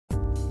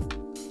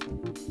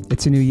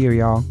It's a new year,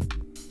 y'all.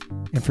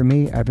 And for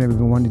me, I've never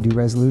been one to do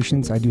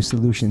resolutions. I do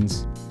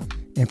solutions.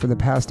 And for the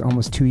past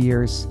almost 2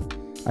 years,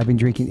 I've been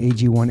drinking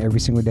AG1 every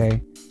single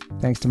day.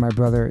 Thanks to my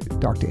brother,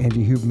 Dr.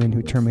 Andrew Huberman,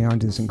 who turned me on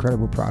to this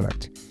incredible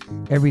product.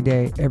 Every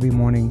day, every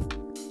morning,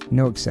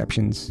 no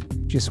exceptions.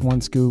 Just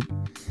one scoop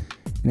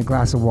and a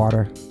glass of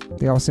water.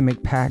 They also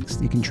make packs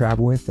that you can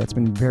travel with. That's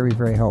been very,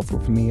 very helpful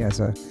for me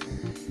as a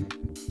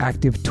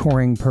active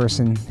touring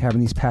person. Having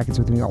these packets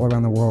with me all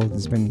around the world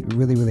has been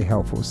really, really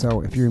helpful.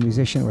 So if you're a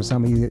musician or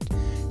somebody that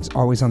is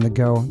always on the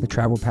go, the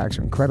travel packs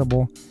are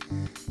incredible.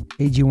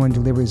 AG1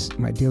 delivers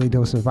my daily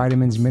dose of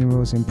vitamins,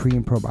 minerals, and pre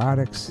and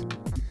probiotics.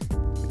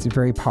 It's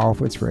very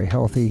powerful, it's very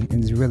healthy,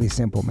 and it's really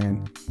simple,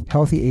 man.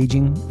 Healthy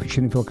aging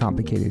shouldn't feel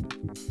complicated.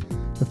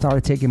 The thought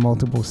of taking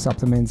multiple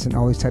supplements and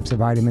all these types of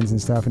vitamins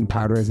and stuff and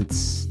powders,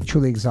 it's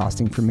truly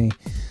exhausting for me.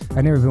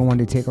 I've never been one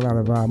to take a lot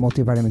of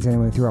multivitamins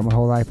anyway throughout my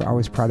whole life. I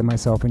always prided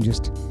myself in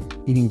just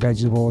eating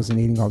vegetables and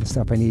eating all the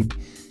stuff I need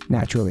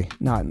naturally,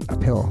 not in a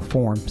pill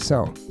form.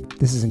 So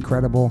this is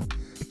incredible.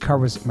 It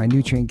covers my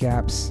nutrient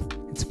gaps.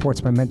 It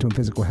supports my mental and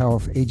physical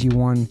health.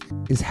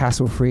 AG1 is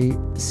hassle-free,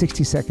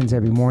 60 seconds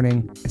every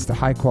morning. It's the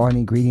high-quality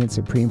ingredients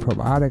of pre and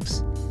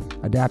probiotics,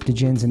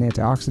 adaptogens and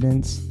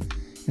antioxidants,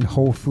 and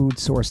whole food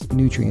sourced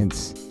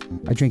nutrients.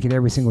 I drink it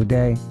every single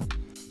day.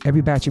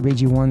 Every batch of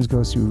AG1s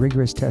goes through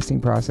rigorous testing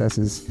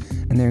processes,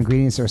 and their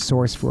ingredients are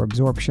sourced for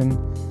absorption,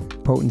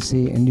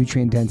 potency, and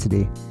nutrient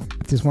density.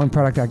 If there's one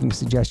product I can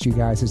suggest you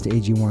guys, is the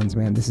AG1s,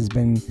 man. This has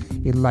been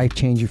a life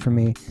changer for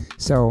me.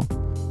 So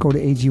go to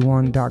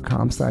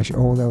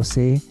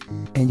ag1.com/OLLC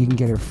and you can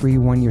get a free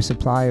 1-year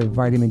supply of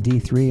vitamin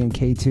D3 and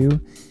K2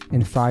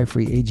 and 5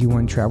 free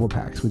AG1 travel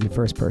packs with your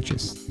first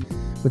purchase.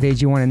 With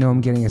AG1, I know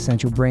I'm getting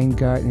essential brain,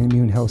 gut, and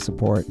immune health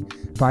support,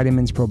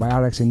 vitamins,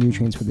 probiotics, and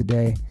nutrients for the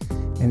day,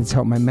 and it's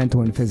helped my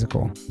mental and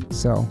physical.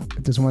 So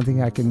if there's one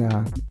thing I can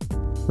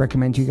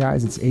recommend to you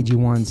guys, it's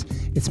AG1s.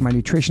 It's my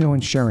nutritional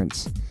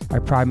insurance. I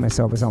pride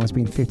myself as almost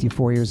being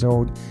 54 years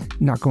old,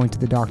 not going to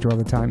the doctor all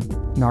the time,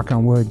 knock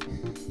on wood.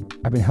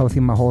 I've been healthy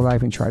my whole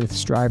life and try to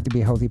strive to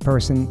be a healthy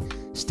person,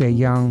 stay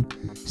young,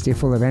 stay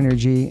full of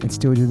energy, and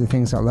still do the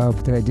things I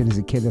love that I did as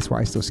a kid. That's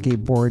why I still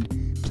skateboard,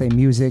 play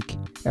music,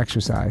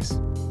 exercise.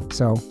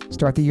 So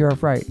start the year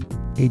off right.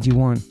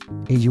 AG1,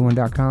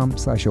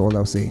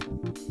 ag1.com/OLLC.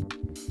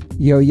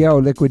 Yo,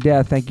 Liquid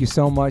Death, thank you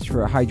so much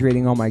for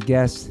hydrating all my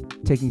guests,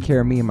 taking care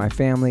of me and my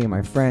family and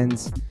my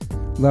friends.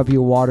 Love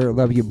your water,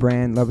 love your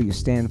brand, love what you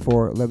stand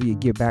for, love what you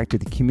give back to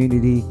the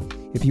community.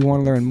 If you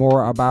want to learn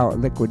more about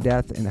Liquid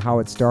Death and how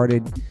it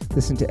started,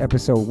 listen to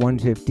episode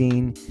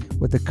 115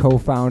 with the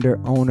co-founder,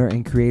 owner,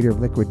 and creator of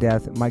Liquid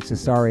Death, Mike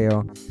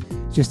Cesario.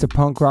 Just a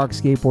punk rock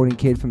skateboarding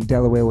kid from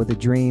Delaware with a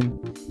dream.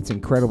 It's an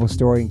incredible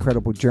story,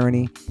 incredible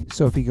journey.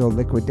 So if you go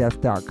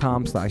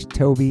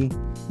liquiddeath.com/Toby,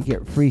 you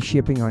get free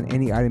shipping on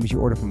any items you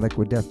order from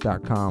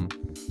liquiddeath.com.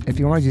 If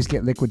you want to just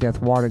get Liquid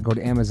Death water, go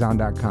to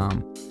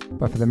amazon.com.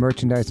 But for the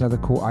merchandise and other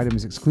cool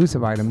items,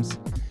 exclusive items,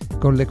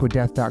 go to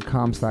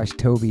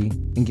liquiddeath.com/Toby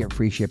and get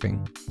free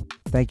shipping.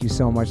 Thank you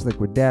so much,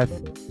 Liquid Death.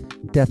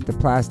 Death to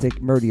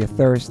plastic, murder your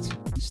thirst,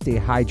 stay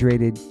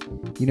hydrated.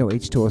 You know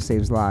H2O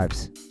saves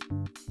lives.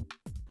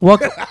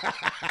 Welcome.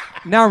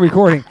 Now I'm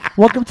recording.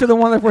 Welcome to the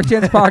One Life One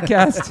Chance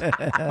podcast.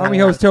 I'm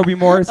your host, Toby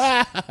Morse.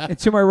 And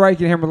to my right, you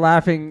can hear me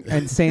laughing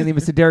and saying,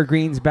 Mr. Derek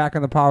Green's back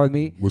on the pod with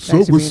me. What's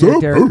Thanks up? for being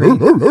here, Derek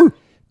Green.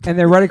 And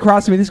then right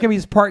across from me, this is going to be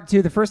just part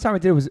 2. The first time I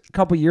did it was a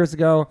couple years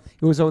ago.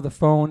 It was over the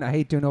phone. I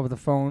hate doing it over the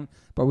phone,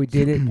 but we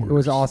did it. It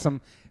was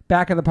awesome.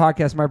 Back on the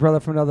podcast, my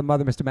brother from another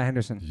mother, Mr. Matt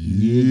Henderson.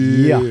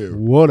 Yeah.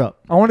 What up?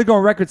 I want to go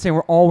on record saying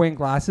we're all wearing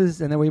glasses,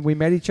 and then we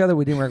met each other.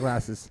 We didn't wear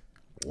glasses.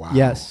 Wow.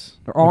 Yes.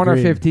 We're all Agreed.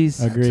 in our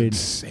 50s. Agreed.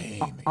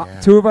 Insane.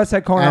 2 of us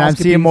had colonoscopies. And I'm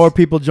seeing more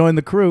people join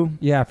the crew.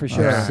 Yeah, for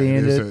sure. Yeah, Seeing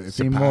it, it's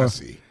seeing a more.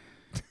 posse.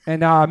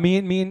 And me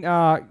and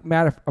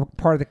Matt are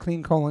part of the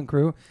Clean Colon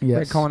crew. We had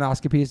Yes.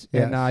 colonoscopies,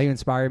 and Yes. you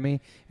inspired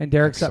me. And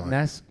Derek's up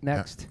Excellent.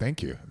 next. Yeah,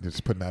 thank you.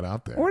 Just putting that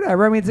out there.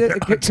 Whatever. I mean,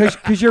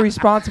 because you're a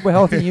responsible,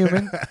 healthy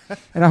human,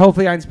 and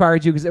hopefully I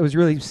inspired you because it was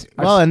really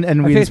Well, and I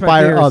we faced my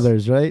inspire fears.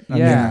 others, right? I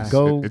Yeah. mean,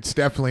 go. It's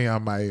definitely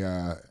on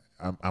my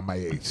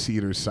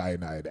cedar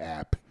cyanide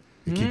app.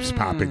 It keeps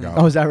popping up.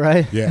 Oh, is that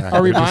right? Yeah.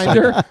 A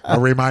reminder? A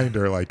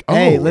reminder like,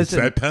 Hey, it's listen.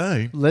 that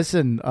time.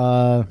 Listen,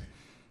 I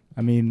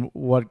mean,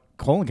 what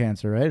colon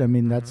cancer, right? I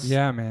mean, that's,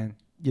 Yeah, man.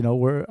 you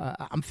know,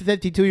 I'm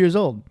 52 years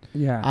old.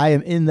 Yeah. I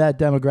am in that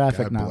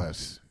demographic God now.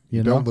 bless. You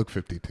You know? don't look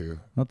 52.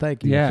 Well,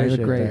 thank you. Yeah, you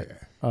look Appreciate great.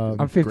 that.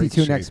 I'm 52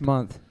 great next shape.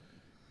 month.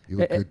 You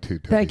look good too,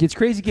 Toby. Thank you. It's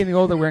crazy getting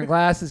older, wearing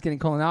glasses, getting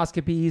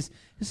colonoscopies.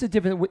 This is a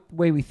different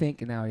way we think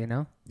now, you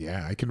know?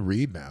 Yeah, I can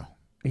read now.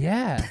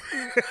 Yeah.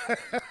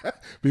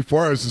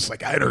 Before I was just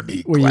like, I don't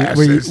need Were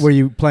glasses.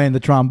 you playing the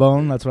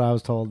trombone? That's what I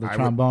was told. The I would-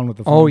 trombone with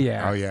the Oh, phone.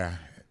 yeah. Oh yeah,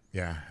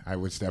 yeah. I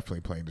was definitely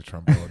playing the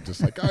trombone.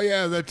 Just like, oh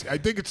yeah, I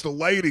think it's the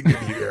lighting in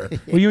here.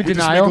 Were you in We just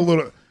denial? make a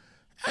little.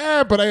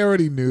 But I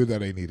already knew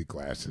that I needed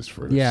glasses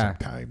for Yeah. some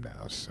time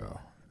now. So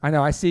I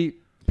know. I see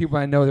people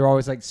I know, they're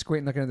always like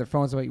squinting, looking at their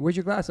phones. I'm like, where's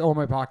your glass? Oh, in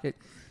my pocket.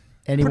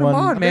 Anyone? Put 'em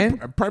on,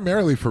 man.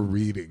 primarily for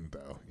reading,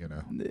 though. you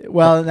know.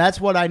 Well,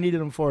 that's what I needed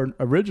them for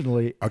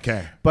originally.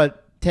 Okay.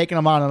 But taking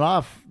them on and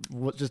off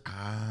was just,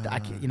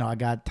 I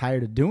got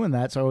tired of doing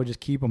that, so I would just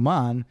keep them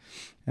on.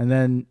 And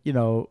then,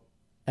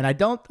 and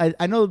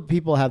I know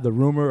people have the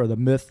rumor or the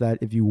myth that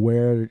if you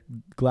wear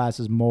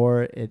glasses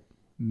more, it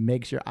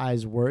makes your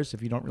eyes worse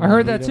if you don't really I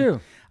heard need that them.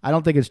 too. I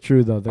don't think it's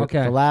true, though.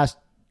 Okay. The last,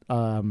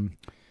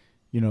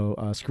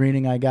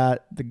 screening I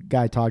got, the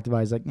guy talked about,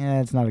 he's like,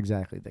 it's not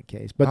exactly the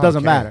case. But it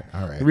doesn't matter.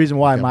 All right. The reason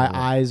why Got my me.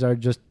 eyes are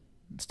just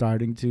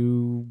starting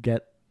to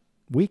get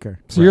weaker.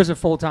 So yours are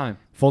full time.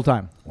 Full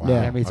time. Wow.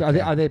 Yeah. I mean, so Okay.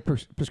 are they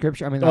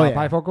prescription? I mean, Oh, yeah.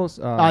 bifocals?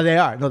 They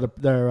are. No,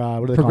 they're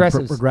what do they Progressives.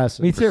 call them?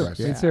 Progressive. Me too.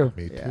 Progressive. Me too.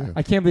 Me too. Yeah.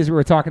 I can't believe we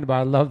were talking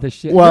about. I love this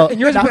shit. Well, and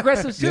yours are now-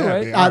 progressives too, Yeah,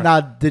 right? they are.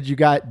 Now,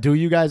 do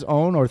you guys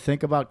own or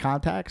think about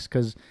contacts?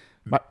 Because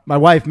my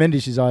wife Mindy,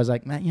 she's always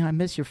like, man, I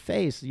miss your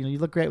face. You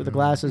look great with the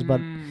glasses,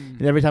 but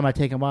every time I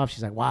take them off,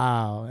 she's like,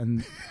 wow.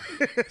 And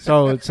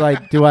so it's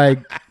like,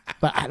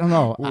 but I don't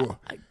know. Ooh.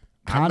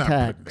 I'm not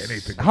Contacts. putting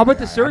anything How in about my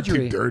the eye.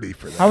 surgery? I'm too dirty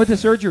for that. How about the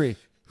surgery?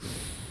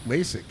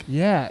 LASIK?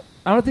 Yeah,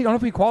 I don't know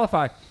if we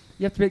qualify.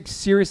 You have to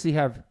seriously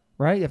have,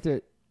 right? You have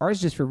to. Ours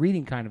is just for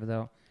reading, kind of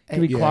though.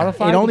 Can we Yeah.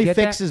 qualify? It to only get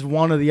that? fixes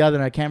one or the other,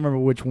 and I can't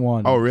remember which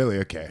one. Oh, really?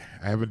 Okay.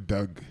 I haven't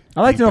dug.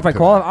 I'd like to know if I deep into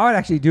qualify. I would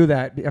actually do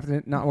that.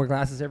 After not wear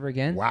glasses ever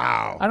again. that.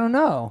 Wow. I don't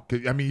know.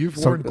 I mean, you've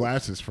worn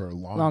glasses for a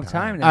long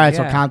Time now. All right,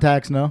 yeah. so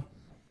contacts, no.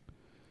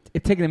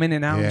 It's taking them in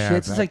and out and Yeah, shit.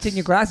 It's just like that's- taking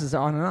your glasses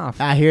on and off.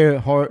 I hear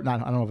horror. I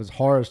don't know if it's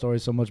horror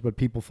stories so much, but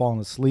people falling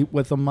asleep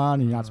with them on,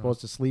 and you're not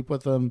supposed to sleep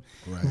with them.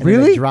 Right. And then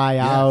Really? they dry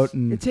Yes. out, You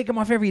and take them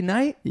off every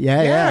night?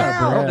 yeah.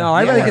 Oh, no,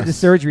 I'd rather get the Yes.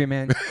 surgery,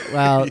 man.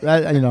 Well,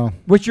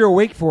 Which you're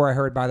awake for, I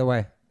heard, by the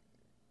way.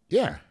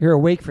 Yeah. You're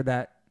awake for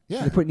that.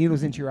 Yeah. They put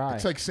needles into your eye.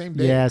 It's like same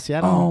day. yeah. See,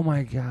 I don't. Oh,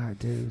 my God,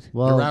 dude.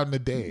 Well, You're out in the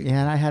day.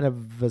 yeah, and I had a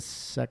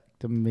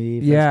vasectomy.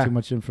 If Yeah. that's too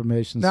much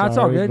information. No, it's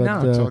all sorry, good. but,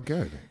 No. It's all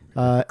good.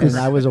 and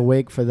I was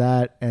awake for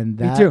that, and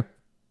Me that too.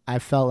 I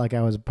felt like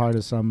I was a part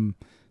of some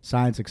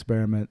science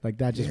experiment. Like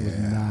that just was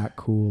not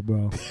cool,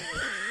 bro.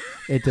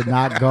 It did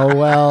not go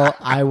well.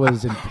 I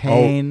was in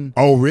pain.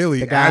 Oh, really?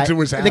 The guy- As it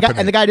was and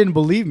happening. the guy didn't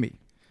believe me.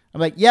 I'm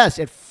like, yes,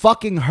 it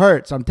fucking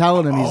hurts. I'm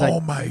telling him. He's Oh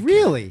like, my God.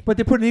 really? But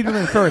they put a needle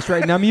in first,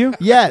 right? Numb you?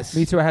 Yes.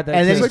 Me too. I had that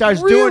And then too. he Like, starts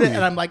doing really? it,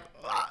 and I'm like,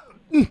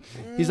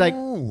 he's like,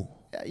 Ooh.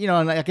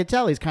 and I could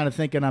tell he's kind of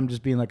thinking I'm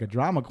just being like a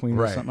drama queen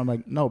or Right. something. I'm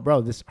like, no,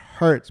 bro, this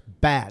hurts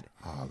bad.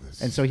 Oh,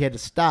 this And so he had to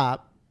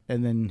stop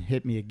and then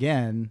hit me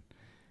again.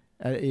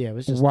 It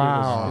was just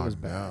Wow. It was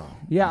Oh, bad. no.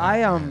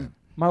 Yeah,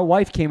 my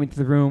wife came into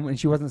the room and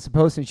she wasn't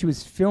supposed to. And she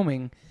was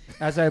filming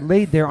as I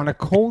laid there on a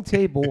cold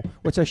table,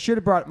 which I should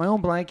have brought my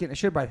own blanket. I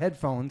should have brought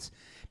headphones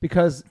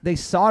because they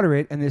solder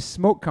it and there's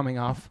smoke coming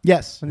off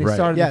Yes. when they Right.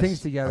 solder Yes. the things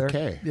together.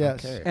 Okay.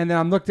 Yes. Okay. And then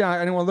I'm looked down. I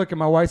didn't want to look, and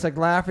my wife's like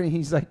laughing. And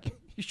he's like,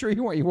 "You sure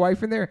you want your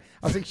wife in there?"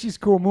 I was like, "She's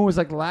cool." Moon was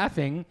like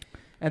laughing,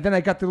 and then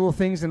I got the little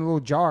things in a little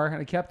jar and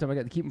I kept them. I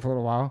got to keep them for a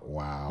little while.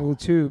 Wow. Little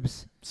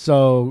tubes.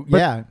 So, But-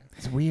 yeah.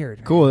 It's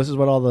weird. Cool. This is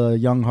what all the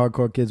young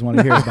hardcore kids want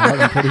to hear about,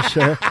 I'm pretty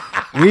sure.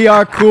 We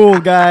are cool,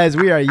 guys.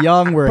 We are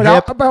young. We're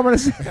But hip. I want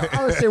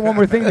to say one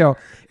more thing though.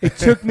 It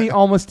took me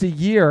almost a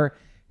year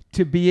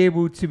to be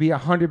able to be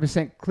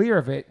 100% clear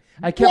of it.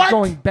 I kept What?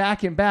 going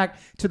back and back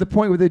to the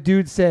point where the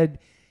dude said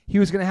he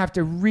was going to have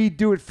to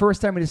redo it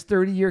first time in his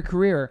 30-year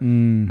career,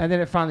 and then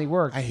it finally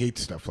worked. I hate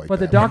stuff like But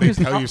the that. When doctors-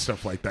 they tell I- you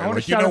stuff like I that. wanna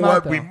Like, you shout know him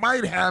out, what? We though.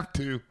 might have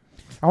to.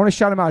 I want to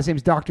shout him out. His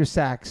name's Dr.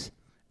 Sachs,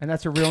 and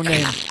that's a real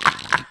name.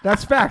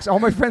 That's facts. All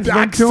my friends Doc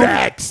went to him.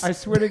 Sachs. I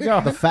swear to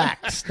God. The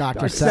facts, Dr.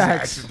 Dr.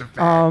 Sachs. Sachs. is the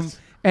facts.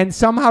 And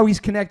somehow he's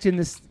connected in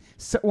this.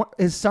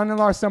 His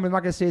son-in-law, I'm not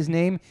going to say his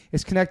name,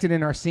 is connected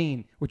in our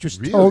scene, which was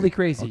Really? totally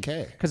crazy.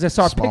 Okay. Because I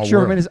saw a Small picture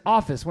of him world. in his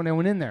office when I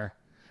went in there.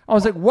 I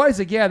was like, what? He's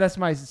like, yeah, that's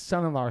my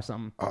son-in-law or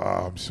something. Oh,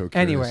 I'm so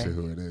curious Anyway. to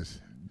who it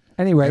is.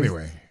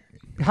 Anyway.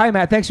 Hi,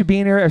 Matt. Thanks for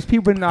being here. As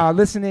people been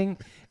listening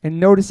and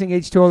noticing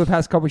H2O the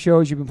past couple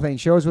shows, you've been playing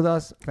shows with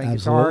us, playing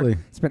Absolutely.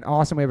 guitar. It's been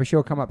awesome. We have a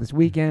show come up this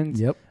weekend.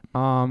 Yep.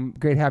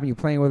 Great having you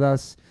playing with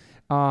us.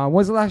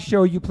 When's the last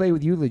show you played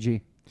with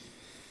Eulogy?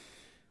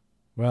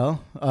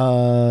 Well,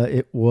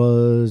 it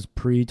was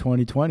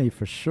pre-2020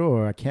 for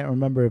sure. I can't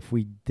remember if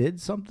we did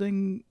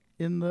something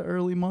in the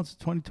early months of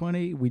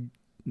 2020.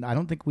 I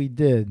don't think we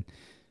did.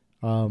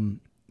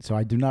 So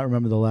I do not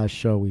remember the last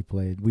show we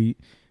played. We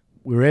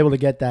were able to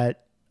get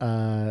that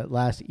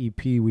last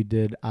EP we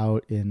did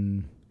out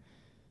in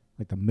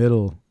like the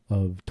middle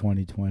of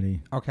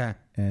 2020, Okay.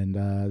 and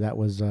that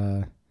was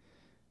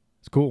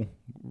it's cool.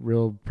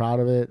 Real proud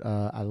of it.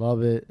 I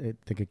love it. I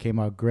think it came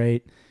out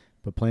great.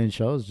 But playing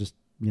shows, just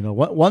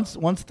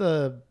once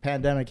the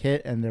pandemic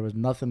hit and there was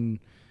nothing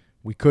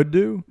we could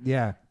do,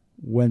 Yeah.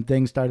 when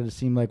things started to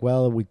seem like,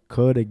 well, we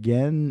could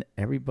again,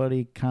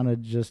 everybody kind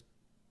of just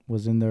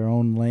was in their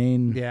own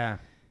lane, Yeah.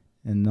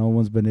 and no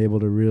one's been able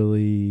to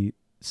really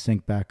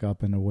sync back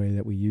up in a way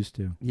that we used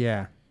to.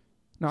 Yeah.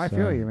 No, I So-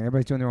 feel you, man.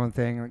 Everybody's doing their own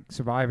thing, like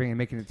surviving and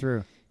making it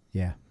through.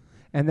 Yeah.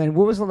 And then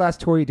what was the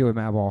last tour you did with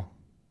Madball?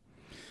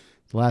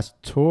 The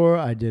last tour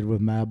I did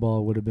with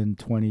Madball would have been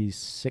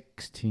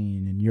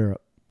 2016 in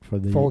Europe for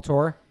the Full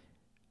tour?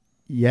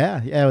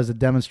 Yeah, it was a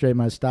demonstrate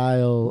my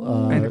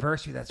style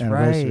anniversary. That's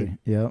anniversary. right.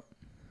 Yep.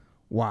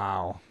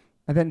 Wow.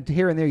 And then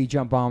here and there you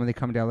jump on when they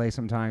come to LA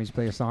sometimes, you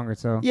play a song or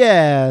so.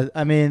 Yeah,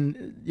 I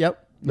mean,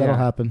 yep, that'll Yeah.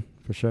 happen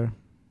for sure.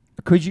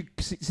 Could you,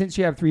 since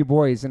you have 3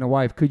 boys and a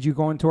wife, could you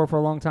go on tour for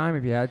a long time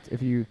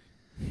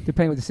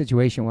depending what the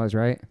situation was,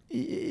 right?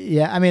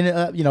 Yeah, I mean,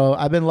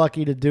 I've been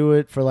lucky to do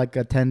it for like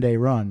a 10-day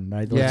run,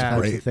 right? Those Yeah.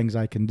 types Great. of things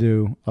I can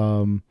do.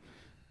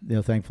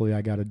 Thankfully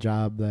I got a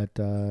job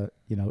that,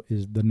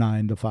 is the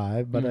 9 to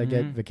 5, but I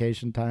get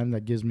vacation time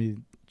that gives me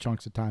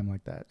chunks of time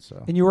like that.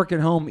 So. And you worked at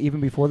home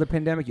even before the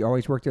pandemic? You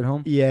always worked at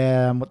home?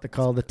 Yeah, I'm what they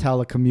call the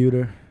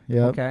telecommuter.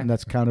 Yeah, Okay. and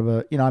that's kind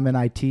of I'm in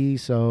IT,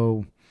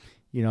 so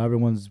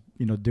everyone's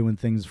doing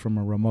things from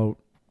a remote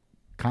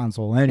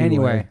console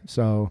anyway.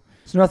 So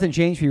nothing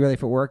changed for you really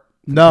for work?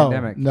 For the no,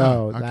 pandemic?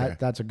 Okay.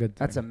 that's a good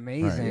thing. That's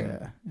amazing.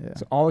 Yeah.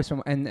 It's always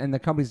from, and the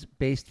company's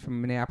based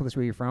from Minneapolis,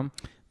 where you're from?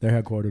 They're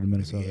headquartered in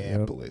Minnesota.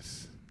 Yep.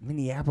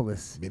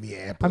 Minneapolis.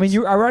 I mean,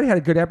 I already had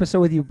a good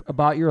episode with you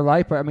about your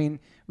life, but I mean,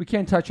 we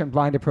can't touch on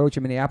Blind Approach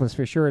in Minneapolis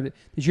for sure. Did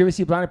you ever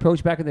see Blind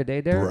Approach back in the day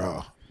there?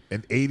 Bro.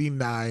 In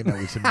 '89,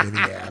 I was in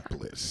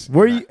Minneapolis.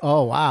 Were you?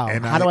 Oh wow!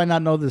 And How do I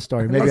not know this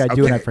story? Maybe I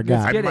do and I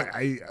forgot.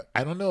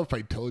 I don't know if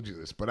I told you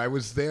this, but I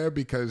was there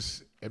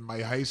because in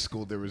my high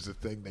school there was a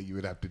thing that you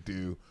would have to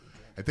do.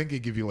 I think they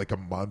give you like a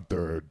month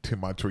or 2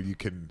 months where you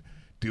can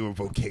do a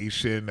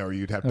vocation, or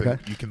you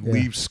can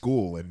leave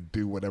school and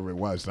do whatever it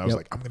was. And I was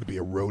like, I'm going to be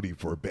a roadie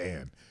for a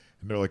band.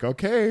 And they're like,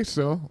 okay,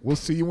 so we'll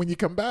see you when you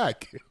come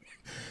back.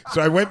 So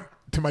I went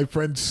to my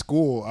friend's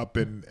school up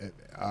in.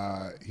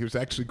 He was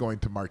actually going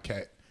to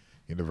Marquette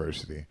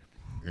University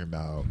in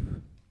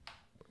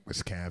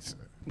Wisconsin.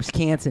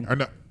 Or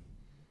no.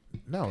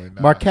 In,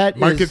 Marquette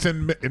Marquette's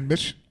in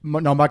Michigan.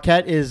 No,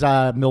 Marquette is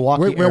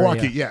Milwaukee. Milwaukee,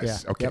 area.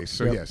 yes. Yeah. Okay, Yep.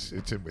 so Yep. yes,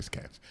 it's in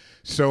Wisconsin.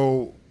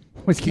 So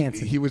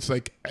Wisconsin. he was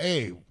like,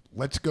 hey,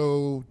 let's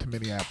go to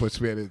Minneapolis.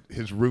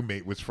 His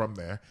roommate was from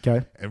there.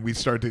 Okay. And we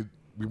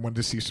wanted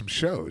to see some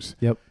shows.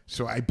 Yep.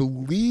 So I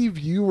believe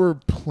you were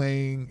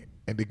playing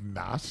an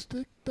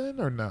Agnostic then,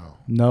 or no?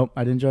 Nope,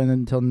 I didn't join them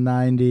until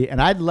 '90,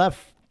 and I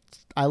left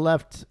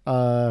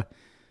the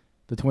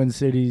Twin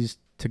Cities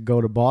to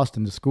go to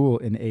Boston to school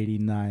in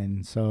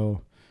 '89.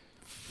 So,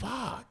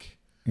 Fuck.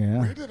 yeah.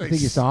 Where did I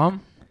think you saw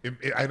him?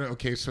 I don't.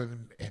 Okay, so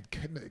it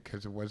couldn't,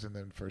 because it wasn't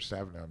in First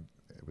Avenue.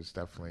 It was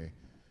definitely.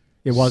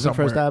 It wasn't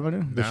somewhere- First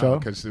Avenue, the no, show?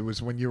 because it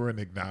was when you were an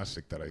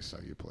Agnostic that I saw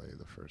you play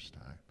the first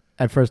time.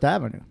 At First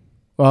Avenue.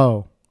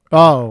 Oh.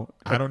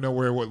 I don't know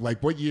where.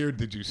 What year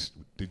did you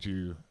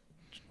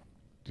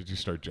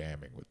start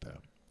jamming with them?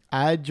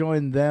 I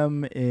joined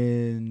them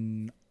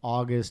in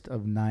August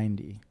of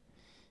 '90,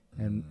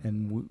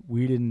 and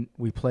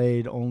we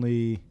played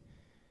only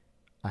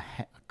a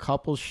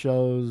couple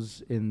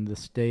shows in the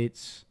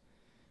States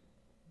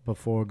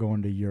before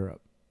going to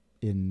Europe.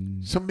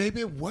 So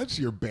maybe it was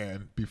your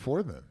band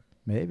before then.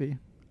 Maybe.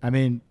 I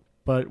mean,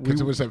 but Because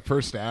it was at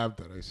First Ave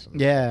that I saw.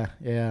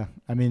 Yeah.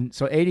 I mean,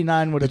 so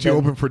 '89 would have Did you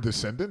been. open for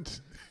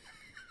Descendants?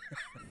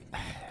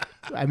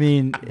 I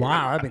mean,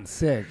 Wow, I've been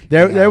sick.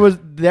 there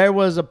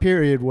was a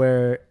period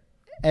where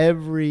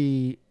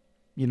every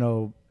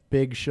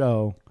big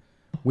show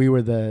we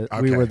were the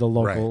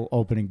local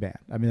opening band.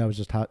 I mean, that was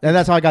just how, and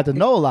that's how I got to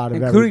know a lot of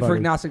Including for everybody.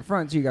 Agnostic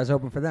Front, so you guys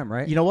opened for them,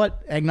 right? You know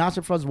what?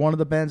 Agnostic Front's one of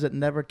the bands that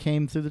never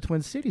came through the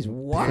Twin Cities for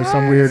What?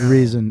 some weird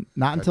reason.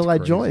 Not That's until I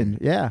crazy. joined.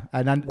 Yeah.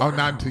 Not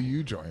until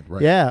you joined,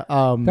 right? Yeah.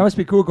 That must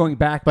be cool going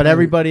back. But to-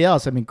 everybody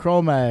else, I mean,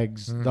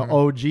 Cro-Mags, the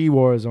OG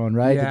Warzone,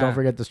 right? Yeah. The Don't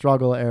Forget the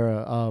Struggle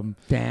era.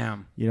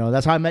 Damn.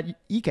 That's how I met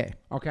EK.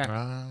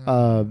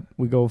 Okay.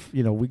 We go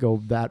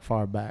that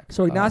far back.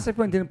 So Agnostic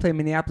Front didn't play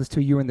Minneapolis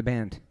till you were in the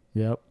band.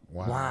 Yep.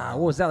 Wow.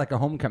 What was that, like a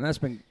homecoming? That's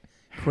been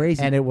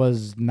crazy. And it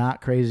was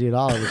not crazy at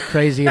all. It was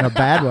crazy in a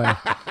bad way.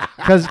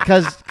 Because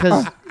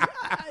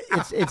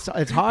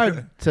it's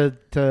hard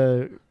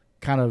to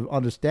kind of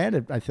understand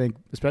it, I think,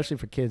 especially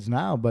for kids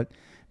now. But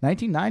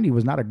 1990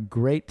 was not a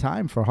great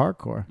time for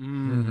hardcore.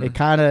 Mm-hmm. It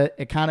kind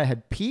of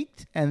had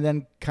peaked and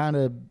then kind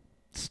of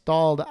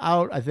stalled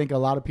out. I think a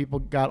lot of people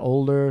got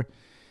older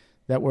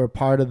that were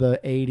part of the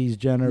 80s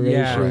generation.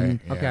 Yeah. Right,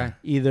 yeah. Okay.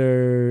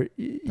 Either,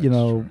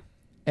 true.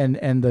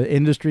 And the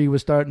industry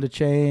was starting to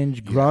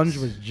change. Grunge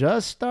was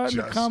just starting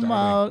to come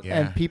out, yeah.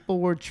 and people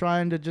were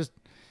trying to just,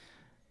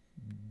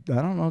 I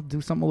don't know, do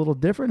something a little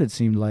different, it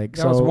seemed like.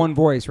 That was One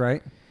Voice,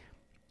 right?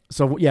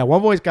 So, yeah,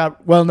 One Voice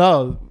got,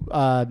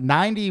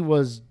 90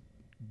 was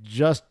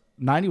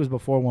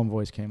before One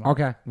Voice came out.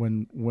 Okay.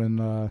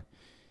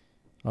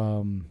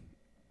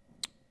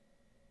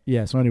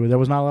 So anyway, there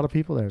was not a lot of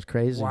people there. It was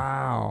crazy.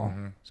 Wow.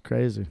 It's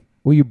crazy.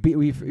 You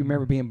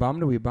remember being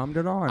bummed? Were you bummed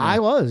at all? Or no? I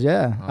was,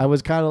 yeah. I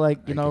was kind of like,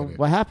 I get it.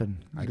 what happened?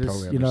 I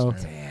totally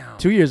understand. Damn.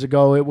 2 years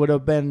ago, it would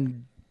have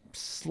been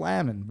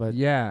slamming, but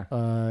Yeah.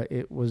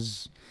 it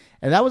was,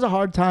 and that was a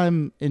hard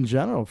time in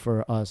general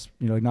for us,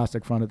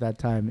 Agnostic Front at that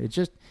time. It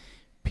just,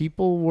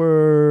 people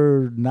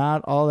were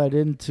not all that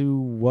into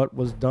what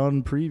was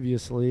done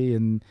previously,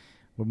 and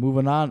we're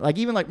moving on.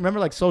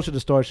 Remember Social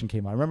Distortion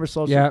came out. Remember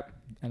Social? Yep.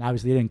 And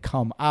obviously it didn't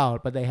come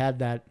out, but they had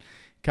that,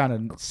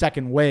 kind of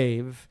second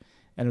wave,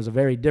 and it was a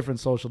very different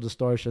social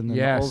distortion than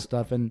the old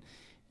stuff. And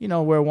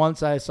where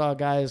once I saw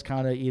guys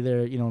kind of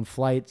either in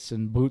flights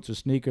and boots or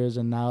sneakers,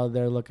 and now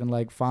they're looking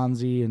like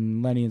Fonzie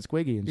and Lenny and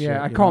Squiggy and shit.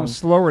 Yeah, I call them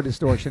slower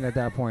distortion at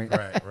that point.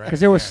 Right. Because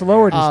there was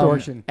slower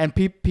distortion. And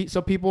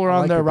so people were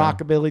on their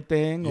rockabilly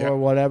thing or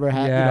whatever.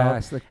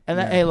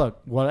 Hey, look,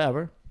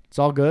 whatever. It's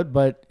all good,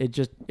 but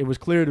it was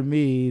clear to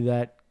me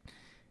that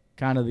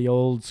kind of the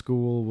old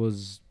school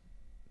was,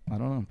 I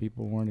don't know,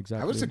 people weren't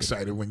exactly. I was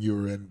excited when you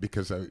were in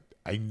because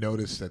I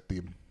noticed that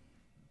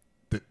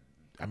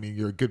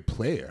you're a good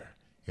player.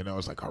 I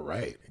was like, all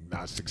right,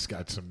 Agnostic's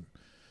got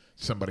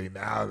somebody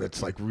now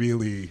that's like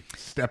really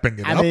stepping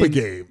it up a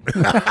game.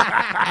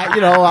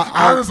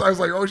 I was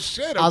like, oh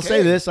shit. Okay. I'll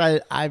say this: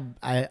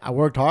 I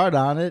worked hard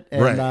on it,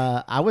 and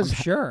I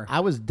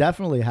was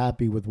definitely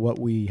happy with what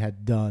we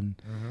had done.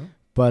 Mm-hmm.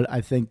 But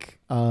I think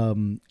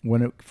when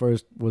it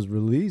first was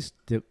released,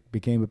 it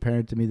became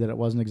apparent to me that it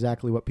wasn't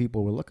exactly what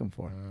people were looking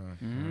for.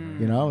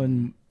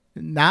 And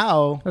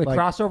now the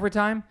crossover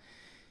time.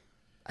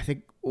 I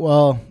think.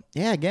 Well,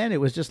 yeah. Again,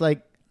 it was just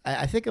like.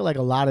 I think of like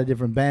a lot of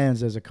different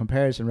bands as a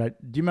comparison, right?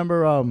 Do you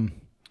remember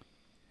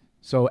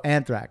so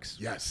Anthrax?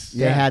 Yes.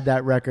 They had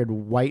that record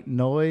White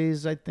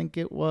Noise, I think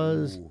it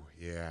was. Ooh,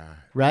 yeah.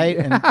 Right?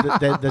 And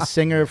the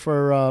singer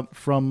from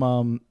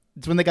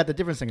it's when they got the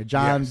different singer,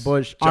 John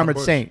Bush, Armored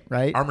Saint,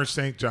 right? Armored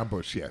Saint, John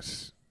Bush,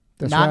 yes.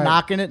 That's not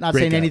knocking it, not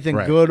saying anything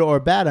good or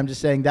bad. I'm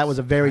just saying that was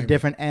a very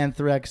different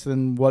Anthrax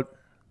than what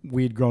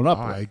we'd grown up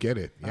with. I get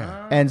it,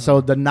 yeah. And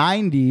so the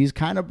 90s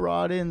kind of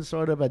brought in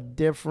sort of a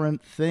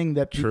different thing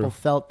that people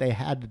felt they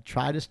had to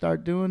try to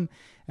start doing.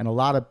 And a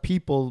lot of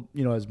people,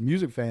 as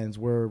music fans,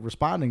 were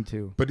responding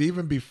to. But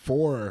even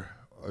before,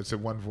 is it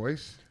One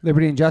Voice?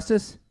 Liberty and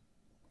Justice?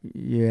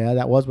 Yeah,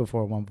 that was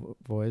before One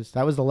Voice.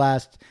 That was the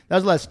last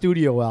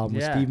studio album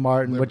with Steve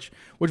Martin, which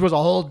was a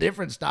whole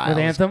different style.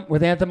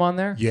 With Anthem on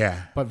there? Yeah.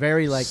 But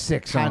very like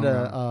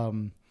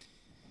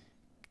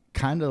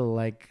kind of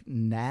like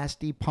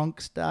nasty punk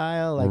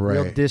style, like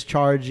real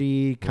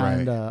dischargey,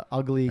 kind of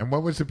ugly. And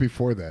what was it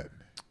before that?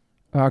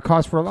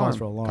 Cause for Alarm.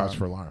 Cause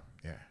for Alarm,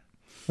 yeah.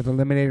 With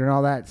Eliminator and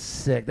all that,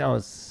 sick. That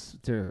was,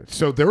 dude.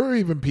 So there were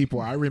even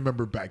people I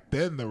remember back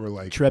then that were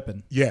like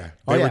tripping. Yeah,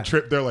 they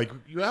were They're like,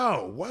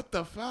 yo, what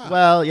the fuck?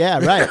 Well,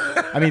 yeah, right.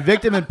 I mean,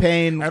 Victim in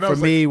Pain for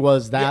me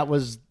was that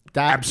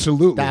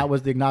absolutely that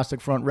was the Agnostic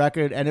Front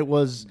record, and it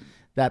was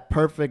that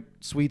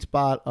perfect sweet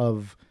spot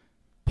of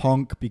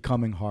punk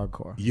becoming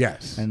hardcore.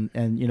 Yes. And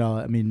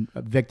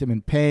Victim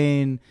in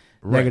Pain,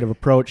 Negative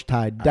Approach,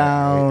 Tied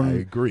Down. I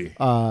agree.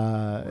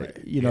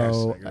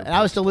 And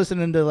I was still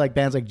listening to like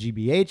bands like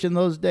GBH in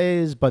those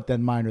days, but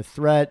then Minor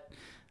Threat,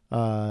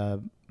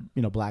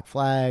 Black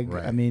Flag.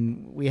 Right. I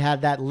mean, we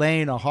had that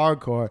lane of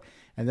hardcore,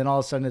 and then all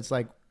of a sudden it's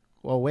like,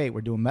 well, wait,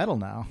 we're doing metal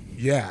now.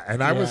 Yeah,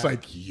 and I was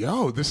like,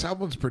 yo, this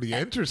album's pretty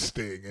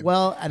interesting.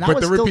 But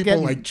there were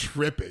people like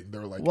tripping. They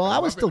were like, I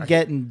was still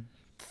getting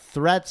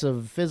threats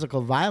of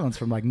physical violence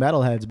from like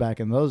metalheads back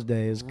in those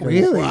days.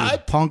 Really?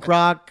 What? Punk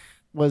rock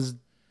was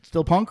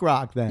still punk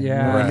rock then. Yeah.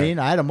 You know what I mean?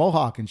 I had a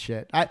mohawk and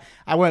shit. I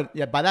went,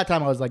 by that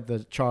time I was like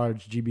the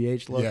charged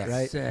GBH look,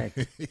 right?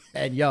 Sick.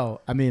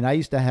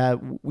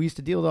 And we used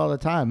to deal with it all the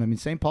time. I mean,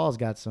 St. Paul's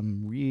got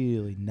some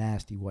really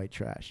nasty white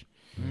trash.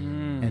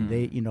 And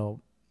they,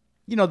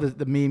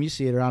 the meme, you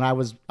see it around. I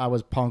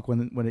was punk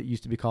when it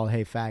used to be called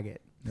Hey Faggot.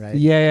 Right.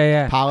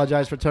 Yeah.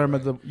 Apologize for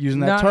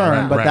using that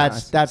term, but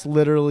that's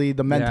literally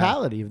the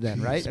mentality of then,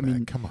 right? Jeez, I mean,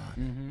 man, come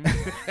on,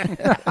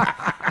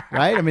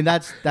 right? I mean,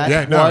 that's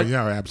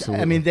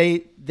absolutely. I mean,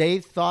 they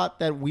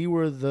thought that we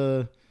were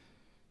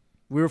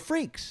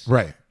freaks,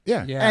 right?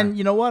 Yeah. And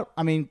you know what?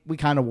 I mean, we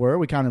kind of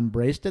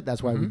embraced it.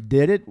 That's why we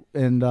did it,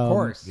 and of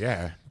course,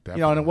 yeah,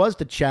 definitely. And it was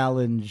to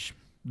challenge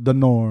the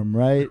norm,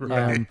 right?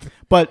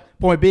 But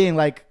point being,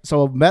 like,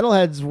 so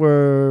metalheads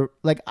were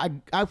like, I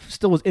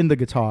still was into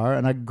guitar,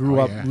 and I grew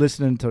up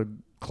listening to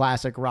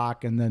classic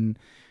rock, and then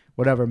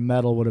whatever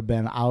metal would have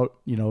been out,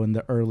 in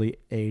the early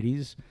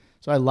 80s.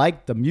 So I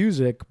liked the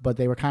music, but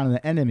they were kind of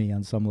the enemy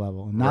on some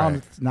level. And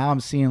now I'm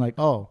seeing like,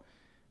 oh,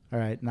 all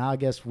right, now I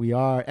guess we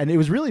are. And it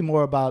was really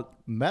more about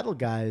metal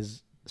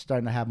guys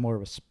starting to have more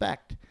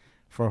respect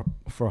for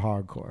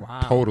hardcore.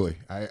 Wow. Totally.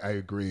 I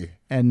agree.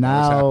 And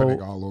now it's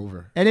happening all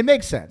over. And it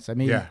makes sense. I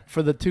mean,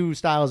 for the two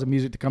styles of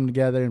music to come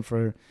together, and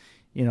for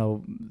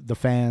the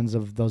fans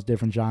of those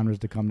different genres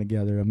to come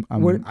together.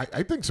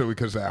 I think so,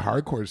 because that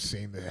hardcore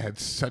scene that had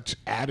such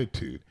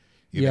attitude,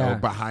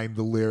 behind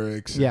the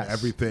lyrics and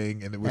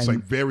everything, and it was like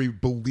very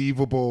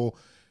believable.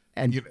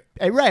 And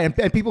and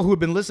people who had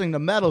been listening to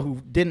metal who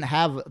didn't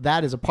have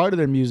that as a part of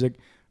their music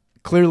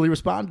clearly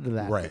responded to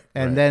that. Right.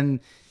 And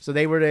then so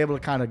they were able to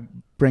kind of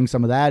bring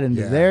some of that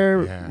into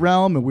their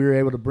realm, and we were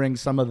able to bring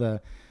some of the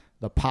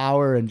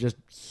power and just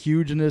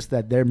hugeness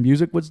that their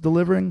music was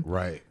delivering.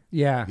 Right.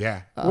 Yeah.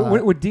 Yeah.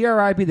 Would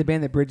DRI be the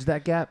band that bridged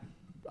that gap?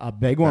 A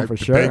big one for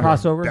sure.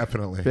 Crossover?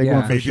 Definitely. Big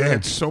one for sure. They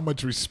had so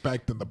much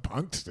respect in the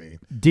punk scene.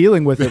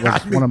 Dealing with it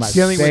was one of my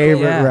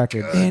favorite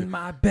records. In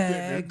my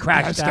bag,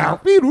 crashed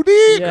out. It was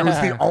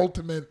the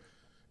ultimate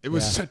It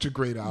was such a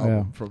great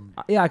album. From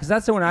Yeah, because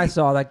that's the one I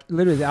saw. Like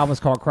literally, the album's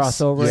called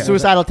Crossover. Yeah.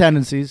 Suicidal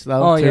Tendencies,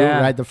 though, too,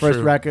 yeah. right? The first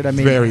True. record. I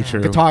mean, Very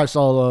true. guitar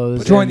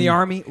solos. Join and- the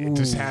Army. It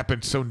just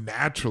happened so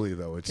naturally,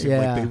 though. It seemed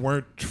like they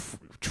weren't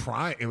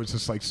trying. It was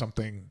just like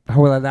something.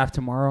 How Will I Laugh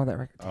Tomorrow? That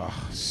record.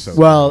 Oh, so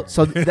Well,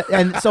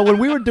 good. so when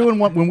we were doing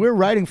when we were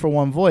writing for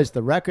One Voice,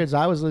 the records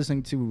I was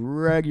listening to I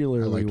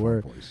regularly liked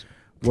were One Voice.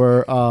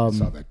 were I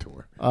saw that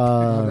tour. I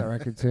love that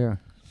record too.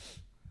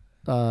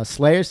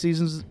 Slayer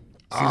Seasons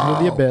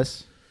of the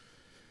Abyss,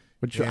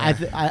 which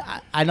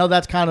I know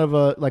that's kind of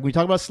a like we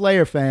talk about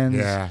Slayer fans.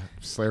 Yeah,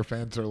 Slayer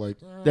fans are like,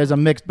 There's a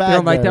mixed bag. You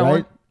don't like there, that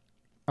right? one?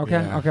 Okay,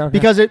 Yeah. okay.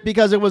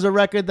 Because it was a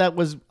record that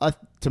was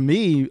to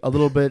me a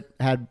little bit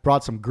had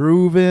brought some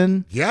groove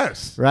in,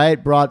 yes,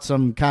 right? Brought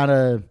some kind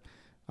of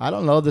I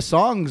don't know. The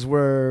songs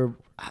were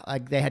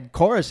like they had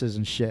choruses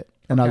and shit,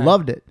 and I Okay.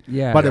 loved it.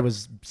 Yeah. but it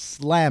was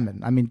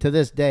slamming. I mean, to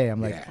this day,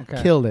 I'm like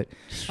Okay. killed it.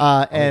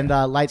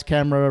 Lights,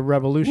 Camera,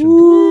 Revolution,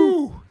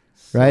 Woo!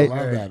 right? I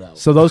love that album.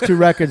 So those two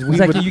records, we It's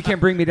like would You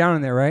Can't Bring Me Down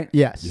in there, right?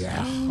 yes.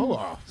 Yeah.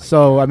 Oh,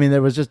 So I mean,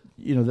 there was just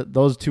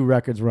those two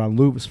records were on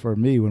loops for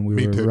me when we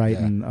Me were too,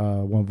 writing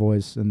One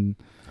Voice, and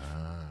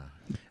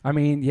I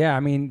mean, yeah. I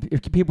mean,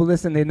 if people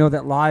listen, they know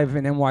that live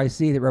in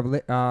NYC that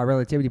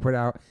Relativity put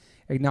out,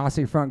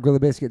 Agnostic Front, Gorilla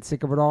Biscuit,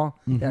 Sick of It All,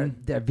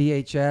 that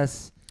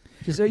VHS.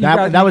 Just, you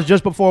guys- that was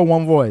just before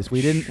One Voice.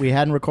 We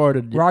hadn't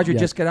recorded. Roger yet.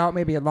 just got out,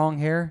 maybe had long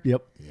hair.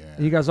 Yep.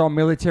 You guys all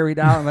militaried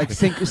out and like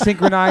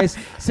synchronized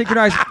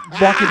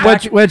walking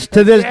back. Which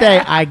to this day,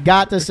 I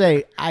got to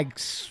say, I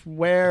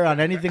swear on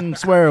anything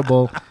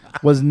swearable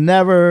was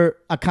never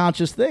a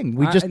conscious thing.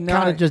 We just no,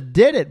 kind of just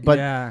did it. But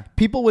yeah.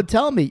 people would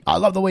tell me, I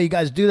love the way you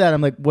guys do that.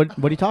 I'm like, what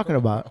are you talking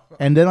about?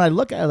 And then I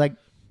look at it like,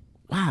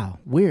 wow,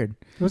 weird.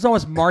 It was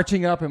almost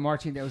marching up and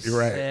marching. That was You're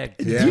right. sick.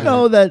 Yeah. Do you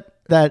know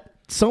that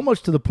so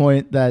much to the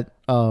point that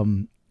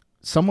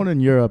someone in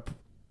Europe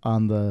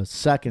on the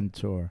second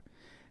tour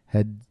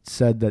had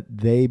said that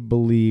they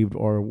believed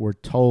or were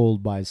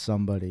told by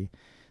somebody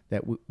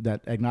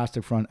that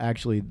Agnostic Front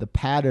actually the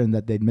pattern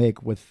that they'd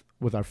make with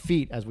our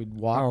feet as we'd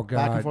walk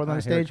back and forth on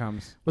the Here it stage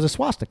comes. was a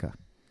swastika.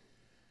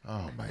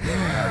 Oh my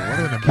God!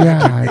 What an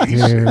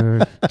imagination!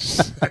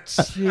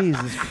 That's-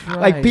 Jesus Christ.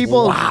 Like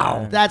people,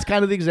 Wow. that's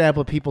kind of the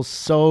example of people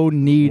so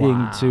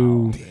needing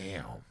to,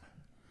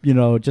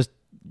 Damn. just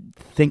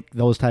think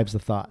those types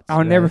of thoughts. I'll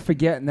right? never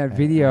forget in that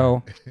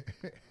video.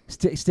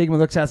 Stigma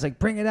looks at us like,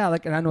 bring it out.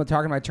 Like, and I know what I'm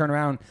talking about. I turn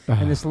around,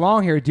 and this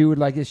long haired dude,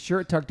 like his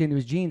shirt tucked into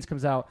his jeans,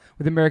 comes out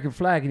with the American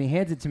flag, and he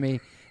hands it to me.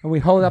 And we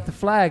hold up the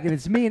flag, and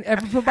it's me and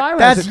every bio.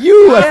 That's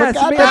you. I it's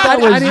forgot me. that I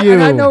was didn't- you.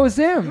 And I know it was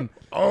him.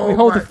 Oh, we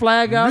hold my- the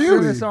flag up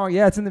during the really? song.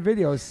 Yeah, it's in the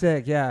video. It's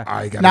sick. Yeah.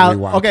 I gotta Now,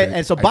 rewatch okay, it.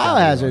 and so I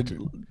gotta rewatch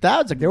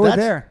Biohazard, it. They were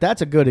there.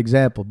 that's a good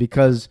example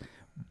because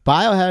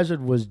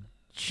Biohazard was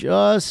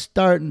just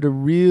starting to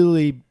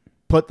really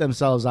put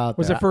themselves out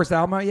Was there. their first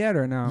album out yet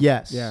or no?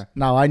 Yes. Yeah.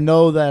 Now I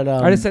know that.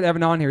 I just said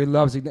Evan on here.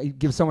 He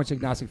gives so much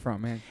Agnostic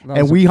Front, man. Loves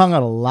and him. we hung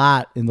out a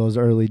lot in those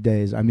early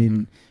days. I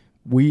mean,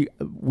 we'd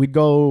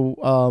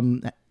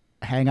go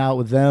hang out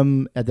with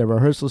them at their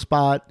rehearsal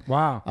spot.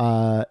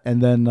 Wow.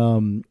 And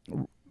then,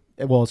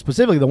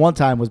 specifically the one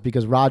time was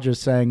because Roger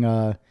sang.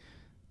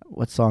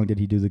 What song did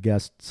he do the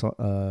guest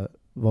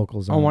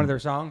vocals on? On one of their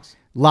songs?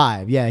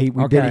 Live. Yeah, he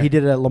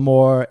did it at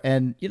Lemoore,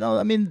 and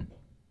I mean,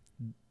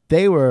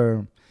 they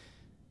were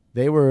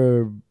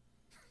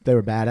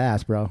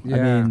badass, bro. Yeah.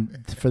 I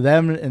mean, for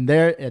them and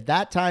at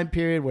that time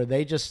period where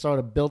they just sort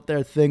of built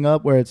their thing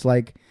up, where it's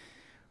like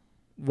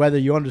whether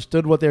you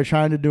understood what they were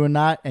trying to do or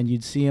not, and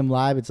you'd see them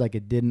live, it's like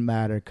it didn't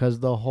matter because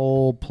the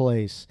whole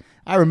place.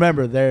 I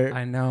remember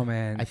I know,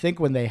 man. I think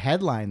when they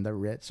headlined the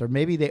Ritz, or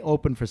maybe they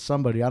opened for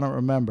somebody, I don't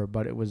remember,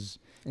 but it was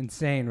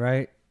Insane,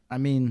 right? I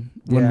mean,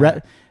 when Yeah.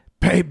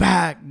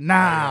 Payback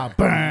now,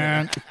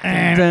 burn.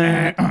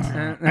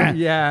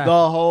 Yeah.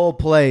 The whole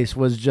place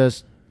was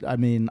just, I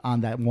mean,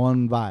 on that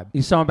one vibe.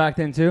 You saw him back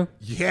then too?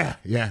 Yeah.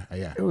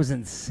 It was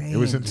insane. It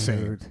was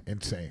insane. Dude.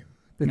 Insane.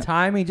 The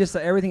timing, just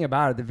everything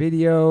about it. The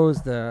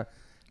videos, the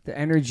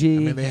energy, I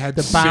mean, they had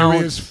the serious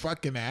bounce.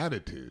 fucking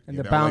attitude. And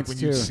you the know? bounce, like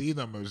when you too. see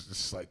them, it was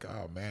just like,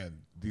 oh man,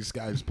 these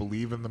guys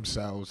believe in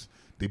themselves.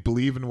 They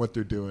believe in what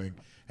they're doing,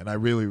 and I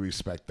really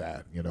respect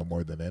that.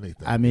 More than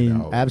anything. I mean,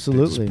 They just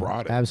absolutely.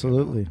 brought it,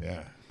 Absolutely.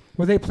 Yeah.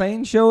 Were they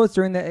playing shows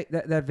during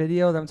that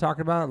video that I'm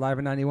talking about, Live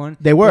in 91?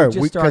 They were,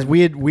 just because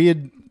started- we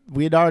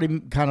had already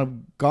kind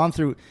of gone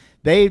through.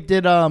 They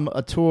did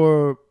a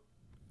tour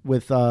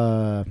with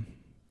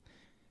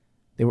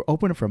they were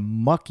opening for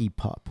Mucky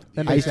Pup.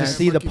 That I makes used to sense.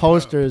 see the Mucky Pup.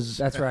 posters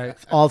That's right.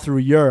 all through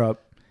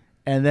Europe,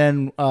 and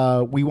then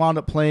we wound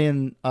up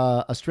playing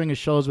a string of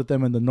shows with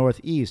them in the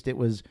Northeast. It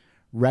was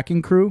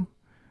Wrecking Crew.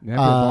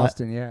 Remember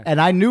Boston, yeah.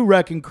 And I knew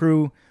Wrecking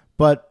Crew,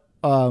 but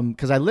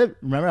because I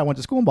went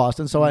to school in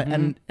Boston, so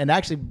and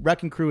actually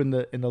Wrecking Crew in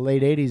the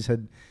late '80s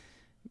had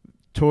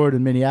toured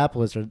in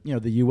Minneapolis, or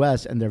the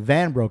U.S., and their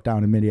van broke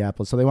down in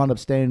Minneapolis, so they wound up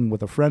staying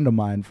with a friend of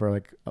mine for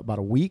like about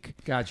a week.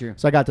 Got you.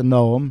 So I got to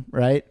know him,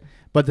 right?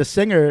 But the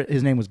singer,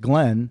 his name was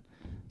Glenn,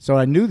 so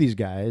I knew these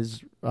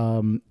guys,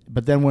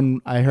 But then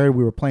when I heard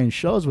we were playing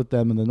shows with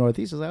them in the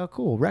Northeast, I was like, oh,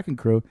 cool, Wrecking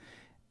Crew.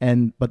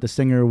 But the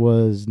singer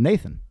was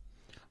Nathan.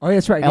 Oh, yeah,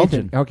 that's right.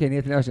 Elgin. Nathan. Okay,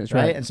 Nathan Elgin. That's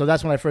right. And so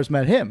that's when I first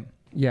met him.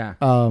 Yeah.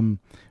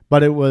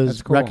 But it was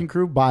That's cool. Wrecking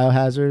Crew,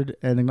 Biohazard,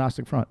 and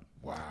Agnostic Front.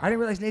 Wow. I didn't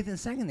realize Nathan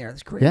sang in there.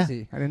 That's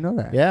crazy. I didn't know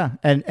that. Yeah,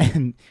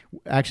 and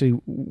actually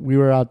we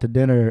were out to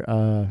dinner.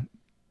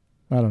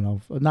 I don't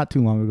know, not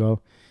too long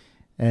ago,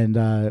 and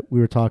we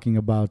were talking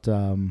about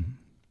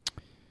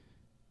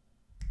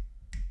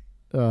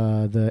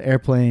the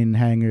airplane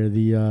hangar,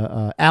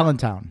 the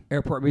Allentown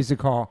Airport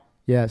Music Hall.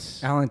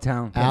 Yes,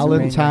 Allentown.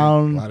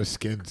 Allentown. A lot of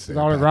skins. A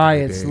lot of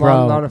riots. A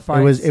Bro, lot of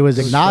fights. It was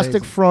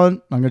Agnostic crazy.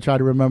 Front. I'm gonna try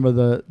to remember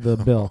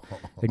the bill.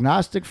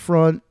 Agnostic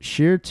Front,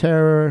 Sheer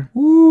Terror,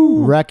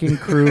 Wrecking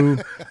Crew,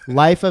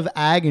 Life of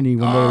Agony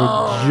when they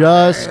were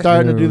just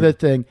starting to do their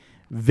thing.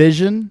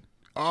 Vision.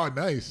 Oh,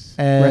 nice.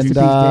 And Rest in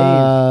peace,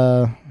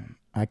 Dave.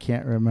 I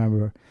can't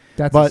remember.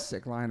 That's but- a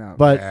sick lineup.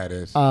 But Yeah, it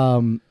is.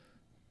 and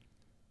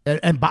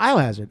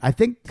Biohazard, I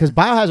think, because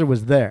Biohazard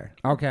was there.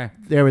 okay.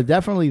 They were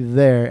definitely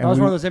there. That was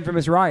one of those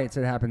infamous riots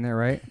that happened there,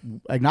 right?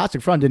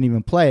 Agnostic Front didn't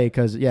even play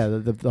because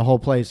the whole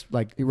place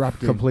like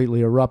Erupted.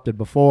 completely erupted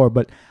before.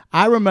 But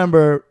I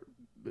remember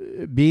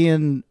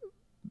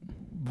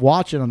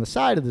watching on the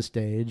side of the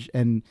stage,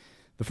 and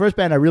the first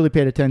band I really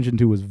paid attention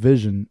to was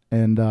Vision,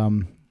 and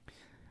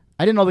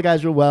I didn't know the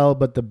guys real well,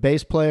 but the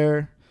bass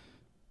player,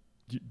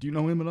 do you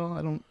know him at all?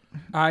 I don't.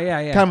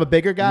 Yeah. Kind of a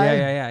bigger guy.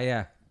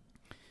 Yeah.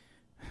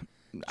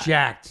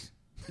 Jacked.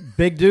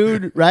 Big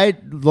dude,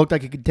 right? Looked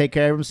like he could take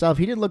care of himself.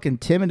 He didn't look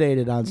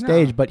intimidated on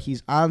stage, No. but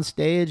he's on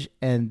stage,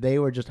 and they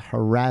were just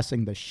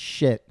harassing the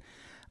shit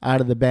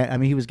out of the band. I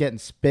mean, he was getting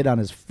spit on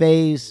his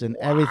face and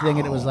everything,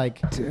 and it was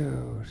like,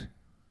 Dude.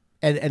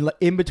 and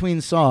in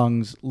between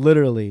songs,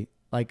 literally,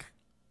 like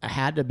I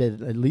had to be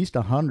at least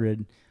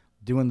 100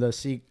 doing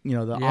the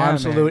Yeah, arm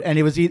salute, and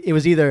it was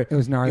either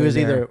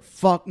gnarly.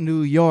 fuck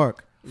New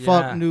York,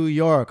 fuck Yeah. New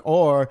York,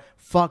 or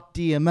fuck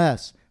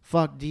DMS.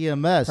 Fuck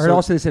DMS. Or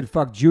also they said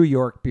fuck Jew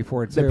York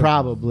before it too.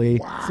 Probably.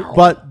 Wow.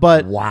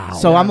 But Wow.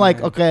 So Yeah, I'm like,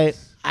 man. okay,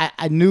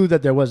 I knew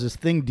that there was this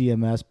thing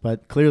DMS,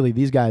 but clearly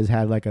these guys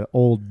had like an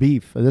old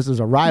beef. This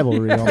is a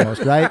rivalry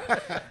almost, right?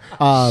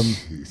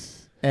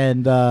 Jeez.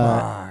 And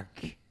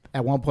Fuck.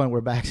 at one point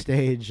we're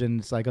backstage, and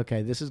it's like,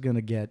 okay, this is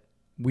gonna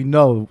we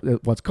know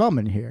what's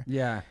coming here.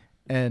 Yeah.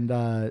 And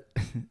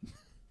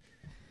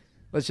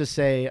let's just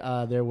say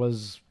there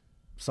was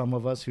some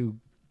of us who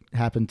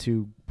happened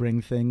to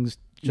bring things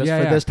just Yeah,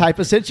 for yeah. this type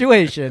of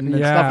situation. And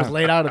Yeah. stuff was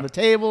laid out on the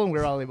table, and we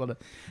were all able to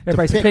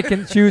Everybody's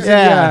picking, choosing.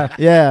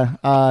 Yeah.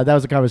 That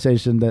was a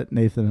conversation that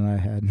Nathan and I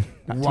had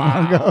not too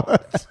long ago.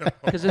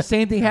 Because the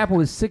same thing happened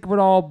with Sick of It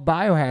All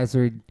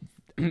Biohazard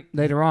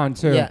later on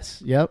too.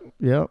 Yes. Yep.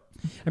 I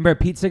remember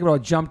Pete Sick of It All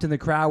jumped in the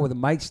crowd with a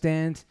mic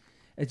stand.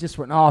 It just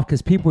went off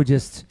because people were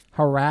just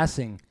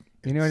harassing.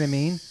 You know what I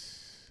mean?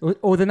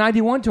 Or the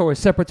 91 tour,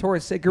 Sepultura,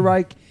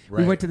 Sigarike. We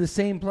Right. went to the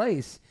same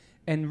place.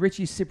 And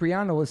Richie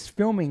Cipriano was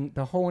filming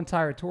the whole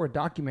entire tour,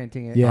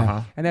 documenting it. Yeah.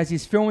 Uh-huh. And as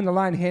he's filming the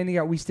line, handing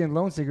out We Stand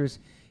Alone stickers,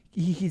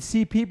 he'd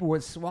see people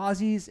with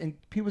Swazis, and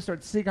people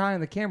start sig high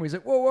on the camera. He's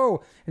like, whoa,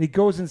 whoa. And he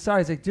goes inside.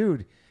 He's like,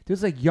 dude,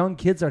 there's like young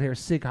kids out here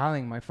sig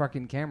highing my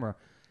fucking camera.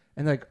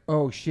 And they're like,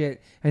 oh,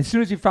 shit. And as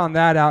soon as we found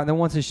that out, and then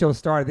once the show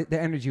started,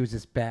 the energy was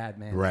just bad,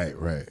 man. Right.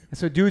 And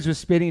so dudes were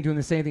spitting and doing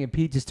the same thing, and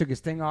Pete just took his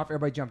thing off.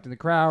 Everybody jumped in the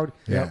crowd.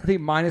 Yeah. I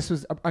think Minus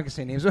was, I can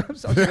say names. I'm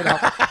sorry, there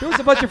was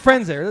a bunch of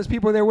friends there. There's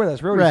people there with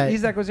us. Right.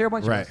 Izak was there, a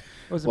bunch Right. of us.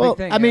 It was a Well,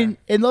 big thing. I mean,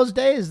 in those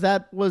days,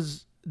 that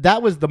was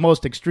the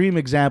most extreme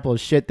example of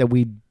shit that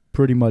we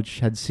pretty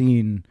much had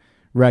seen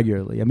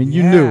regularly. I mean,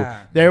 you knew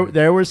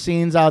there were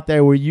scenes out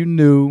there where you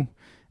knew.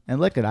 And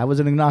look, I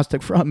was an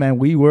Agnostic Front, man.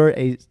 We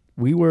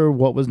were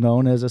what was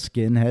known as a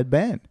skinhead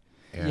band.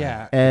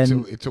 Yeah.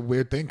 And it's a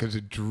weird thing because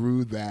it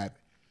drew that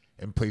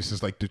in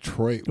places like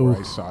Detroit where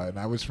I saw it. And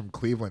I was from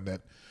Cleveland.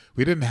 That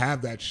we didn't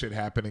have that shit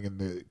happening in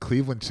the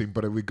Cleveland scene,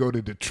 but we go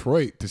to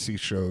Detroit to see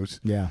shows.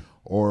 yeah.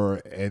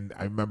 And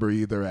I remember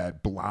either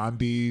at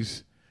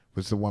Blondie's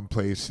was the one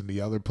place, and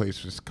the other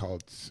place was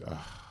called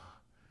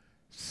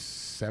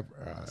St.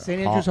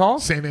 Andrews Hall?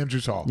 St.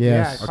 Andrews Hall.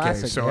 Yes. Yeah, Okay,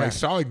 classic, so yeah. I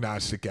saw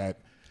Agnostic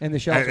In the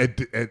shelter.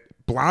 at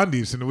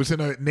Blondie's, and it was in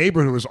a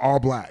neighborhood that was all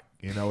black.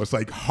 You know, it's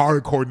like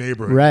hardcore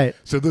neighborhood. Right.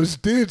 So those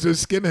dudes,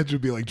 those skinheads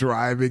would be like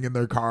driving in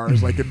their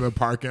cars, like in the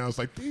parking lot. I was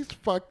like, these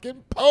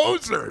fucking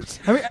posers.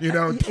 I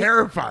mean,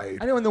 terrified.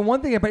 I know, and the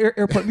one thing about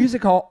Airport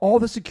Music Hall, all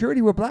the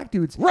security were black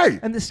dudes. Right.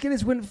 And the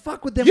skinheads wouldn't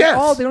fuck with them Yes, at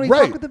all. They only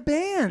right. fuck with the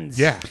bands.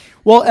 Yeah.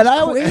 Well, and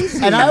I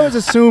crazy. always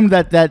assumed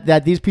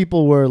that these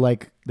people were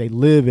like they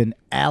live in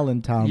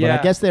Allentown, but Yeah.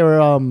 I guess they were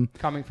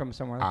Coming from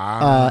somewhere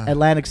else.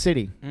 Atlantic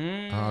City.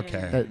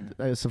 Okay.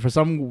 So for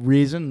some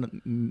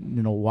reason,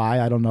 why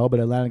I don't know, but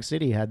Atlantic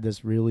City had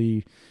this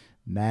really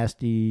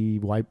nasty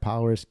white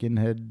power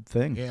skinhead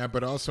thing. Yeah,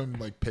 but also in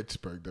like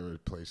Pittsburgh, there were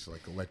places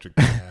like Electric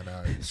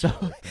Banana. and So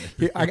shit like that.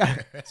 here, I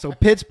got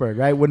Pittsburgh,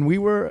 right? When we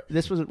were,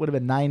 would have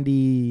been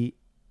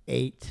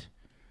 98,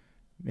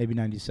 maybe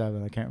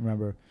 97, I can't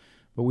remember.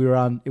 But we were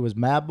on. It was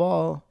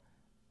Madball,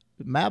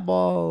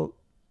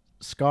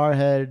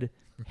 Scarhead,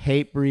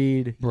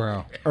 Hatebreed,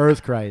 Bro.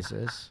 Earth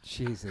Crisis.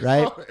 Jesus.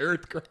 Right? Oh,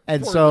 Earthquake.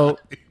 And Poor so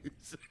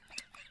guys.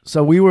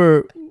 So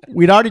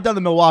we'd already done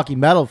the Milwaukee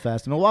Metal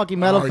Fest. The Milwaukee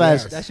Metal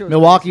Fest, yes. That shit was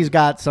Milwaukee's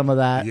got some of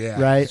that, Yeah.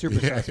 right? Super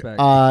suspect.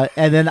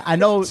 And then I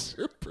know,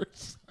 Super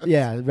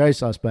yeah, very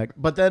suspect.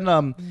 But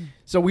then,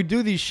 so we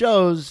do these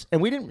shows,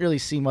 and we didn't really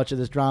see much of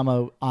this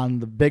drama on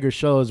the bigger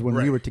shows when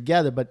we Right. were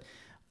together. But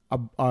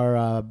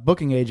our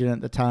booking agent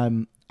at the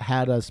time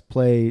had us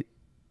play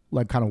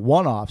like kind of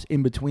one-offs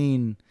in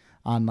between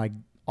on like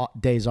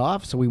days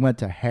off. So we went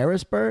to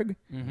Harrisburg.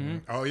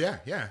 Oh yeah,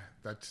 yeah.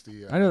 That's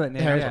the. I know that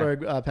name.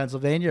 Harrisburg,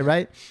 Pennsylvania,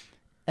 right?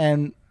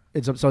 And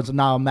it's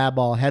now a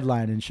Madball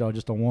headlining show,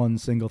 just a one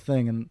single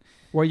thing. And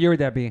What year would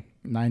that be?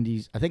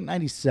 90s, I think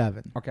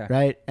 97. Okay.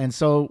 Right? And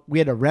so we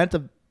had to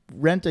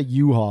rent a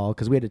U-Haul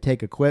because we had to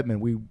take equipment.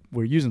 We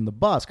were using the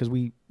bus because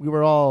we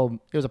were all,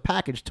 it was a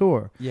package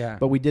tour. Yeah.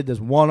 But we did this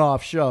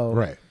one-off show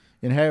Right.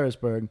 in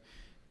Harrisburg.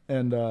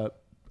 And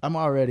I'm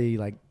already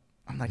like,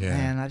 Yeah.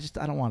 man,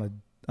 I don't want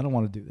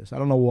to do this. I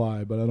don't know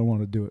why, but I don't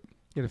want to do it.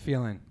 Get a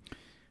feeling.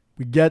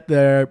 We get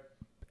there,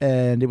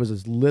 and it was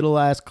this little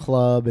ass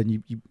club, and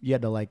you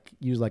had to like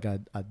use like a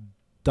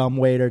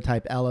dumbwaiter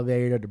type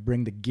elevator to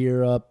bring the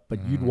gear up, but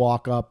you'd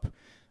walk up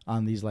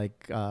on these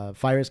like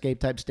fire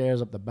escape type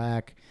stairs up the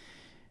back,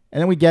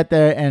 and then we get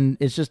there, and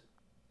it's just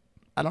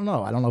I don't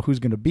know who's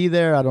gonna be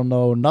there. I don't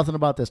know nothing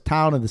about this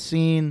town or the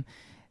scene,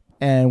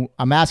 and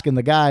I'm asking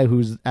the guy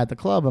who's at the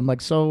club. I'm like,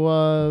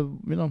 so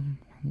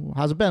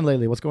how's it been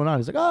lately? What's going on?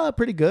 He's like, oh,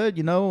 pretty good.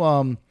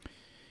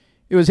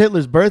 It was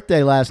Hitler's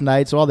birthday last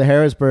night, so all the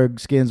Harrisburg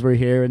skins were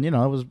here, and it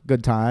was a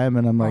good time.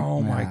 And I'm like,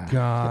 Oh, my "Nah,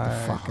 God. get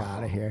the fuck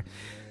out of here!"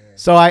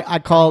 So I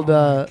called.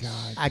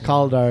 I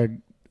called our.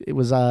 It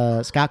was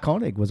Scott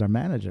Koenig was our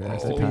manager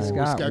at the Oh, time,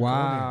 Scott. Scott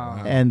Wow.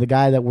 Koenig. and the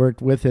guy that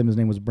worked with him, his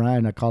name was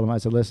Brian. I called him. I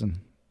said, "Listen,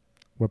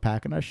 we're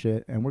packing our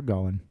shit and we're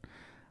going,"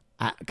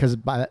 because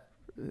by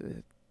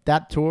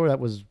that tour, that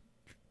was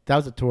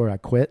a tour I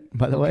quit.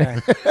 By the way.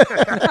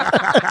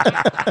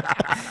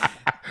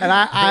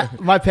 And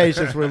my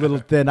patience were a little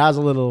thin. I was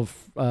a little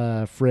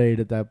afraid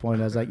at that point.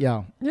 I was like,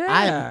 yo.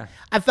 Yeah.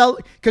 I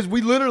felt, because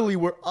we literally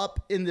were up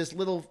in this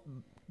little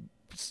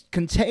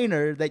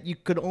container that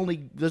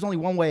there's only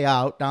one way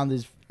out down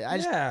this. I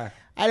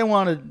didn't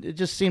want to, it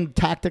just seemed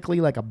tactically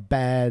like a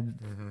bad,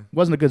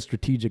 wasn't a good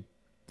strategic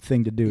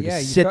thing to do. Yeah,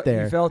 to sit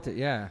there. You felt it,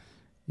 yeah.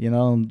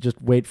 And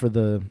just wait for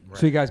the.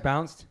 So you guys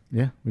bounced?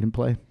 Yeah, we didn't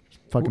play.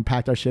 Fucking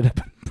packed our shit up.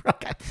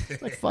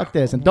 Like, fuck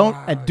this, and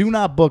do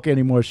not book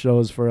any more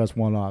shows for us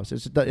one-offs.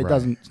 It's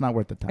not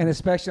worth the time. And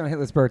especially on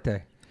Hitler's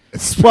birthday.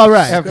 Well,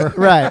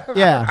 right,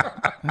 yeah.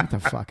 Get the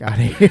fuck out of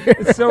here.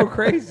 It's so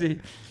crazy.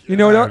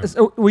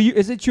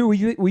 Is it true?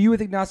 Were you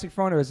with Agnostic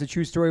Front, or is it a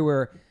true story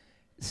where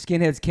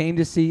skinheads came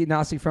to see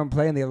Agnostic Front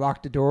play and they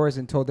locked the doors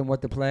and told them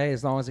what to play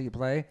as long as they could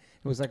play?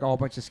 It was like all a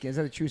bunch of skins. Is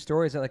that a true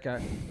story? Is that like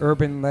a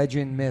urban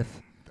legend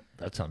myth?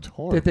 That sounds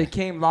horrible. That they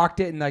came,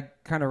 locked it, and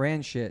like kind of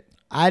ran shit.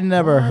 I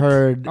never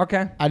heard.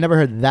 Okay. I never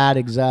heard that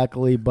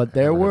exactly, but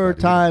there were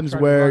times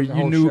where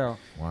you knew.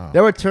 Wow.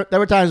 There were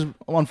times,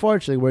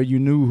 unfortunately, where you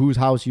knew whose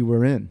house you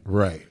were in.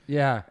 Right.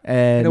 Yeah.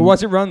 And it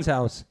wasn't Run's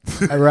house.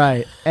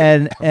 Right.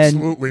 And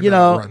Absolutely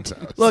not Run's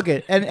house. look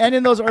it, and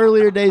in those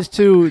earlier days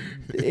too,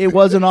 it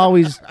wasn't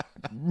always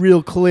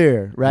real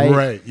clear, right?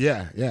 Right.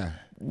 Yeah. Yeah.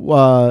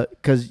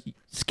 Because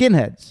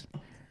skinheads,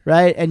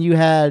 right? And you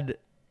had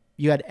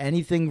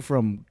anything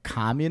from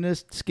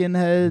communist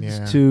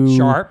skinheads to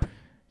Sharp.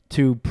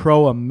 to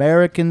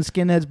pro-American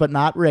skinheads, but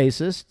not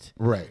racist.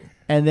 Right.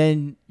 And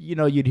then,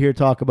 you'd hear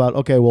talk about,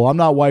 okay, well, I'm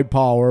not white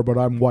power, but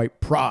I'm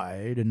white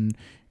pride. And,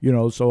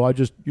 so I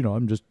just,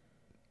 I'm just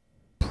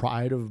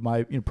proud of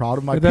my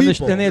But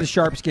people. then they had the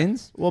sharp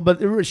skins. Well, but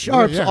there were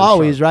sharps Yeah,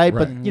 always, sharp, right?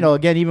 But,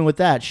 again, even with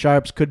that,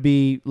 sharps could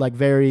be like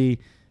very,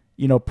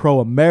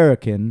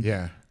 pro-American.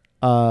 Yeah.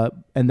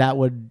 And that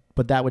would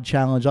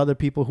challenge other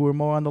people who are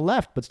more on the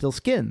left, but still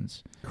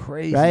skins.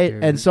 Crazy. Right.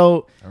 Dude. And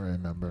so, I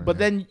remember. but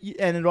then,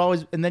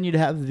 and then you'd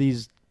have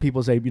these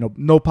people say,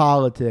 no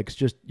politics,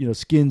 just,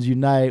 skins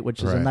unite,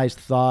 which is a Right. nice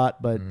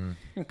thought. But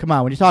come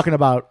on, when you're talking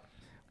about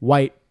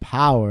white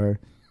power,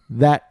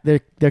 that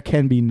there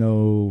can be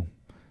no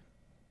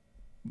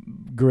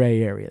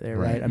gray area there,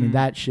 right? I mean,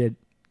 that shit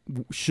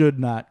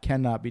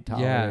cannot be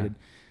tolerated.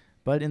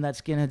 But in that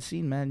skinhead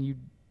scene, man,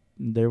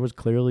 there was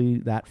clearly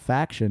that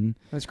faction.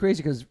 That's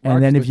crazy because.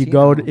 And then if you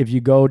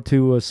go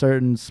to a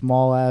certain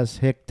small ass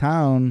hick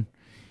town,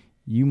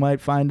 you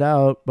might find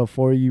out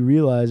before you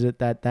realize it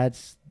that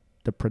that's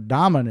the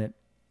predominant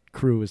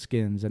crew of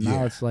skins. And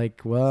now it's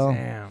like, well,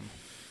 Damn.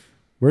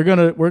 we're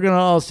gonna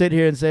all sit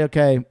here and say,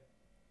 okay,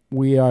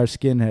 we are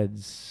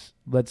skinheads.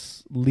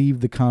 Let's leave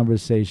the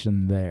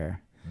conversation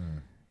there.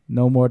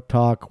 No more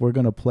talk. We're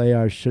gonna play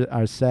our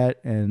set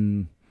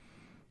and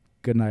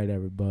good night,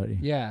 everybody.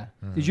 Yeah.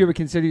 Did you ever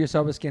consider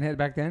yourself a skinhead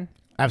back then?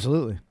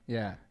 Absolutely.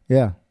 Yeah.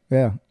 Yeah.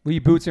 Yeah. Were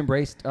you boots and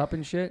braced up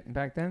and shit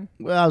back then?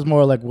 Well, that was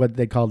more like what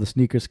they call the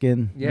sneaker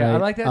skin. Yeah, right? I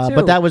like that too.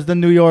 But that was the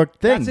New York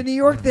thing. That's a New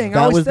York thing.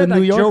 That was the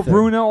New York Joe thing.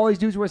 Bruno, all these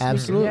dudes were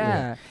sneakers. Absolutely.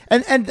 Yeah.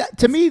 And that,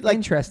 to me, like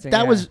interesting.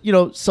 That was,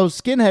 so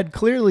skinhead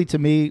clearly to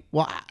me,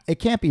 well, it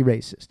can't be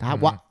racist.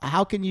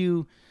 How can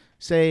you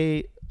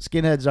say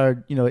skinheads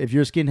are, if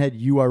you're a skinhead,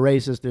 you are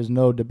racist? There's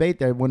no debate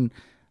there. When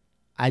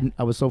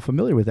I was so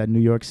familiar with that New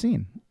York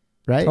scene,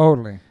 right?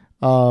 Totally.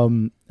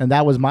 And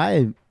that was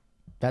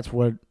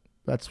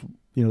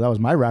that was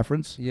my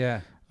reference.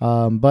 Yeah.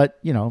 But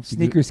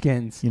sneaker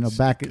skins.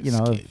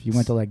 If you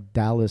went to like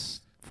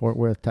Dallas, Fort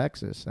Worth,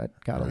 Texas, that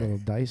got a little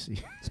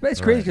dicey.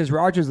 It's crazy because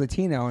Roger's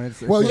Latino, and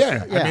it's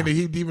I mean,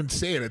 he'd even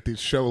say it at this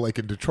show, like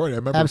in Detroit. I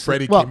remember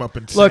Freddie came up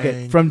and look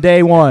sang. From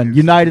day one,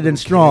 united and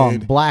strong,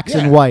 blacks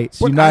and whites,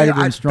 but united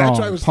and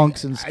strong,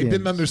 punks and I skins.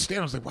 didn't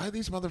understand. I was like, why are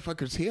these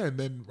motherfuckers here? And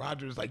then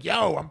Roger's like,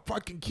 yo, I'm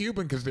fucking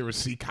Cuban, because they were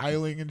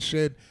Sikh-Hiling and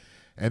shit.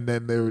 And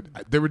then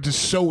they were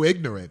just so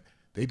ignorant.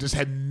 They just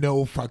had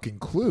no fucking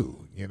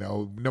clue.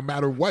 No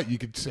matter what you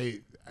could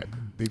say,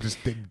 they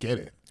just didn't get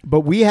it.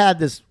 But we had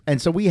this,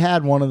 and so we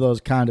had one of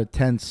those kind of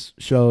tense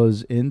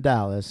shows in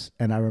Dallas,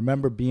 and I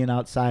remember being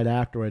outside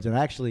afterwards, and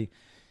actually,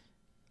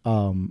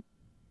 I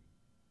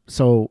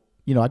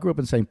grew up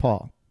in St.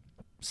 Paul.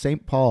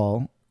 St.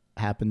 Paul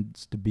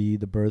happens to be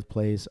the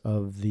birthplace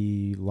of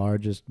the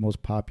largest,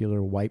 most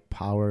popular white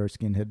power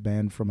skinhead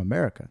band from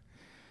America.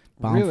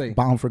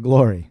 Bound for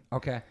Glory.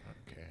 Okay.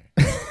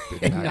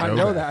 Did not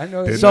know that. I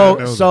know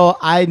that. So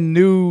I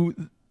knew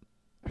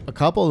a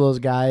couple of those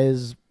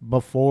guys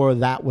before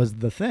that was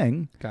the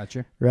thing.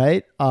 Gotcha.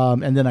 Right?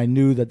 And then I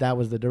knew that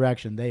was the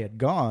direction they had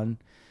gone.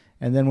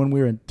 And then when we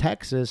were in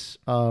Texas,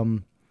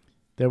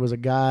 there was a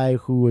guy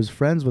who was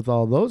friends with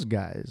all those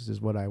guys,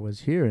 is what I was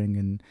hearing.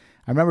 And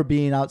I remember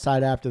being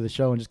outside after the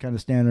show and just kind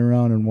of standing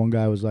around, and one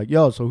guy was like,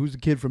 yo, so who's the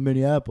kid from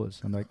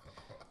Minneapolis? I'm like,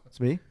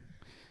 it's me.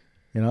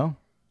 And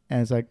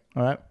it's like,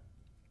 all right.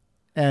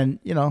 And,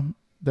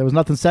 there was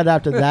nothing said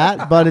after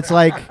that, but it's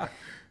like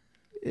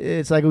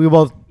we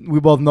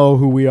both know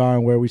who we are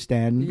and where we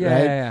stand,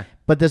 right? Yeah.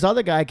 But this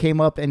other guy came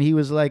up and he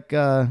was like,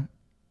 yo,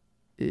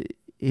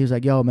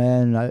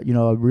 man, I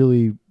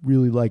really,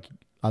 really like,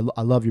 I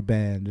love your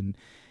band, and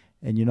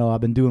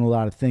I've been doing a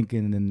lot of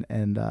thinking,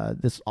 and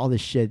all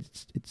this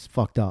shit, it's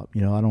fucked up. I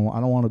don't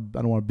want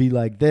to be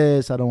like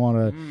this. I don't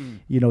want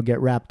to, get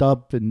wrapped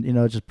up, and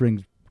it just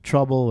brings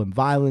trouble and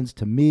violence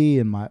to me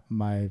and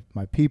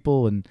my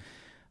people. And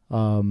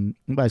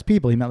by his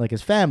people, he meant like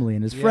his family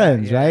and his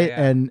friends, right?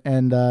 Yeah.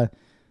 And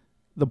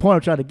the point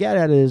I'm trying to get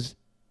at is,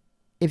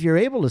 if you're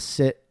able to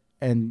sit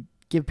and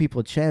give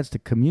people a chance to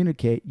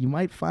communicate, you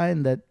might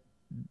find that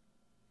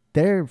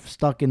they're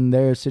stuck in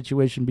their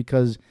situation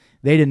because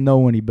they didn't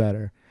know any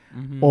better,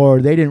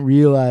 or they didn't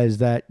realize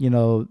that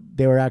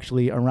they were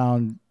actually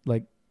around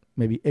like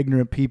maybe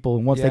ignorant people,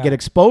 and once they get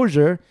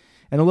exposure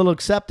and a little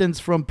acceptance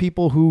from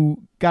people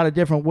who got a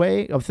different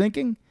way of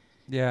thinking,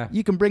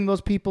 you can bring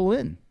those people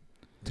in.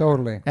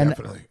 Totally.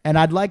 Definitely. And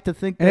I'd like to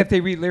think and that, if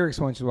they read lyrics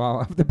once in a while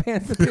of the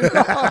bands that they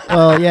know.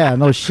 well, yeah,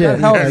 no shit.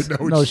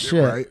 No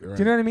shit. Right. Do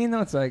you know what I mean,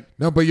 though? It's like...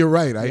 No, but you're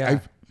right.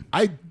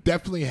 I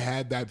definitely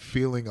had that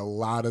feeling a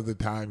lot of the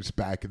times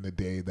back in the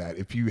day, that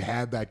if you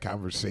had that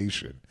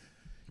conversation,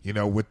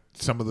 with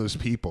some of those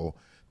people,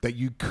 that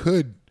you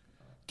could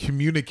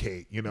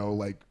communicate,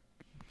 like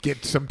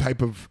get some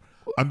type of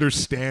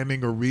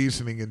understanding or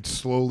reasoning and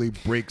slowly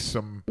break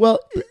some...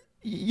 Well...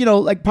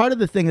 like part of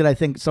the thing that I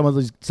think some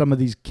of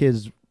these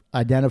kids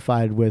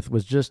identified with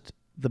was just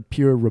the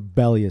pure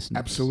rebelliousness.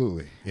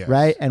 Absolutely, yes.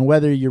 Right? And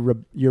whether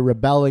you're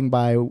rebelling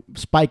by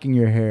spiking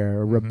your hair,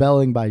 or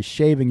rebelling by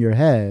shaving your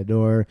head,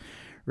 or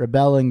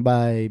rebelling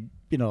by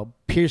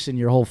piercing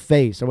your whole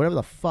face, or whatever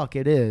the fuck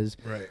it is.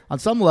 Right. On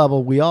some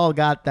level, we all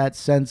got that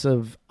sense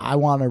of, I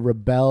want to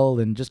rebel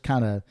and just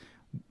kind of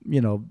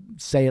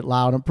say it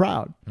loud and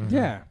proud.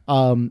 Yeah.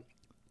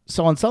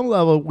 So on some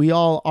level, we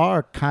all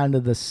are kind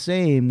of the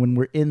same when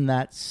we're in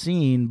that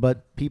scene,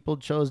 but people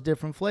chose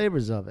different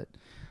flavors of it.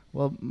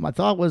 Well, my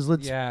thought was,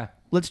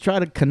 let's try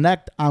to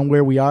connect on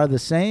where we are the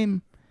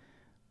same,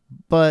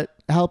 but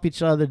help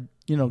each other,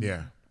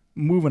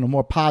 move in a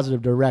more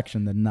positive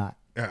direction than not.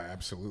 Yeah,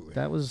 absolutely.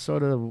 That was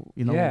sort of,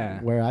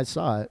 where I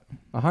saw it.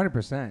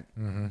 100%.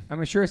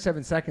 I'm sure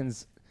 7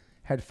 Seconds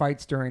had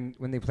fights during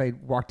when they played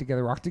Walk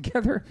Together, Rock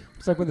Together.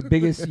 It's like one of the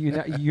biggest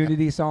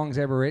unity songs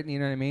ever written, you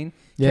know what I mean?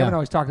 Yeah. Kevin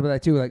always talked about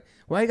that too, like,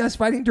 why are you guys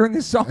fighting during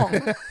this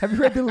song? Have you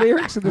read the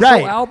lyrics of this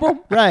whole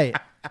album? Right.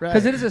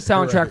 Because it is a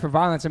soundtrack for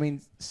violence. I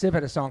mean, Sib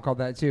had a song called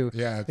that too.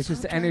 Yeah. It's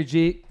just the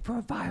energy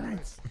for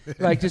violence.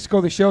 Like, just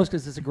go to shows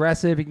because it's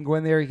aggressive. You can go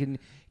in there, you can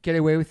get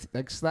away with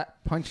like slap,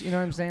 punch, you know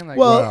what I'm saying? Like,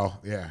 well,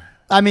 yeah.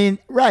 I mean,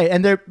 right.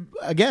 And there,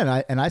 again,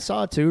 I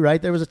saw it too,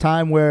 right? There was a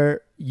time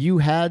where you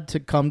had to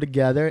come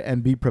together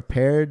and be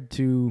prepared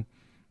to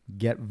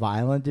get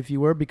violent, if you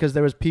were, because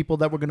there was people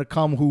that were going to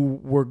come who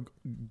were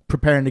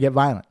preparing to get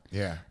violent.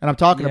 Yeah. And I'm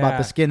talking about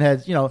the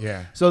skinheads,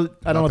 Yeah. So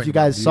I don't know if you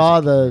guys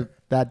saw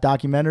that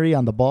documentary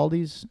on the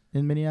Baldies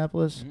in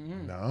Minneapolis.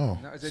 No.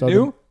 Is it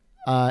new?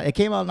 It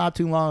came out not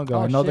too long ago.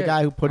 Oh, I know the shit.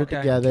 guy who put it Okay.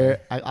 together.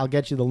 I'll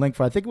get you the link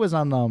for it. I think it was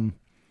on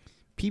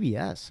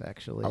PBS,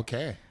 actually.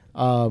 Okay.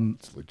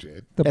 It's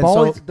legit. The And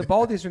Baldies, so- the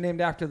Baldies are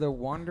named after the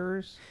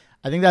Wanderers.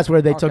 I think that's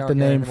where they Okay, took the okay,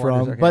 name the from.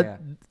 Wanderers, okay, but yeah.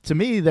 to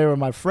me, they were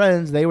my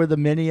friends. They were the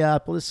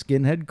Minneapolis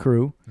skinhead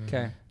crew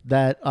Okay.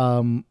 that,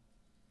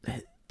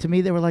 to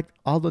me, they were like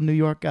all the New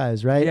York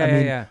guys, right? Yeah, I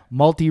mean, yeah.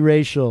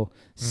 multiracial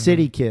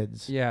city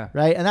kids. Yeah.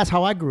 Right? And that's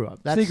how I grew up.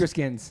 That's Sneaker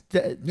skins.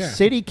 Yeah.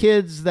 city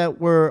kids that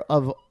were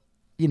of,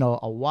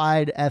 a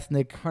wide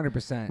ethnic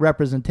 100%.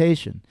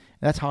 representation.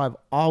 That's how I've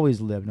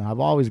always lived and I've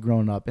always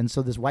grown up. And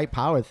so this white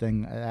power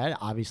thing, that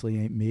obviously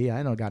ain't me.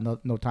 I don't got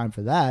no time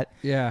for that.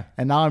 Yeah.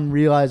 And now I'm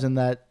realizing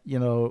that,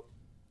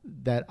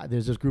 that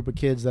there's this group of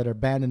kids that are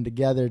banding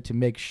together to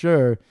make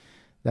sure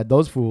that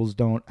those fools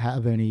don't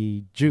have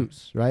any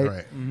juice, right?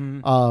 Right.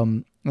 Mm-hmm.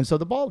 And so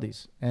the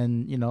Baldies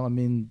and,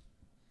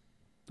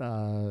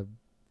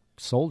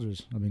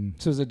 soldiers. I mean,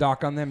 So there's a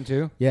doc on them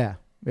too. yeah.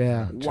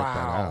 Yeah. Check that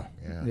Wow. out.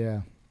 Yeah.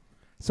 Yeah.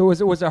 So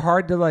was it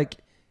hard to like?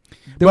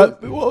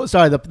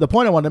 Sorry, the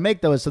point I wanted to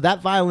make though is so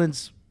that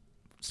violence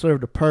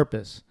served a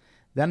purpose.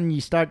 Then you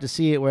start to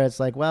see it where it's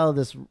like, well,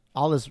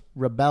 all this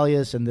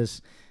rebellious and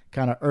this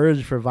kind of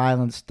urge for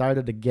violence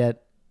started to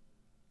get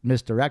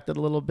misdirected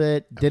a little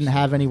bit. Didn't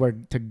have anywhere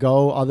to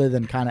go other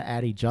than kind of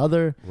at each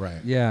other.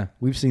 Right. Yeah.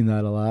 We've seen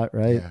that a lot,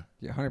 right?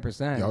 Yeah.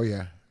 100%. Oh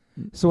yeah.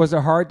 So was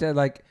it hard to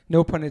like?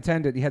 No pun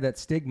intended. You had that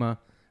stigma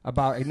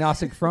about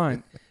Agnostic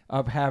Front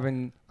of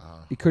having.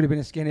 You could have been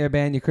a skinhead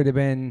band. You could have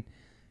been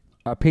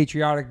a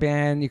patriotic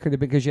band. You could have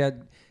been because you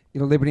had,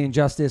 liberty and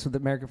justice with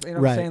American. You know what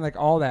I'm Right. saying? Like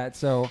all that.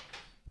 So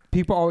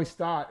people always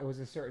thought it was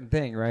a certain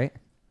thing, right?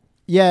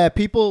 Yeah,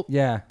 people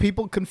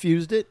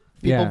confused it.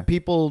 Yeah.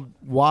 People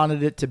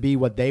wanted it to be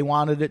what they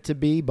wanted it to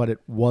be, but it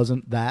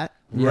wasn't that.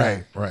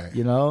 Right. Right.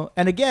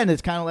 And again,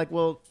 it's kind of like,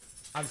 well,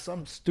 on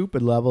some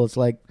stupid level, it's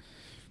like,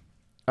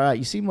 all right,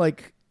 you seem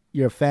like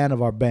you're a fan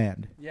of our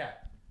band, Yeah.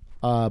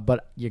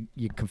 but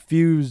you're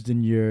confused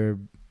and you're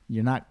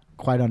not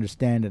quite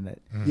understanding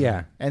it.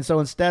 Yeah. And so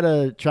instead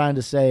of trying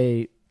to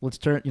say, let's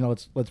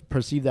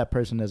perceive that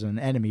person as an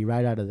enemy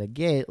right out of the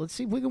gate, let's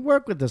see if we can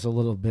work with this a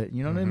little bit.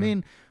 You know what I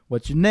mean?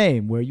 What's your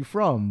name? Where are you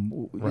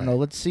from? Right.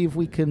 Let's see if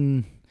we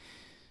can.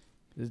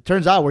 It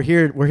turns out we're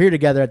here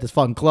together at this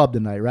fucking club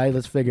tonight, right?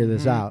 Let's figure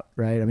this out,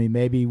 right? I mean,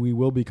 maybe we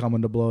will be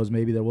coming to blows.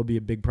 Maybe there will be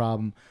a big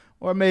problem,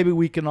 or maybe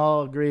we can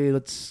all agree. We're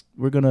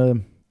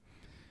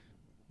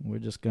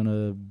just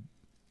gonna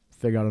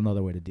figure out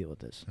another way to deal with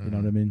this. You know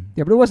what I mean?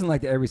 Yeah, but it wasn't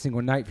like that every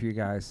single night for you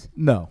guys.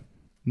 No.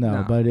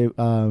 No. But it.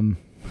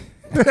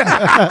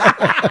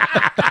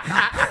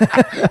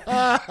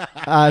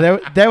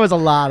 There was a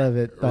lot of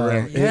it.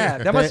 Right. Yeah,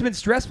 that must have been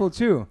stressful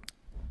too.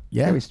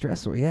 Yeah. Very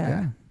stressful.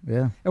 Yeah.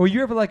 Yeah. And were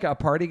you ever like a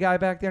party guy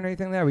back there or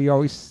anything like that? Were you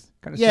always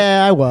kind of?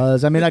 Yeah, I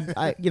was. I mean,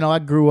 I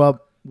grew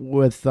up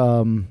with, sort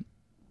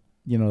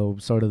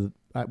of.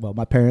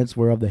 My parents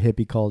were of the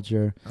hippie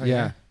culture, Oh,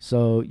 Yeah.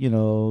 so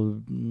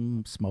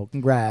smoking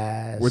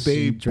grass. Were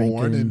they and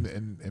born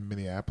drinking. in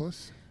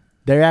Minneapolis?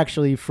 They're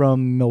actually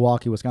from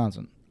Milwaukee,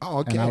 Wisconsin, Oh,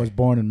 okay. and I was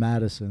born in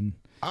Madison,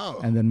 Oh.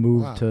 and then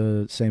moved wow.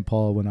 to St.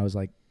 Paul when I was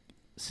like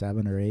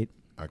 7 or 8.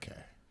 Okay.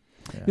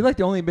 Yeah. You're like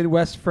the only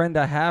Midwest friend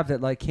I have that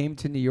like came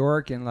to New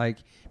York and like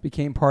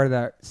became part of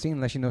that scene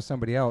unless you know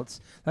somebody else.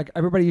 Like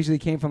everybody usually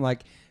came from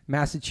like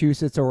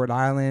Massachusetts or Rhode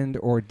Island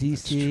or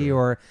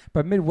DC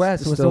but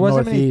Midwest. It's There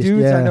wasn't many Northeast,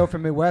 dudes I yeah. know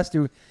from Midwest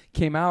who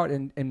came out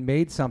and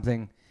made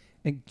something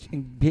and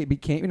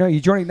became,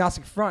 you joined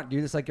Agnostic Front,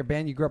 dude. It's like a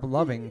band you grew up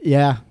loving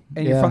Yeah,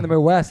 and you're from the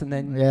Midwest and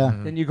then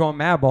yeah. you go on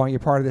Madball and you're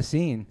part of the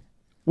scene.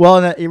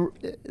 Well,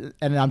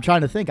 and I'm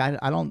trying to think.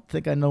 I don't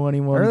think I know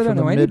anyone I really from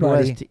don't the know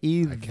anybody. Midwest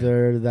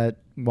either that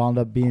wound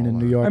up being in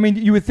New York. I mean,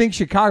 you would think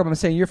Chicago, but I'm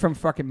saying you're from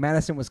fucking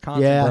Madison,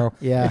 Wisconsin, Yeah, bro.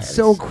 yeah. It's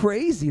so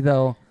crazy,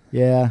 though.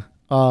 yeah.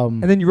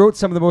 And then you wrote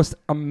some of the most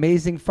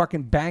amazing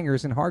fucking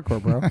bangers in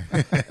hardcore, bro.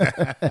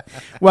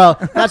 Well,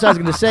 that's what I was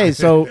going to say.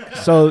 So,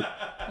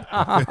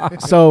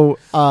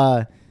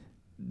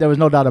 there was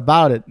no doubt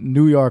about it.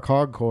 New York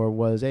hardcore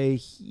was a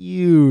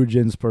huge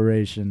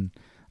inspiration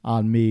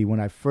on me when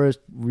I first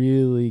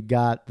really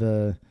got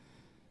the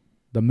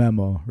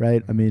memo,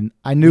 right? I mean,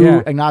 I knew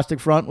Agnostic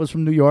Front was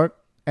from New York,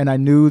 and I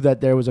knew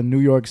that there was a New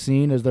York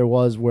scene as there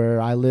was where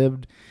I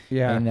lived,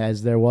 and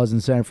as there was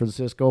in San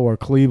Francisco or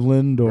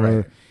Cleveland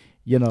or,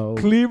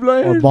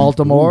 Cleveland or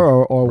Baltimore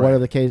or whatever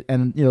the case.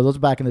 And, those were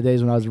back in the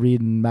days when I was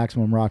reading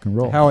Maximum Rock and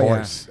Roll. Hell Of yeah.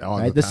 course, all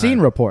Right? the The scene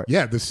time. report.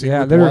 Yeah, the scene Yeah,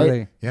 report.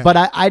 literally. Yeah.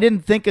 But I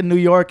didn't think of New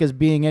York as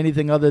being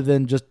anything other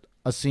than just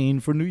a scene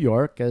for New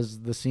York,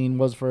 as the scene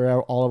was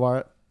for all of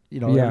our,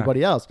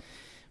 everybody else.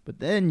 But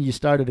then you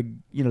started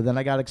to, then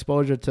I got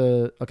exposure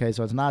to, okay,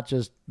 so it's not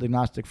just the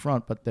Agnostic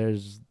Front, but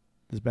there's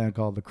this band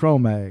called the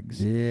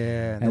Cro-Mags.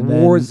 Yeah, And the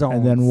then, Warzone.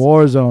 And then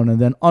Warzone, and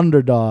then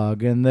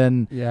Underdog, and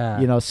then,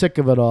 Yeah. Sick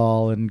of It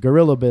All, and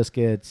Gorilla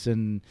Biscuits,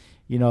 and,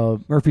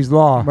 Murphy's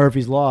Law.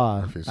 Murphy's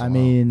Law. Murphy's I Law,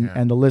 mean, yeah.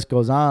 and the list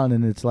goes on,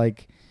 and it's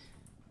like,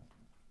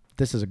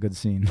 this is a good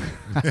scene.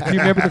 Do you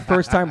remember the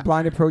first time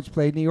Blind Approach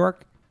played New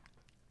York?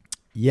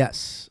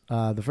 Yes.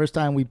 The first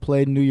time we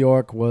played in New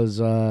York was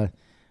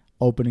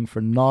opening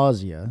for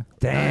Nausea.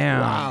 Damn.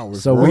 Wow.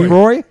 So Was we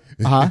Roy?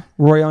 Uh-huh.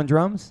 Roy on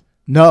drums?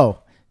 No,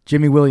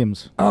 Jimmy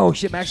Williams. Oh,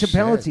 shit. Maximum Shit.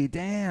 penalty.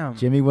 Damn.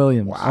 Jimmy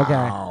Williams.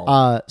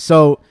 Wow.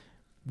 So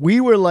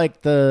we were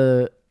like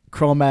the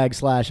Cro-Mag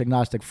 /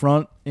 Agnostic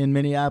Front in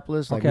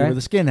Minneapolis. Like we Okay. were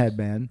the skinhead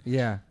band.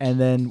 Yeah. And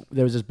then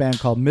there was this band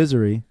called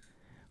Misery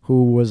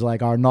who was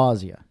like our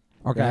Nausea.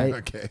 Okay. Right?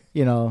 Okay.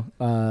 You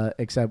know,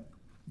 except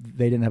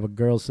they didn't have a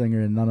girl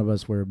singer and none of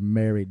us were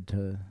married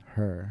to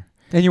her.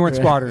 And you weren't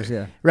squatters,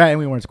 yeah. Right, and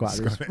we weren't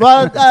squatters.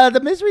 Well, the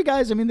Misery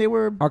guys, I mean, they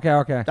were...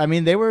 Okay. I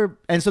mean, they were...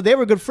 And so they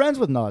were good friends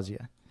with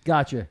Nausea.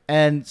 Gotcha.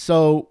 And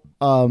so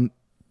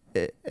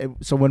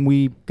so when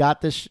we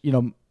got this, you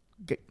know,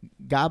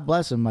 God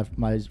bless him,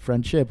 my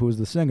friend Chip, who was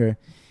the singer,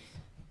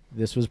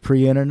 this was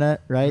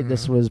pre-internet, right? Mm-hmm.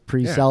 This was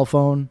pre-cell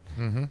phone.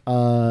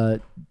 Mm-hmm.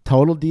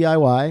 Total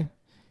DIY.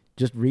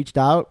 Just reached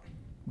out,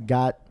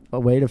 got a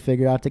way to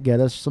figure out to get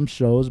us some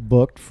shows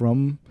booked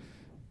from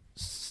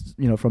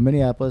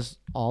Minneapolis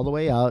all the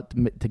way out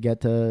to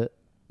get to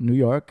New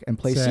York and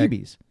play Sick.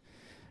 CBs.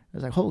 I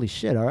was like, holy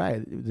shit! All right,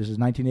 this is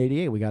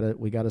 1988.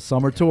 We got a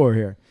summer tour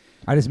here.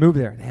 I just moved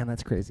there. Damn,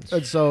 that's crazy.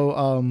 And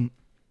so,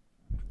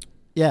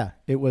 yeah,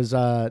 it was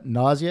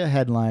Nausea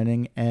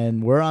headlining,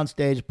 and we're on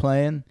stage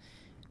playing,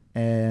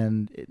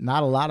 and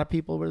not a lot of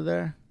people were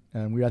there,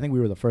 and I think we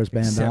were the first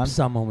band Except on.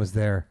 someone was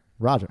there.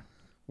 Roger.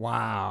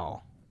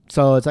 Wow.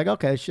 So it's like,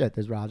 okay, shit,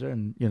 there's Roger,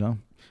 and you know,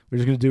 we're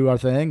just gonna do our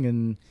thing,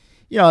 and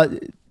you know,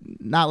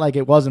 not like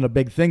it wasn't a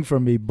big thing for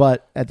me,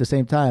 but at the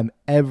same time,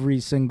 every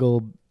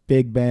single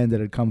big band that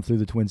had come through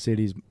the Twin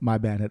Cities, my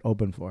band had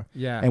opened for.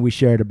 Yeah. And we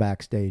shared a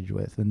backstage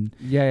with, and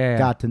Yeah.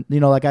 got to, you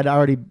know, like I'd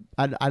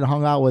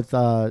hung out with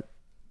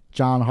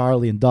John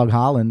Harley and Doug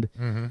Holland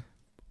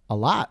a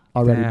lot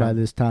already by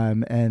this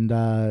time, and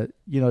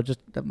you know, just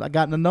I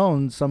gotten to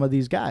know some of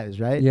these guys,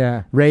 right?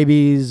 Yeah.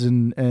 Rabies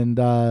and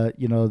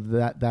you know,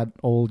 that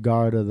old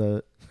guard of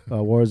the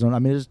Warzone. I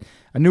mean,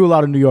 I knew a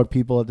lot of New York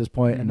people at this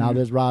point, and now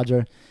there's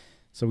Roger.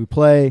 So we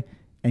play,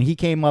 and he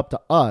came up to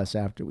us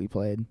after we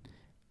played,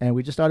 and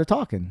we just started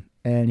talking.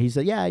 And he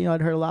said, "Yeah, you know,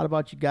 I'd heard a lot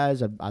about you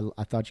guys.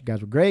 I thought you guys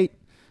were great.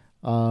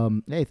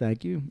 Hey,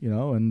 thank you. You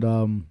know,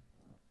 and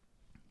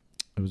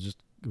it was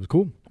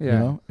cool. Yeah. You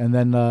know, and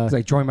then It's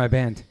like, join my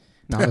band.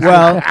 No,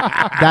 well,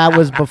 that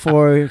was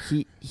before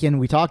he and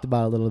we talked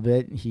about it a little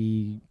bit.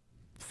 He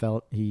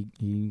felt he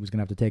was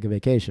gonna have to take a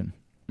vacation.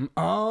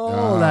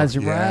 Oh, that's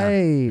yeah.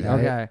 right. Yeah.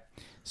 Okay.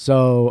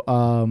 So,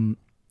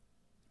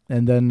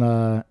 and then,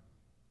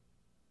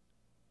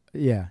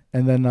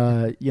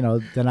 you know,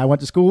 then I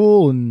went to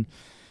school, and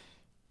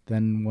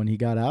then when he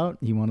got out,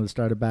 he wanted to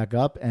start it back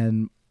up.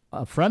 And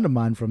a friend of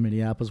mine from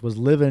Minneapolis was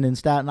living in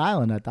Staten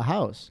Island at the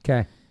house.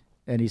 Okay.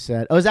 And he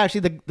said, it was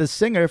actually the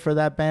singer for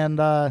that band,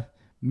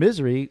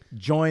 Misery,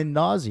 joined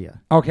Nausea.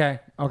 Okay.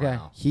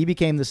 Wow. He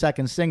became the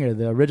second singer.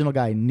 The original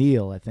guy,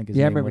 Neil, I think his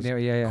Yeah, I name remember was, Neil.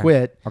 Yeah.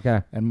 quit. Okay.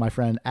 And my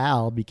friend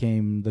Al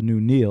became the new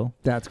Neil.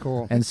 That's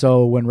cool. And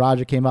so when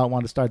Roger came out and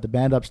wanted to start the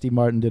band up, Steve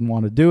Martin didn't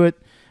want to do it.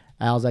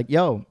 Al's like,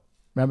 yo,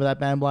 remember that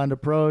band Blind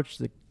Approach?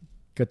 The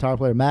guitar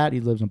player Matt,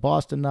 he lives in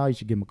Boston now. You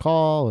should give him a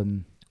call.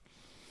 And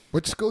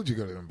What school did you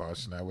go to in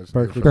Boston? I was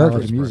Berkeley Berkeley.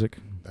 College of Music.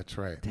 That's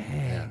right. Dang.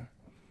 Yeah.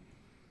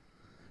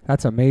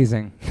 That's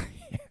amazing.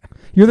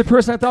 You're the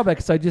person I thought about,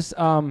 because I just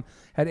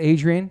had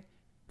Adrian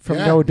from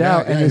Yeah, No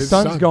Doubt, yeah, and yeah, his his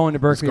son's son going to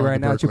is Berkeley going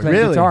right to now to Berkeley. play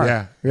Really? guitar.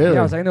 Yeah. Really? Yeah,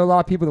 I was like, I know a lot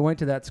of people that went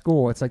to that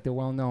school. It's like the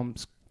well-known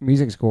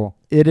music school.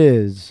 It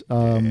is.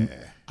 Yeah.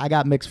 I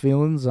got mixed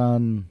feelings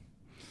on,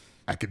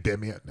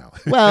 Academia? No.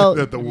 well,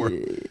 the word.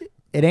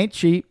 it ain't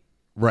cheap.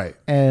 Right.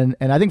 And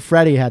I think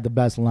Freddie had the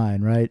best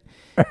line, right?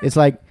 It's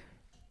like,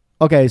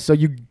 okay, so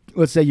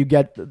let's say you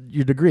get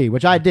your degree,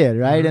 which I did,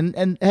 right?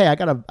 And hey, I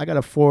got a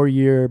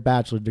 4-year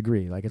bachelor's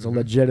degree. Like, it's a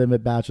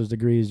legitimate bachelor's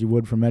degree, as you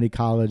would from any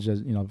college,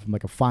 as you know, from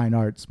like a fine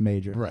arts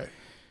major,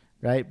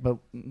 Right. But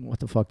what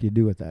the fuck do you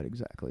do with that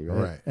exactly,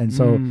 right? Right. And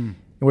so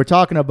we're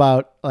talking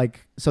about, like,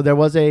 so there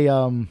was a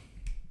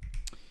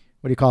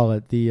what do you call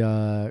it?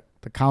 The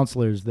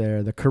counselors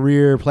there, the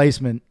career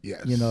placement,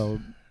 Yes. you know,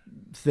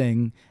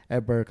 thing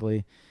at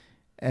Berkeley,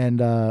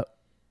 and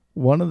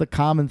one of the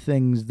common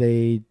things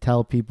they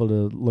tell people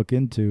to look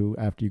into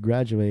after you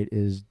graduate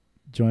is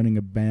joining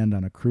a band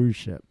on a cruise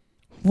ship.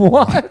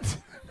 What?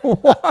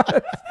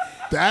 What?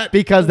 That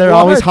Because they're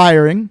always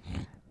hiring,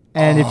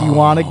 and if you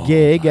want a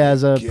gig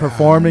as a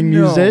performing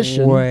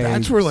musician, way,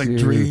 that's where like dude.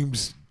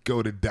 dreams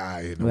go to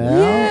die. In a way. Well,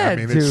 Yeah, I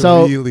mean, dude. it's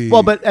so really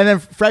and then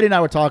Freddie and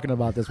I were talking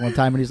about this one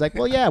time, and he's like,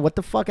 "Well, yeah, what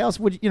the fuck else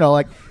would you know,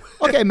 like?"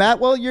 Okay, Matt.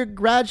 Well, you're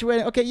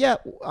graduating. Okay, yeah.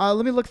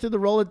 Let me look through the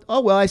roll.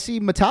 Oh, well, I see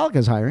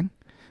Metallica's hiring.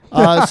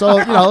 So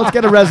you know, let's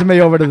get a resume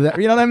over to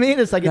them. You know what I mean?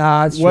 It's like,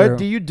 Nah, it's what true.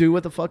 do you do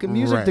with a fucking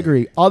music Right.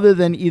 degree other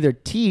than either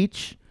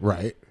teach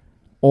right.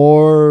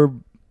 or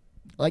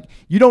like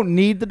you don't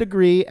need the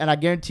degree? And I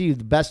guarantee you,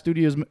 the best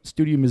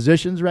studio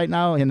musicians right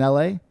now in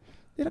LA,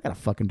 they don't got a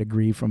fucking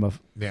degree from a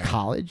Yeah.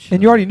 college.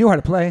 And you already knew how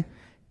to play.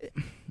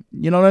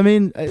 You know what I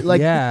mean?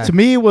 Like Yeah. to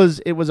me,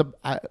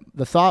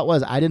 the thought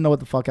was I didn't know what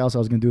the fuck else I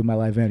was gonna do in my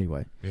life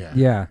anyway.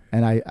 Yeah.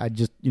 And I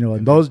just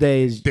in those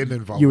days Didn't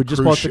involve you were a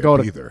just cruise supposed to go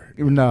to ship either.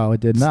 No, it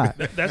did not.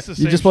 That's the You're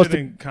same just supposed shit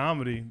to- in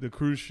comedy, the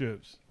cruise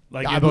ships.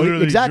 Like I it believe-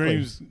 literally exactly.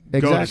 dreams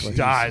Exactly. go to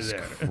die Jesus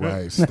there.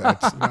 Christ,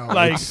 that's no,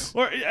 Like, it's-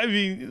 or I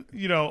mean,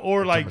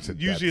 or like almost a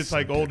usually death it's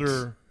like sentence.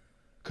 older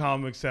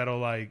comics that'll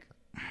like,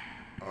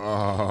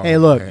 oh, Hey,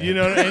 look. man.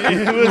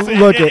 listen,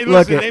 Look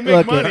listen, it, they make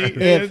look money, it.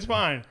 and If- it's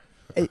fine.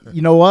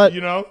 You know what? You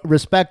know?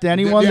 Respect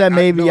anyone Yeah, that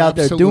may be no, out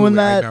there absolutely. doing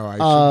that. I know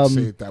I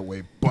shouldn't say it that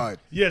way, but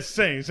Yes,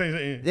 same. It's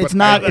but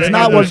not. I- It's I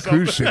not know what. those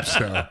cruise ships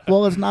though.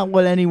 Well, it's not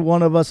what any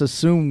one of us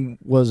assume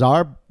was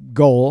our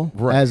goal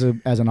Right. as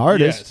an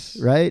artist,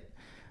 Yes. right?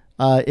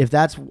 If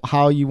that's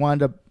how you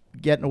wind up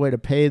getting a way to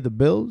pay the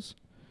bills,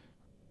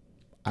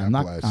 I'm God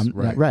not. bless. I'm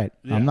Right. right.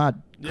 Yeah. I'm not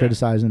Yeah.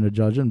 criticizing or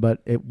judging, but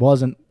it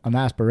wasn't an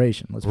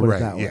aspiration. Let's put it Right?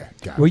 that way. Yeah.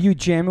 Got Were it. you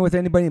jamming with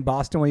anybody in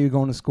Boston while you were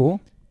going to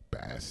school?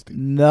 Bastard.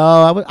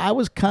 No, I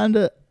was kind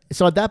of.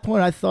 So at that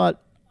point, I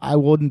thought I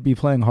wouldn't be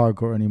playing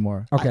hardcore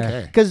anymore.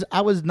 Okay. Because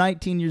I was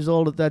 19 years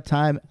old at that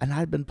time, and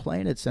I'd been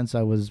playing it since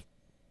I was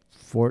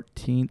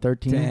 14,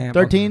 13, Damn,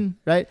 13,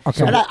 right?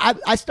 Okay. And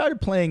I started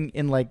playing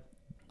in like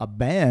a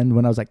band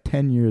when I was like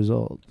 10 years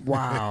old,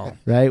 Wow.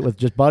 right? With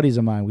just buddies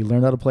of mine. We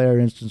learned how to play our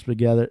instruments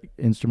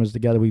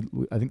together. We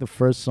I think the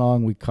first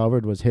song we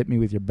covered was "Hit Me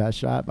with Your Best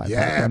Shot" by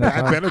Yeah, Pat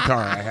Pat Benatar. Benatar.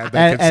 I had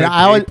that. And cassette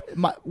I was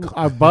tape.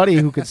 our buddy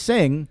who could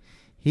sing.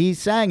 He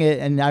sang it,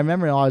 and I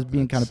remember I was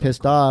being That's kind of so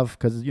pissed cool. off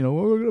because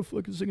we're gonna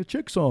fucking sing a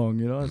chick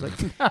song, I was like,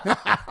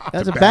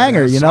 that's a a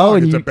banger, badass you know, song.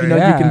 and It's you a banger.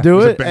 you can do It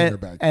was a it, banger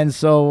back then. and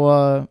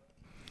so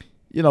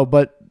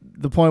but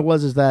the point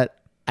was that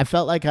I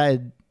felt like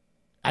I'd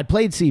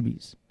played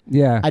CBs.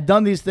 Yeah. I'd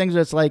done these things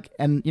that's like,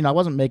 and I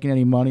wasn't making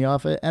any money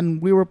off it,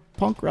 and we were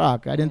punk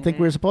rock. I didn't think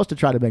we were supposed to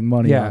try to make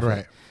money Yeah. off Right.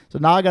 it. So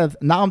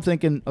now I'm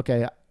thinking,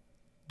 okay,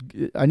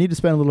 I need to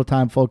spend a little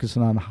time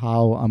focusing on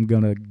how I'm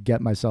gonna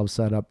get myself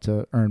set up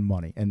to earn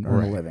money and earn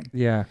Right. a living.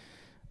 Yeah.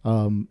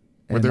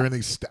 Were And there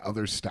any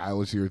other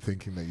styles you were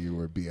thinking that you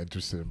would be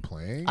interested in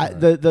playing? or-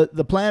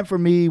 the plan for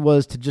me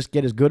was to just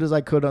get as good as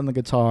I could on the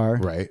guitar,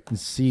 Right. and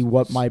see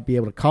what might be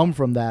able to come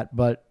from that.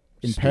 But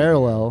in Studio.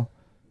 parallel,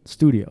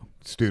 studio.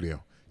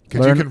 Studio.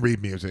 Because you Learn- can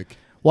read music.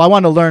 Well, I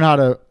wanted to learn how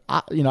to,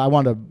 I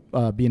wanted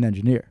to be an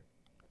engineer,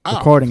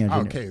 recording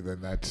engineer. Okay, then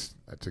that's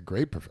a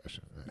great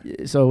profession.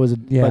 So it was,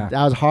 Yeah. but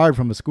that was hard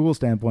from a school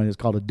standpoint. It's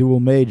called a dual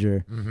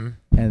major, Mm-hmm.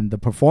 and the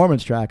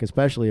performance track,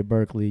 especially at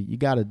Berkeley, you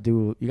got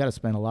to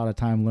spend a lot of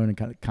time learning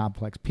kind of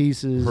complex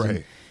pieces. And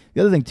Right.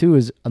 the other thing too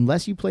is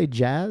unless you play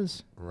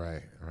jazz,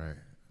 Right. Right.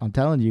 I'm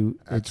telling you,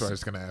 That's what I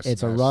was going to ask.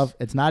 it's a next. rough.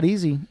 It's not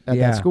easy at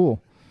Yeah. that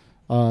school,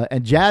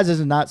 and jazz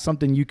is not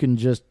something you can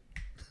just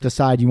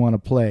decide you want to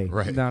play.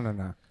 Right.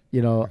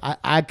 No.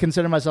 I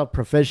consider myself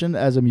proficient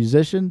as a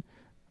musician,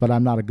 but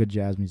I'm not a good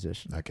jazz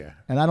musician. Okay.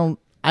 And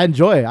I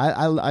enjoy it.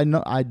 I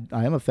know I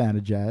am a fan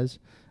of jazz.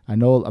 I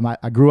know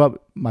I grew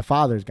up. My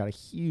father's got a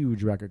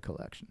huge record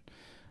collection,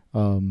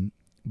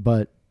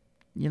 but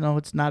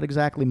it's not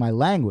exactly my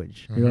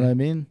language. You know what I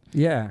mean?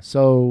 Yeah.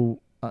 So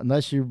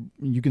unless you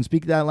can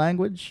speak that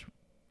language,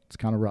 it's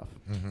kind of rough.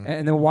 Mm-hmm.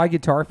 And then why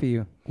guitar for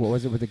you? What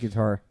was it with the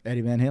guitar?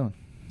 Eddie Van Halen.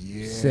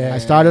 Yeah. Sick. I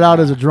started out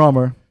as a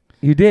drummer.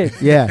 You did.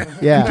 Yeah,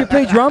 You yeah, can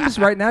play drums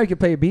right now. You can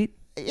play a beat.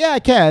 yeah. I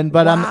can,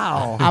 but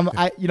Wow.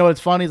 I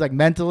what's funny is like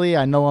mentally,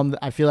 I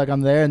feel like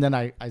I'm there, and then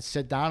I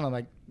sit down. And I'm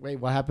like, wait,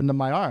 what happened to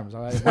my arms?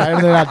 Why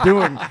are they not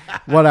doing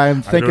what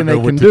I'm thinking they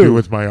can do?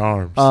 with my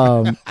arms.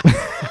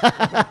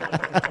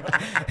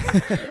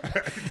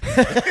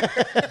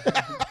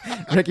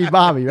 Ricky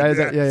Bobby, right? Is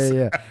that-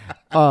 yeah.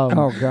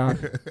 Oh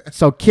God.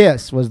 So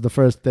Kiss was the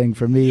first thing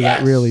for me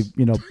that really,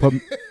 put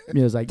me.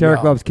 It was like Derek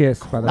yo. loves Kiss.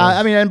 By the way.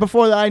 I mean, and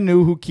before that, I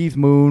knew who Keith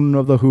Moon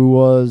of the Who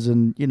was,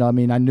 and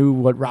I knew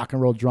what rock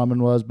and roll drumming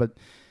was. But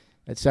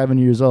at 7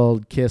 years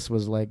old, Kiss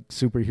was like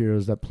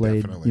superheroes that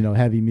played, Definitely.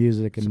 heavy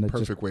music, It's and a it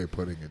just perfect way of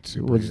putting it.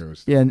 was,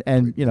 Superheroes.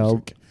 and play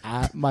music.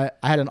 I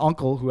had an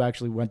uncle who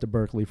actually went to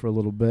Berkeley for a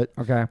little bit,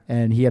 Okay.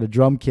 and he had a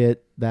drum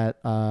kit that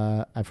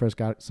I first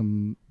got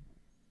some,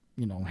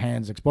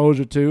 hands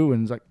exposure to,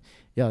 and it's like,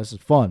 yeah, this is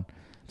fun.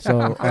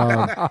 So,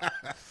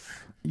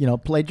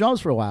 played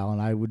drums for a while,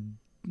 and I would,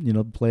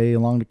 play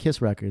along the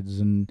Kiss records,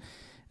 and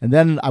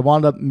then I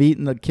wound up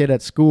meeting a kid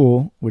at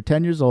school. We're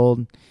 10 years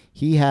old.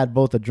 He had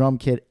both a drum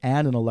kit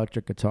and an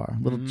electric guitar,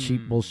 little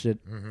cheap bullshit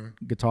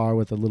guitar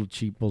with a little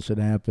cheap bullshit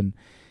amp, and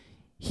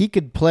he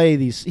could play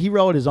these. He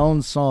wrote his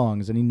own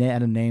songs, and he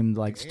had a name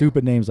like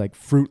stupid names like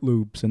Fruit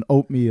Loops and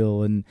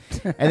Oatmeal, and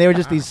they were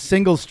just these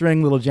single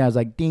string little jams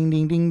like ding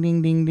ding ding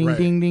ding ding ding Right.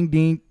 ding ding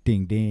ding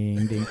ding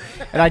ding ding,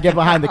 and I get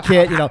behind the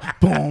kit,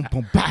 boom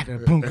boom bat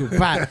boom boom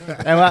bat,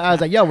 and I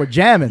was like, yo, we're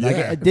jamming. Like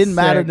Yeah. it didn't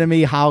matter Sick. to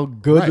me how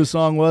good the Right.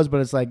 song was, but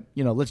it's like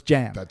let's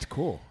jam. That's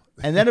cool.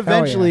 And then yeah.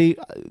 eventually,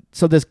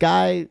 so this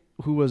guy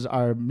who was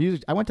our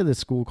music, I went to this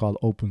school called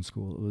Open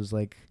School. It was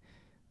like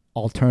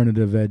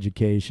alternative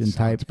education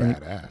Sounds type,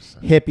 badass.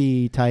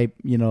 hippie type,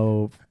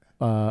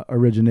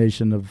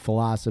 origination of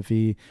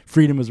philosophy.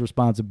 Freedom is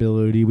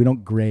responsibility. We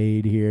don't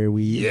grade here.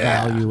 We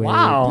evaluate.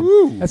 Wow.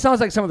 That sounds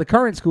like some of the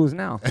current schools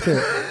now.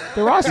 Too.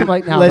 They're awesome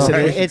right now.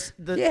 Listen,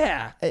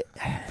 though.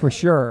 For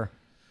sure.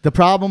 The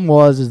problem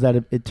is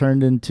that it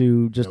turned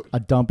into just a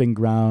dumping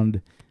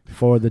ground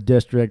for the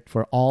district,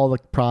 for all the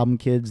problem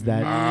kids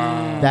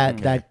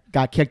that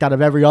got kicked out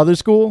of every other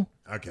school.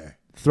 Okay.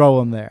 Throw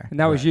them there. And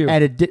that was you.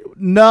 And it did.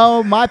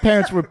 No, my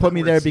parents would put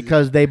me there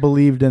because they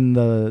believed in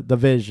the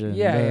vision.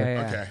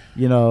 Yeah. Okay.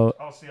 You know.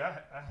 Oh, see, I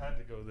had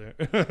to go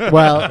there.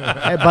 Well,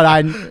 but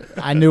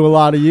I knew a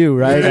lot of you,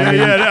 right? I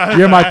mean,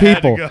 you're my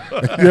people.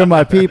 You're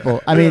my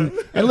people. I mean,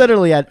 and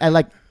literally at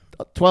like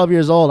 12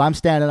 years old, I'm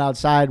standing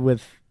outside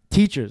with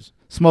teachers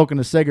smoking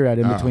a cigarette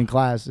in between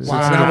classes.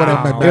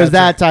 Wow. It was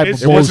that type of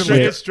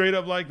bullshit. It's straight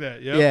up like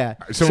that. Yep. Yeah.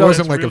 So it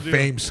wasn't like a real deal.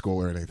 fame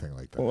school or anything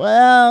like that.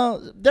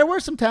 Well, there were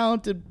some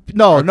talented.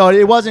 No,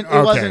 it wasn't.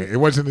 It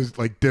wasn't as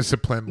like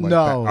disciplined. Like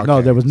No, that. no,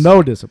 Okay. there was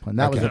no discipline.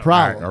 That was Okay. the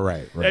problem. All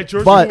right. At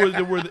Georgia,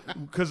 But-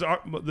 because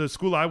the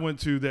school I went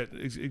to, that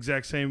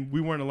exact same,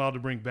 we weren't allowed to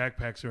bring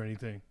backpacks or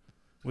anything.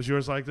 Was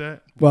yours like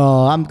that?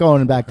 Well, I'm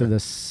going back to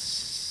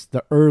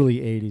the early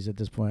 80s at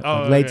this point.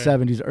 Oh, Like late okay.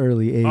 70s,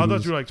 early 80s. Oh, I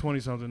thought you were like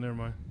 20-something. Never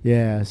mind.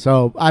 Yeah,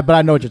 so but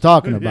I know what you're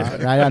talking about.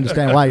 Right? I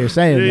understand why you're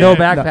saying Yeah, that. No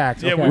yeah.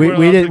 backpacks. Yeah, okay. We weren't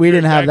allowed didn't to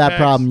carry have that backpacks.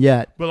 problem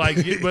yet. But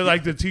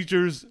like the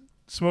teachers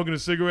smoking a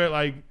cigarette,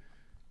 like,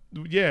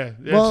 yeah,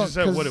 that's Well,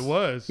 just what it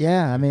was.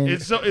 Yeah, I mean,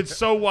 It's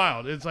so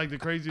wild. It's like the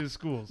craziest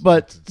schools.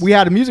 but we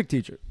had a music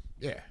teacher,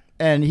 Yeah.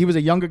 and he was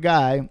a younger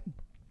guy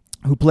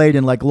who played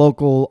in like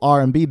local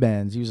R&B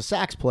bands. He was a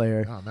sax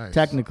player, Oh, nice.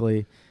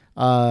 technically,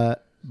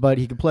 but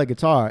he could play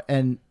guitar.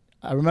 And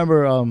I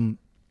remember,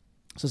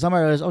 so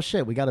somebody was, oh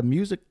shit, we got a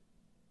music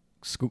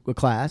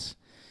class.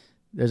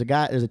 There's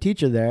a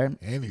teacher there.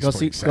 And he's Go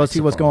see playing what's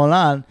saxophone. going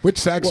on. Which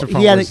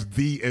saxophone he had was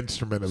the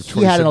instrument of choice?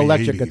 He had an in the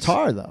electric 80s?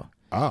 guitar though.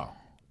 Oh.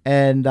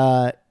 And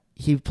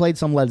he played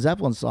some Led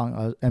Zeppelin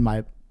song,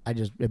 and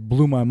it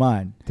blew my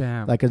mind.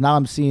 Damn. Like, cause now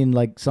I'm seeing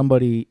like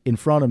somebody in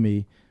front of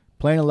me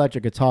playing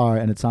electric guitar,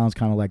 and it sounds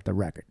kind of like the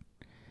record.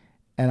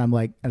 And I'm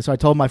like, and so I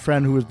told my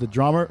friend who was the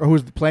drummer or who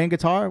was playing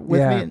guitar with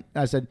Yeah. me, and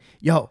I said,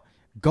 "Yo,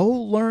 go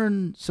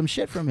learn some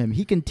shit from him.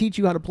 He can teach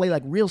you how to play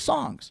like real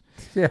songs."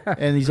 Yeah.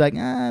 And he's like,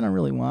 I don't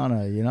really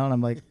wanna, And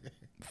I'm like,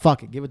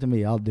 fuck it, give it to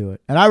me, I'll do it.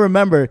 And I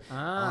remember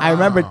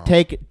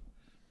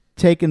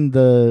taking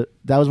that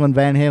was when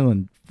Van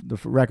Halen, the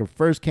record,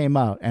 first came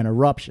out, and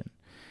Eruption,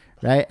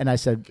 right? And I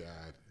said, God.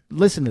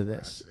 listen to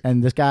this.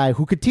 And this guy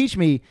who could teach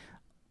me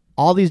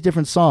all these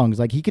different songs,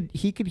 like he could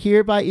hear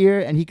it by ear,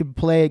 and he could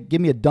give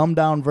me a dumbed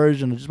down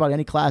version of just about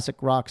any classic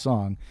rock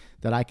song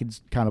that I could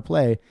kind of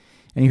play.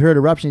 And he heard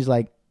Eruption, he's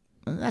like,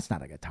 that's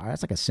not a guitar,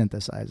 that's like a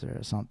synthesizer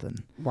or something.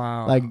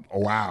 Wow. Like, Oh,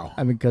 wow.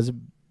 I mean, because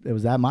it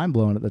was that mind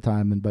blowing at the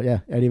time. But yeah,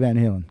 Eddie Van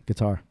Halen,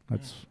 guitar.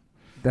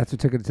 That's what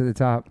took it to the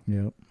top.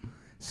 Yep.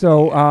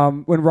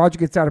 So when Roger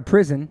gets out of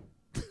prison,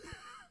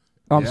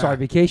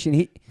 vacation.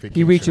 He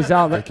Vacation. reaches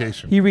out.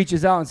 Vacation. He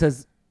reaches out and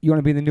says, "You want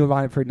to be in the new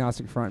lineup for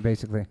Agnostic Front,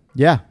 basically."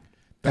 Yeah.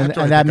 That's And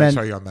right. I that think I meant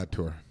saw you on that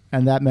tour.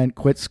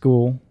 quit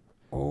school,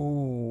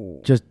 Oh.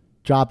 just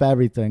drop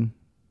everything.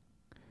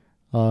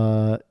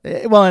 And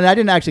I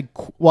didn't actually.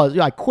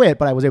 I quit,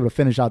 but I was able to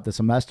finish out the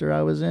semester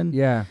I was in.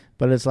 Yeah.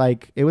 But it's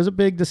like it was a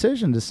big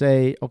decision to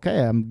say, okay,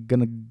 I'm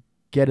gonna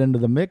get into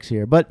the mix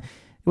here. But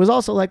it was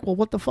also like, well,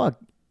 what the fuck?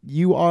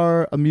 You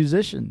are a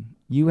musician.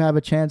 You have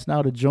a chance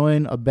now to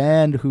join a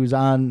band who's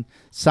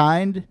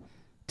signed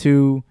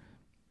to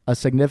a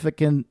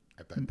significant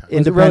At that time.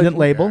 independent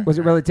label. Was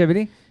it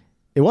Relativity?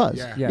 It was.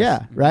 Yeah. Yes.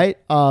 Yeah, right?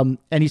 And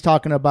he's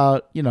talking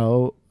about,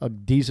 a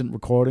decent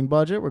recording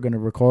budget. We're going to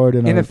record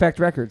in Effect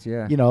Records,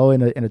 yeah. in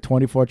a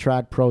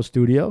 24-track pro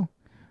studio.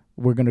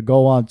 We're going to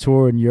go on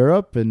tour in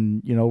Europe,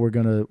 and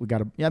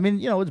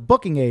it's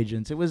booking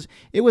agents. It was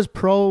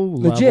pro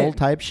level Legit.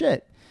 type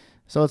shit.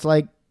 So it's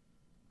like,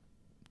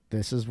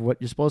 this is what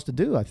you're supposed to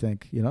do, I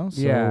think, So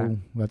Yeah.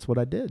 that's what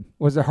I did.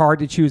 Was it hard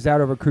to choose that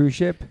over cruise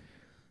ship?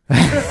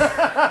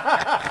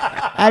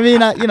 I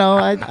mean,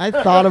 I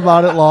thought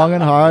about it long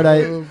and hard.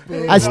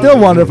 I still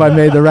wonder if I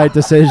made the right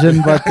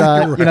decision, but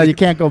you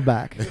can't go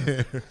back.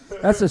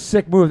 That's a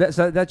sick move.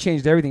 That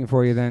changed everything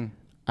for you then.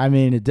 I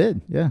mean, it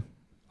did. Yeah.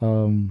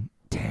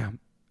 Damn.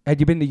 Had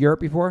you been to Europe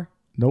before?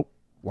 Nope.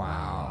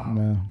 Wow.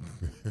 No.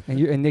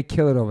 And they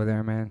kill it over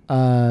there, man.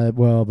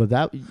 But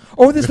that.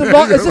 Oh, is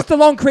this the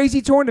long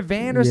crazy tour in the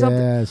van or something?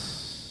 Yes.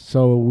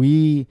 So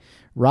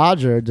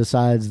Roger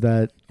decides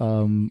that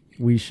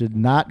we should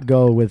not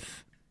go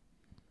with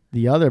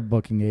the other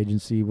booking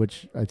agency,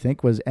 which I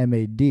think was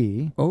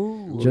MAD.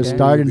 Oh, Just okay.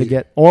 starting to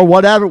get, or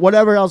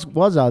whatever else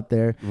was out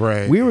there.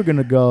 Right. We were going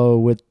to go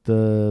with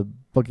the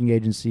booking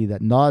agency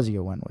that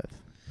Nausea went with.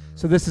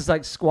 So this is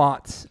like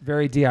squats,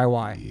 very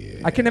DIY.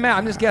 Yeah. I can imagine.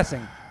 I'm just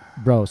guessing.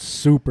 bro,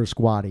 super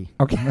squatty.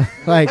 Okay.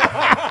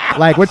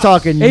 Like we're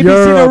talking ABC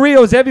Europe. no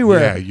Rios everywhere.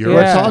 Yeah, Europe.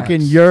 We're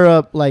talking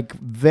Europe, like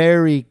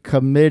very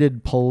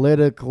committed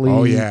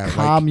politically,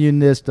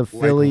 communist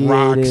affiliated.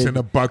 Like rocks in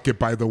a bucket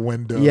by the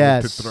window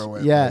to throw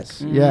at.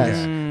 Yes.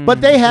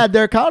 But they had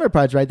their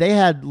counterparts, right? They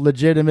had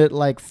legitimate,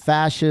 like,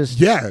 fascist.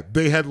 Yeah,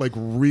 they had like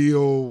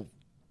real,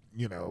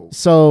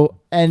 So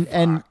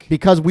and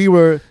because we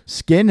were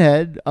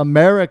skinhead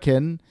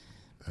American,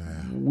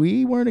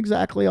 we weren't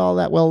exactly all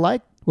that well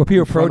liked. Were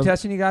people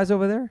protesting you guys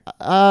over there?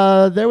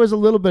 There was a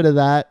little bit of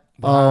that.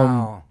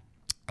 Wow.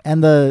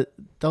 And they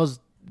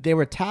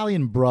were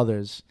Italian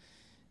brothers,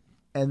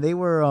 and they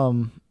were a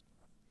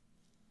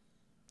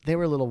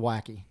little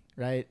wacky,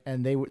 right?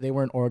 And they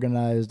weren't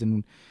organized,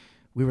 and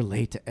we were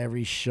late to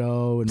every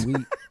show,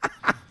 and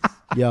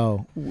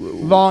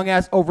long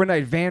ass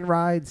overnight van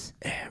rides.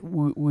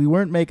 We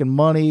weren't making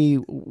money.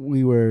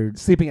 We were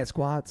sleeping in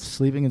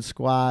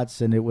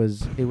squats, and it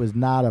was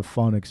not a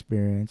fun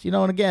experience,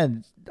 And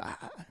again,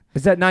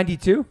 is that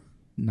 92?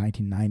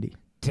 1990.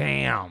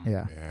 Damn.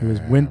 Yeah.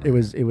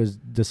 It was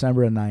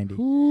December of 90.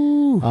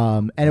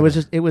 And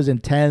it was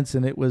intense,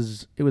 and it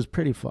was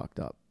pretty fucked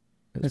up.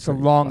 It's a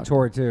long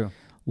tour too.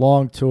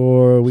 Long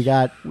tour. We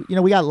got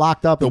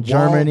locked up in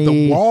Germany.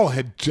 The wall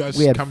had just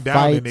come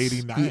down in fights.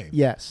 '89.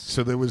 Yes.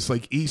 So there was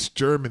like East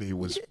Germany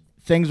was.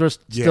 Things were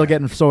still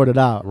getting sorted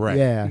out. Right.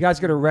 Yeah. You guys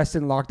got arrested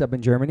and locked up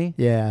in Germany?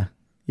 Yeah.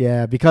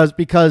 Yeah. Because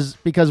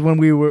when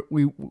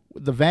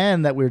the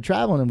van that we were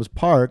traveling in was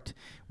parked,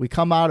 we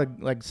come out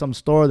of like some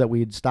store that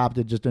we had stopped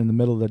at just in the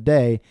middle of the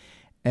day,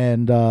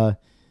 and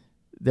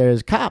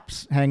there's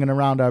cops hanging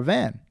around our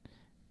van.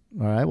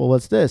 All right. Well,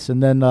 what's this?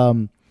 And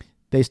then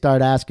they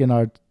start asking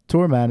our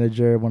tour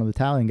manager, one of the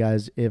Italian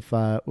guys, if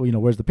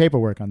where's the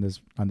paperwork on this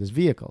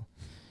vehicle?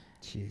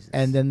 Jesus.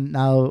 And then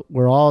now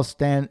we're all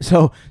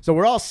so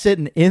we're all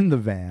sitting in the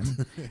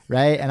van,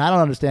 right? And I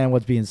don't understand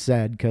what's being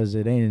said because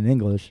it ain't in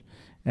English.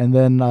 And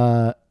then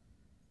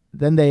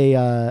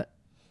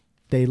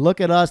they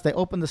look at us, they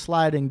open the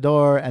sliding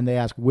door, and they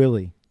ask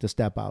Willie to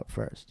step out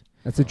first.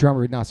 That's a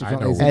drummer, Agnostic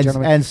Front, ladies and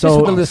And gentlemen.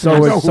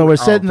 so we're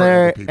sitting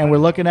there and we're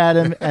looking at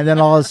him, and then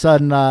all of a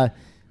sudden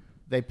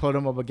they put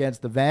him up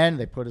against the van,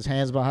 they put his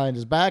hands behind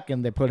his back,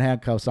 and they put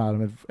handcuffs on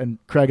him. And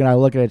Craig and I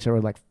look at each other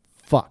like,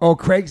 fuck. Oh,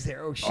 Craig's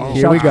there. Oh, shit.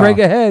 Here we go. Craig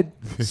ahead.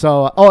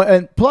 So,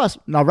 and plus,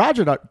 now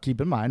keep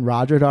in mind,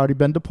 Roger had already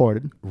been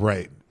deported.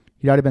 Right.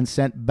 He'd already been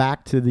sent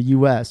back to the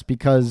U.S.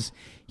 because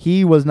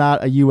he was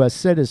not a U.S.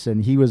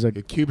 citizen. He was a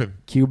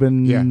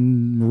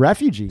Cuban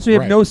refugee. So you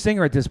have no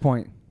singer at this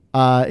point?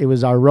 It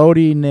was our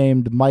roadie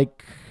named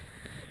Mike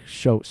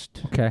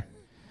Shost. Okay.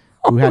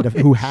 Who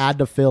had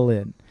to fill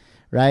in,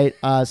 right?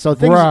 So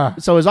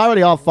it was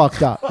already all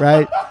fucked up,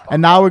 right?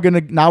 And now we're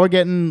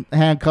getting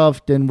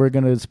handcuffed, and we're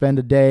gonna spend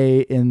a day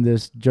in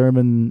this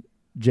German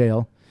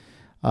jail.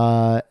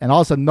 And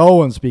also no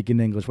one's speaking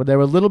English. But they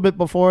were a little bit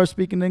before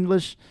speaking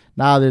English.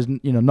 Now there's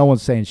no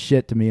one's saying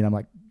shit to me, and I'm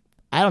like,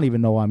 I don't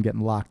even know why I'm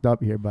getting locked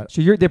up here. But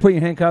so they put you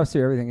in handcuffs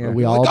or everything. Yeah.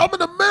 I'm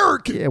an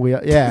American.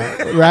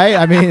 Yeah, right.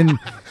 I mean,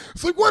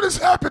 it's like, what is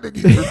happening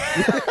here?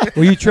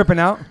 Were you tripping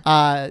out?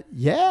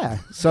 Yeah.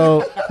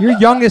 So you're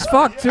young as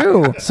fuck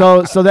too.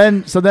 So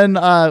then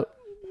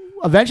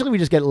eventually we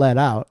just get let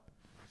out,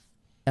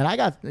 and I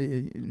got.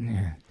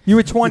 You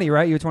were 20,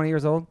 right? You were 20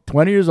 years old.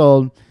 20 years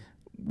old.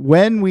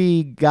 When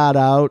we got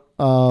out,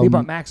 they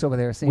brought Max over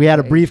there. We had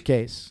a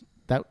briefcase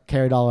that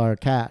carried all our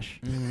cash.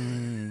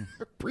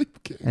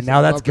 Briefcase. And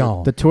now that's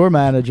gone. The tour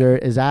manager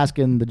is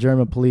asking the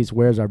German police,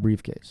 "Where's our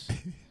briefcase?"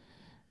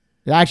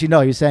 Actually, no.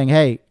 He's saying,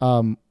 "Hey,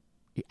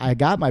 I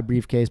got my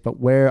briefcase,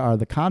 but where are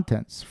the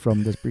contents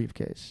from this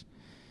briefcase?"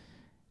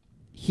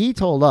 He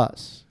told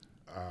us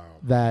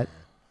that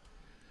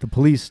the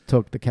police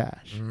took the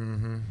cash.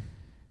 Mm-hmm.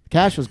 The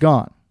cash was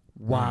gone.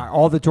 Wow.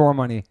 All the tour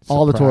money.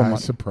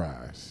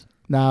 Surprise.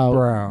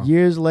 Now,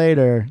 years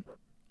later,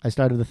 I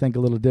started to think a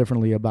little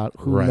differently about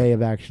who may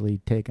have actually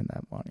taken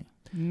that money.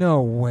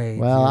 No way.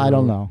 Well, dude. I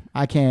don't know.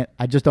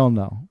 I just don't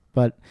know.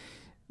 But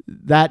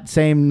that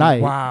same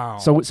night. Wow.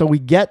 So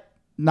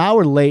now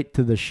we're late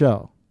to the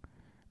show,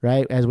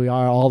 right? As we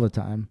are all the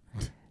time.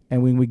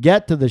 And when we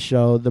get to the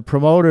show, the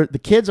promoter, the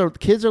kids are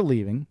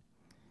leaving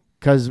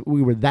because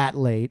we were that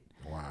late.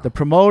 Wow. The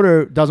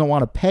promoter doesn't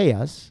want to pay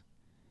us,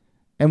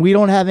 and we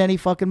don't have any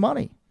fucking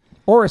money.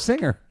 Or a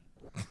singer.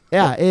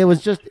 Yeah, it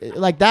was just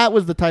like that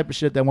was the type of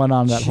shit that went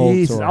on that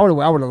whole tour. I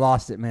would have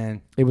lost it,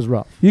 man. It was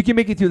rough. You can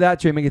make it through that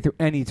tour, make it through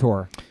any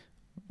tour.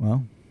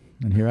 Well,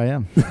 and here I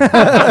am.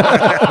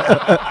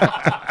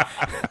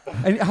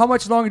 And how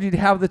much longer did you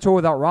have the tour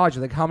without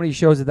Roger? Like, how many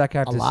shows did that guy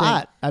have to sing? A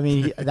lot. I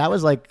mean, it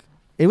was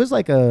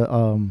like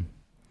a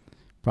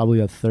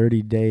probably a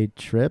 30-day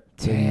trip.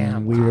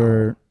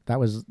 Damn. That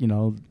was, it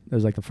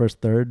was like the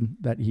first third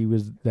that he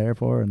was there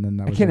for, and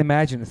then I can't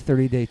imagine a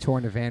 30-day tour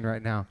in a van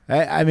right now.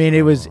 I mean,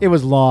 it was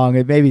long.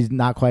 It maybe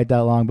not quite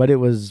that long, but it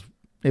was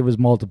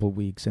multiple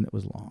weeks, and it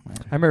was long. Man.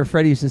 I remember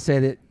Freddie used to say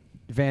that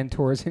van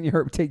tours in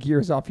Europe take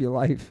years off your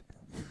life.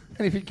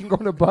 And if you can go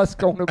on a bus,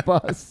 go on a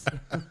bus.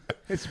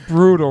 It's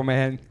brutal,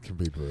 man. It can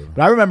be brutal.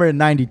 But I remember in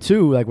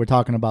 '92, like we're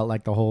talking about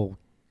like the whole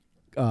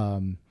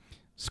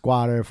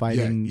squatter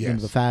fighting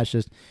into the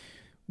fascist.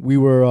 We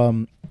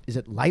were, is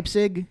it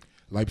Leipzig?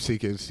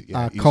 Leipzig is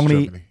East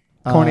Coney Germany.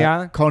 Coney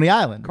Island? Coney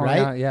Island, Coney right?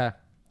 Island, yeah.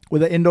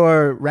 With the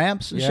indoor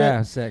ramps and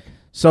Yeah, shit. sick.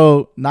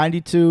 So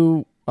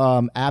 '92,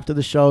 after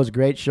the show, it was a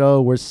great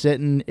show. We're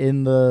sitting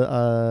in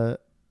the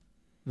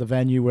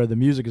venue where the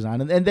music is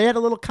on, and they had a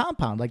little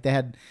compound. Like they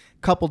had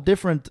a couple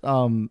different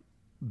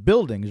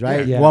buildings,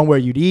 right? Yeah. One where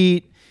you'd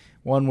eat,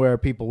 one where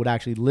people would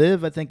actually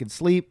live, I think, and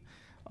sleep,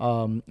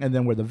 and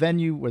then where the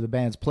venue where the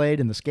bands played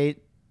and the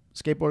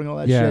skateboarding, all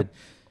that shit.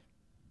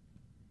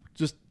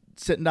 Just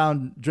sitting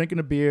down, drinking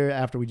a beer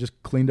after we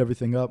just cleaned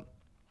everything up.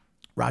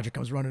 Roger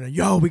comes running in.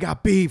 Yo, we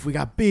got beef. We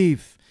got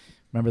beef.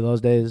 Remember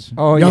those days?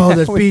 Oh, Yo, yeah.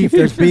 there's beef.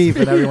 There's beef.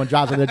 And everyone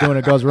drops what they're doing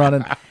and goes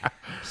running.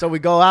 So we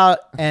go out,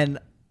 and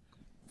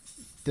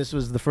this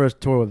was the first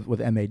tour with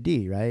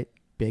MAD, right?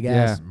 Big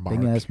ass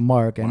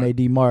Mark.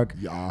 MAD Mark.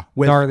 Yeah.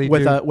 With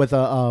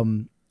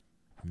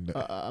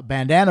a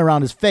bandana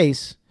around his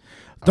face.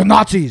 The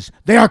Nazis,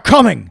 they are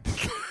coming.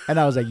 And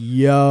I was like,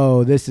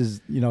 yo, this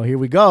is, here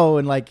we go.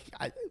 And like,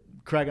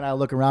 Craig and I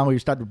look around. We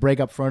start to break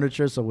up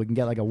furniture so we can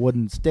get like a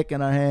wooden stick in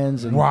our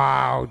hands. And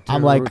wow, dude.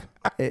 I'm like,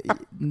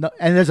 no,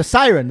 and there's a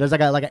siren. There's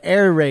like an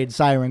air raid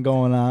siren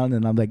going on,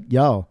 and I'm like,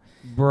 yo,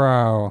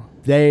 bro.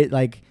 They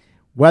like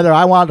whether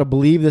I want to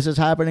believe this is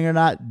happening or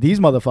not. These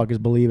motherfuckers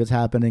believe it's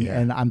happening,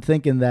 and I'm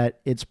thinking that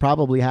it's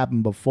probably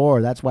happened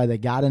before. That's why they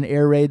got an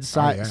air raid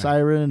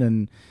siren,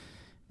 and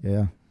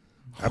yeah.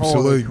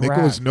 Absolutely.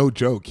 Nickel was no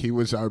joke. He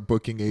was our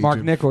booking agent.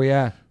 Mark Nickel,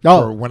 yeah.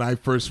 For when I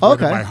first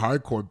went in my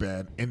hardcore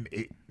band in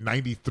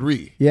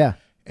 '93. Yeah.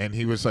 And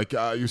he was like,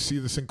 you see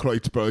this in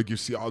Kreuzberg, you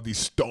see all these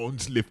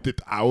stones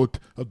lifted out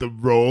of the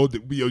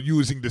road. We are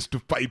using this to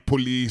fight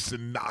police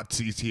and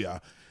Nazis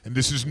here. And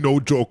this is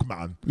no joke,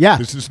 man. Yeah.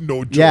 This is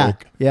no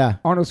joke. Yeah.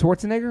 Arnold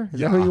Schwarzenegger? Is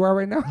that who you are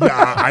right now?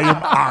 Yeah, I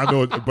am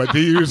Arnold. But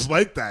he was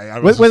like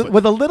that.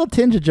 With a little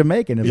tinge of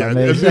Jamaican, if I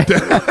may say.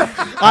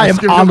 I am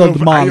Arnold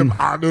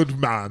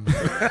man.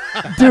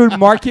 Dude,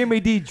 Mark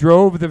MAD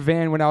drove the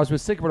van when I was with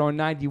Sickbird on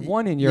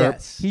 91 in Europe.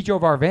 Yes. He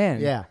drove our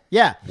van. Yeah.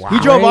 Wow. He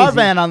drove our Crazy.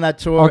 van on that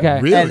tour.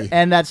 Okay. Really?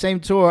 And that same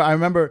tour, I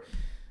remember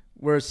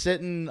we're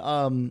sitting,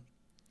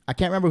 I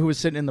can't remember who was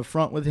sitting in the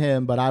front with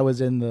him, but I was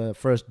in the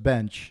first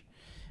bench.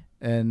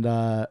 And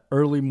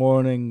early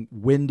morning,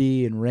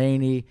 windy and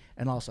rainy,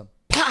 and all of a sudden,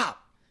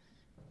 pop!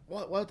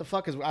 What the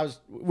fuck is?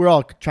 We're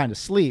all trying to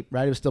sleep,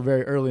 right? It was still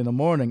very early in the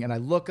morning, and I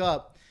look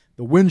up,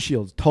 the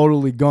windshield's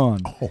totally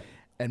gone,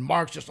 and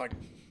Mark's just like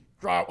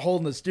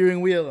holding the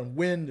steering wheel, and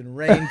wind and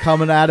rain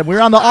coming at him. We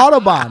were on the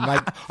Autobahn,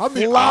 like On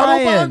the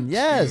flying, Autobahn?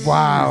 yes,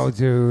 Wow,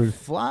 dude.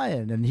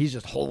 flying, and he's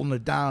just holding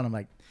it down. I'm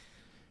like,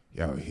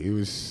 Yo, he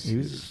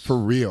was for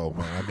real,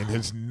 man. I mean,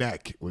 his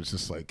neck was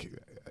just like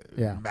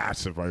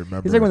massive. I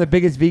remember. He's like one of the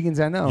biggest vegans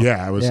I know.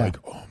 Yeah, I was like,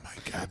 oh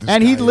my God. This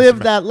and guy he is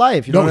lived that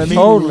life. You know what I mean?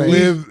 totally.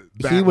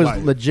 He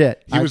was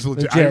legit. He was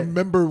legit. I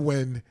remember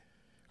when,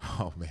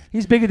 oh man.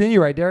 He's bigger than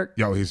you, right, Derek?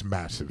 Yo, he's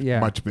massive.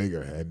 Yeah. Much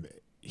bigger. And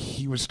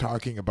he was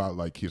talking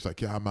about he was like,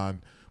 yeah,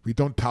 man, we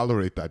don't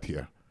tolerate that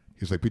here.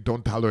 He's like, we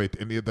don't tolerate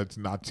any of that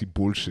Nazi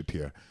bullshit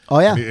here. Oh,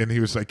 yeah. And he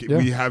was like,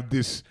 we have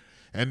this,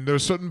 and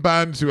there's certain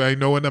bands who I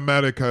know in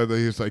America that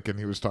he's like, and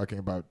he was talking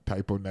about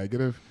Typo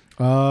Negative.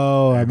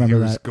 Oh, I remember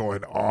that. He was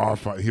going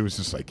off. He was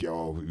just like,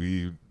 yo,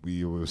 we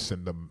will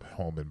send them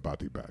home in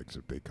body bags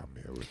if they come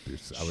here with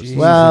this. I was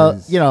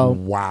well,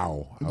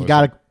 wow. You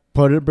got to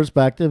put it in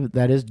perspective.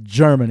 That is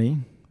Germany.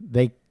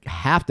 They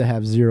have to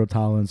have zero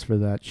tolerance for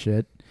that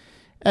shit.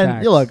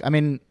 And look, I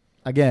mean,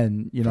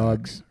 again,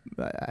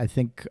 I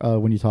think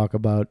when you talk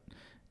about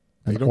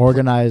an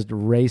organized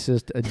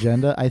racist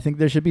agenda, I think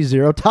there should be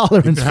zero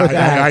tolerance for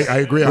that. I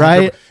agree.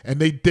 Right? And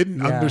they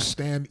didn't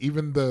understand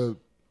even the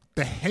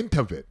hint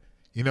of it.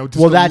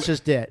 That's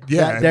just it.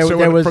 Yeah.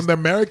 There was, from the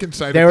American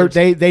side,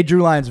 they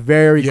drew lines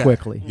very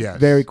quickly. Yes,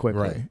 very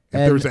quickly. Right. If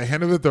there was a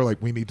hint of it, they're like,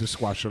 we need to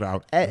squash it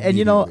out.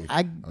 And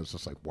I was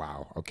just like,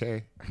 wow,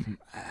 okay.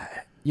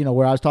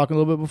 Where I was talking a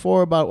little bit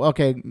before about,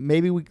 okay,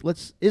 maybe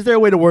is there a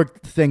way to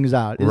work things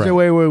out? Is there a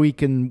way where we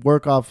can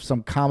work off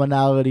some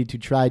commonality to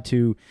try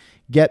to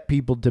get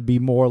people to be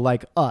more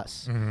like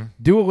us? Mm-hmm.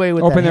 Do away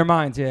with open their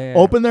minds,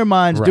 open their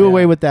minds. Do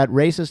away with that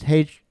racist,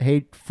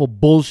 hateful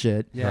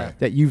bullshit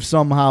that you've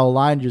somehow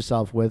aligned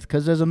yourself with.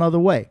 Because there's another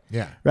way,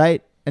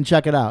 right? And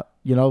check it out.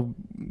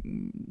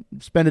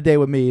 Spend a day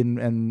with me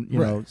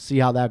and see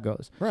how that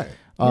goes. Right.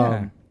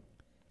 I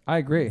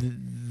agree.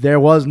 There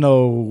was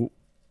no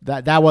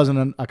that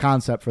wasn't a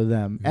concept for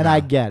them, and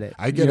I get it.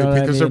 I get it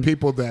because there are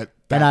people that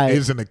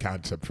isn't a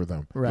concept for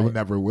them. Right. It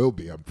never will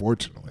be,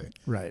 unfortunately.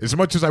 Right. As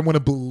much as I want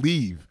to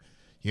believe,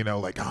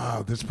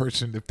 this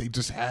person, if they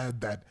just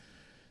had that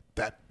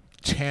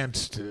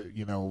chance to,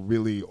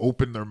 really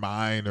open their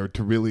mind or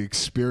to really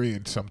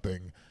experience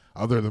something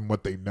other than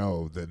what they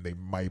know, then they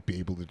might be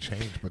able to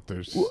change. But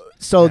there's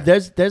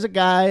a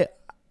guy,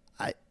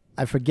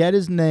 I forget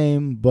his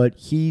name, but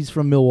he's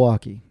from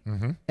Milwaukee,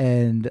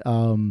 and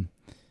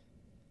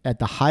at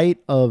the height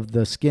of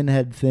the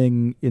skinhead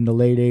thing in the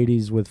late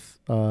 80s with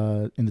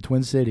in the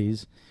Twin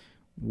Cities,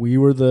 we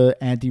were the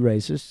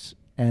anti-racists,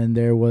 and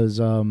there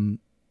was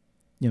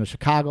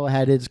Chicago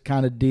had its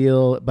kind of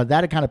deal, but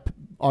that had kind of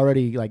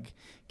already like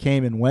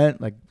came and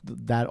went. Like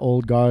that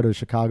old guard of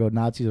Chicago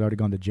Nazis had already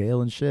gone to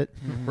jail and shit.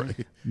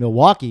 Right.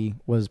 Milwaukee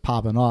was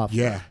popping off.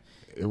 Yeah,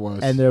 it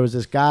was. And there was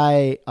this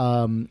guy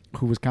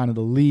who was kind of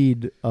the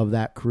lead of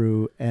that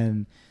crew,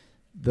 and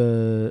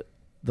the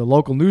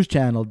local news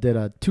channel did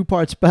a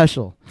 2-part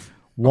special.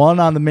 One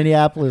on the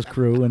Minneapolis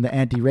crew and the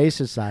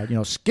anti-racist side,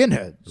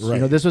 skinheads.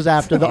 Right. This was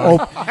after the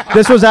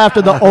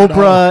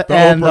Oprah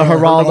and the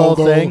Geraldo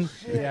thing,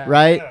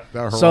 right?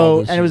 That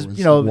So, Geraldo and it was, shit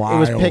it was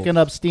wild. picking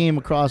up steam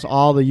across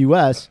all the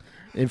U.S.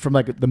 From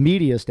like the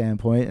media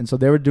standpoint, and so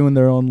they were doing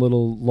their own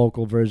little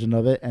local version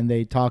of it, and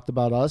they talked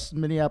about us,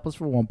 Minneapolis,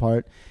 for one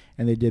part,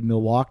 and they did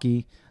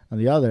Milwaukee on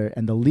the other,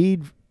 and the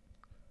lead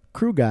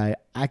crew guy,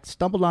 I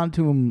stumbled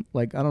onto him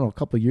a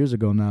couple of years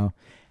ago now.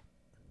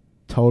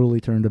 Totally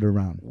turned it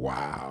around.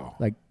 Wow.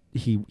 Like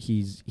he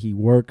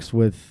works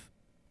with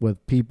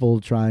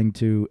people trying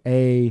to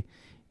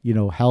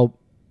help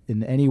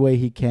in any way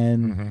he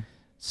can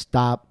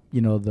stop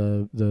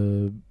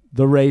the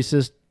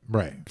racist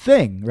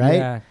thing, right?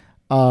 Yeah.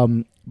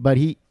 But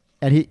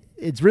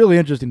it's really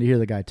interesting to hear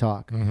the guy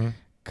talk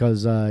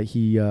because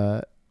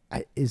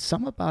is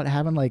something about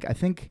having I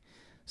think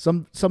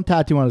some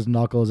tattoo on his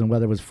knuckles, and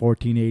whether it was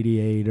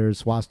 1488 or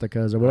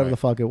swastikas or whatever the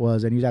fuck it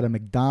was, and he was at a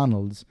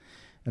McDonald's.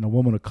 And a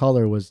woman of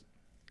color was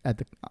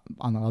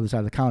on the other side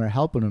of the counter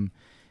helping him.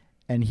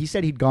 And he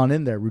said he'd gone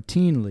in there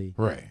routinely.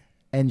 Right.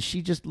 And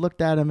she just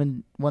looked at him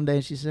and one day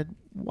and she said,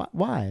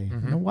 why?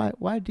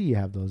 Why do you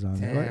have those on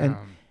there?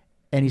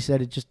 And he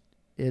said it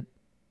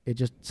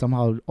just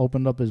somehow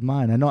opened up his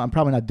mind. I know I'm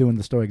probably not doing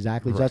the story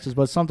exactly justice,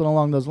 but something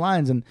along those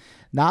lines. And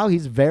now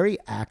he's very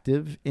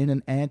active in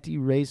an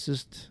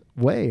anti-racist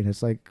way. And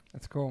it's like,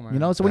 that's cool,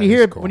 man. So when you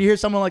hear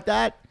someone like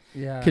that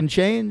can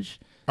change.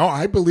 Oh,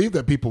 I believe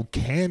that people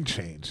can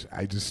change.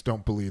 I just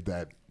don't believe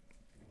that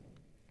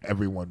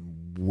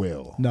everyone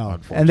will. No,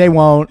 and they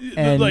won't.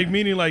 And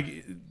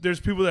Meaning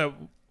there's people that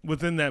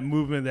within that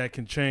movement that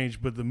can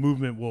change, but the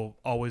movement will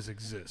always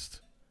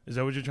exist. Is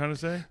that what you're trying to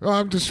say? Well,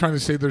 I'm just trying to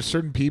say there's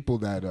certain people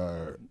that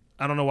are.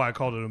 I don't know why I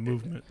called it a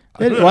movement.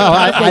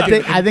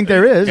 I think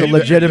there is a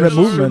legitimate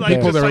movement.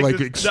 People that are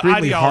the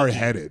extremely ideology.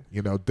 hard-headed.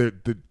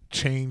 The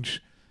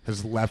change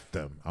has left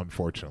them,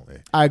 unfortunately.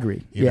 I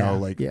agree.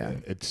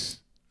 It's.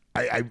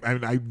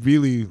 I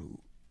really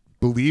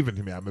believe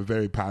in me. I'm a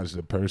very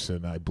positive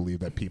person. I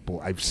believe that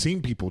I've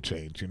seen people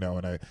change,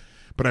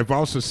 but I've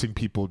also seen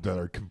people that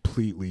are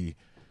completely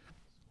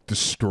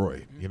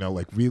destroyed,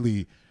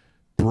 really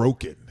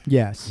broken.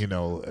 Yes.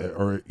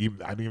 Or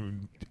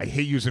even, I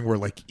hate using the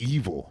word like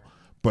evil,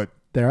 but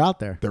they're out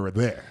there. They're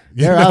there.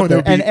 They're out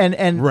there.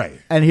 And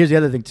right. And here's the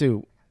other thing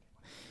too.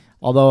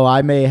 Although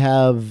I may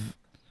have,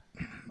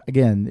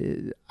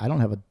 again, I don't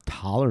have a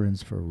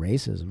tolerance for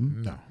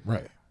racism. No,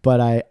 right.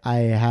 But I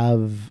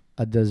have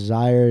a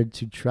desire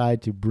to try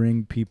to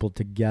bring people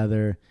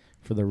together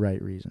for the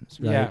right reasons.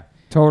 Right? Yeah,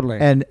 totally.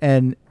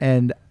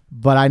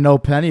 But I know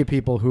plenty of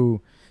people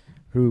who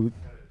good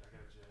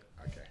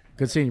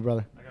seeing you,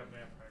 brother.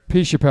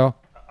 Peace, Chappelle.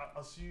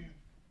 I'll see you.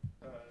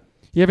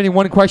 You have any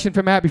one question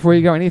for Matt before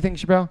you go? Anything,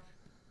 Chappelle?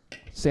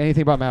 Say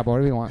anything about Madball.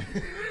 What do you want?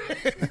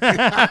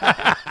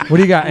 What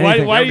do you got?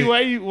 Anything? Why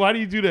do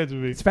you do that to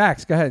me? It's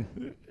facts. Go ahead.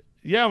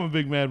 Yeah, I'm a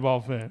big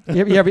Madball fan.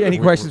 You have any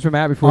questions for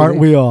Matt before? Aren't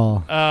we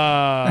all?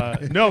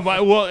 No,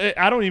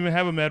 I don't even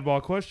have a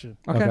Madball question.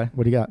 Okay.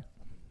 What do you got?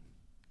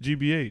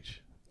 GBH.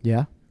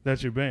 Yeah.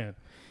 That's your band.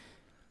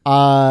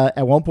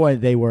 At one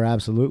point, they were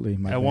absolutely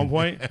my band. One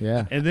point?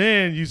 Yeah. And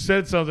then you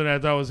said something I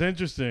thought was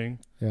interesting.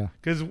 Yeah.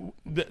 Because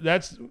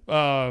that's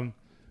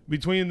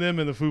between them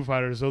and the Foo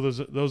Fighters, so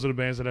those are the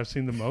bands that I've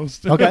seen the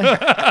most. Okay.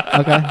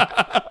 Okay.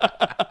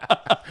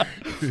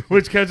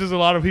 Which catches a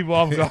lot of people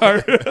off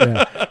guard.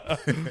 Yeah.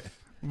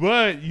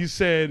 But you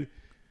said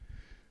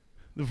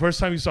the first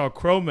time you saw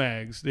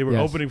Cro-Mags, they were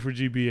opening for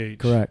GBH.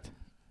 Correct.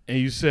 And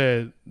you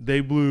said they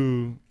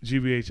blew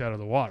GBH out of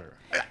the water.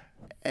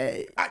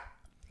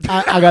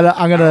 I'm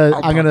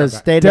gonna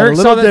state that a Derek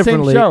little saw that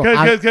same differently. show.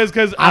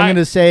 Because I'm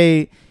gonna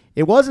say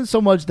it wasn't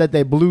so much that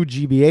they blew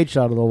GBH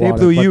out of the water,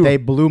 blew but you. they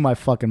blew my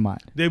fucking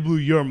mind. they blew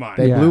your mind.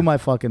 They blew my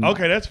fucking mind.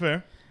 Okay, that's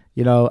fair.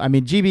 I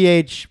mean,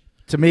 GBH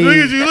to me.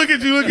 Look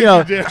at you.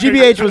 Derek.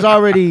 GBH was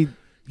already.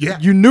 Yeah.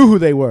 You knew who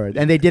they were,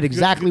 and they did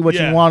exactly what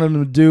you wanted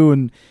them to do,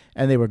 and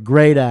they were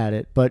great at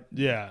it. But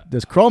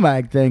this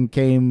Cro-Mag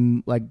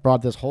thing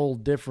brought this whole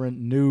different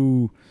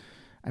new.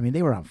 I mean,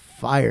 they were on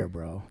fire,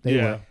 bro. They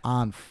were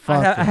on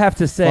fire. I have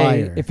to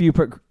say, if you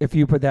put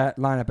that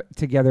lineup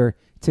together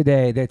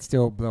today, they'd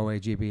still blow away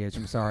GBH.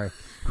 I'm sorry.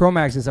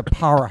 Cro-Mags is a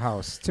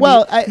powerhouse.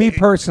 Me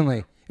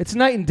personally, it's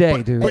night and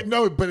day, dude.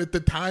 But at the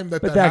time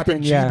that back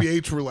happened, then,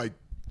 GBH were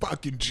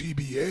fucking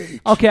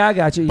GBH. Okay, I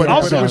got you. But,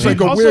 Yeah. but it was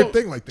like a Also, weird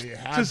thing. Like they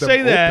had to them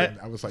say that, open.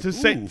 I was like,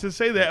 to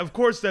say that, of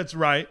course that's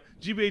right.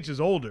 GBH is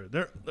older.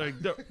 They're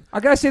I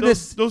gotta say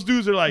this. those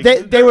dudes are like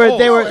They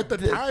were at the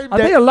time. Are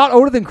they a lot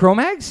older than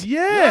Chromags?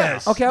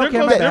 Yes. Okay, They're okay,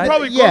 close, my they're bad.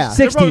 probably Yeah. close,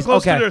 they're probably 60s,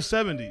 close okay. to their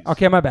 70s.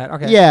 Okay, my bad.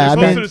 Okay. Yeah,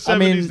 They're I closer to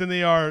mean, the 70s than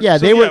they are. Yeah,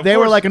 so they were of they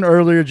were course- like an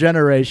earlier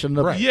generation.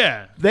 Of, Right.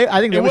 Yeah.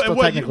 I think they And were still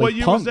what technically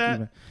year punk. was that?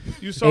 even.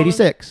 You saw them?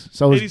 86.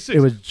 So it was, 86.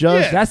 it was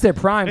just Yeah. That's their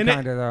prime, And they-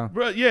 kind of though.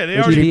 Bro, yeah, they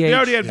With already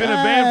GBH. had been a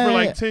band for Yeah.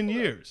 like 10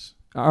 years.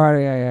 All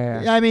right,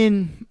 yeah. I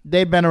mean,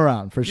 they've been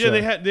around for sure.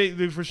 Yeah,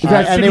 they for sure. got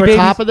and City they were Babies.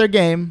 top of their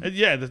game.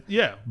 Yeah.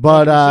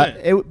 But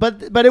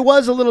 100%. but it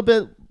was a little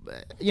bit,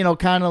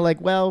 kind of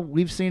like, well,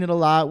 we've seen it a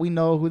lot. We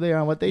know who they are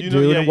and what they You do.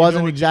 know- and yeah, it you wasn't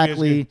know what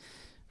exactly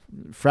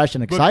fresh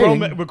and but exciting.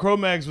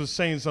 Chromags was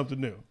saying something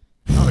new.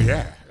 Oh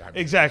yeah. I mean,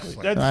 Exactly. it's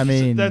like- That's, I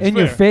mean, that's In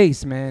your fair.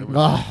 face, man.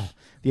 Ugh,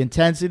 the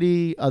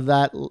intensity of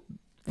that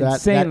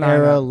Insane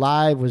era lineup.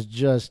 live was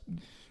just.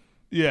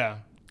 Yeah.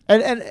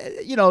 And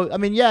I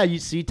mean, yeah, you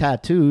see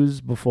tattoos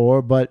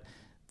before, but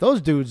those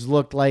dudes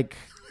looked like,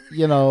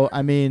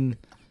 I mean,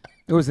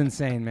 It was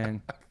insane,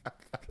 man.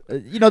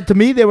 to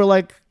me they were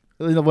like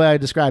the way I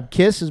described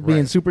Kiss as being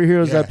Right.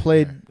 superheroes Yeah, that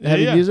played yeah.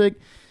 heavy Yeah. music.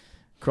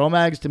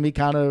 Chromags to me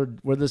kind of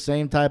were the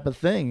same type of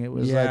thing. It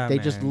was Yeah, like they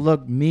just man.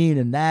 looked mean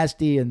and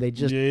nasty, and they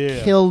just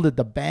Yeah. killed it.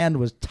 The band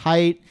was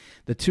tight.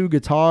 The two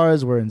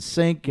guitars were in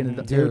sync, and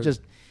they were Dude.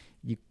 just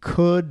you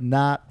could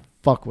not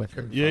fuck with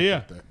it. Yeah,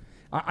 yeah.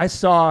 I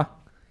saw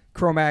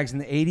Chromags in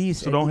the 80s.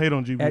 So don't hate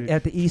on GBH.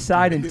 At the East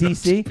Side in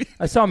DC.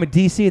 I saw him in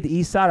DC at the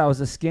East Side. I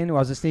was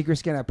a sneaker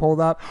skin. I pulled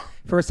up.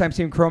 First time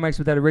seeing Chromags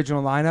with that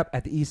original lineup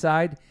at the East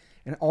Side.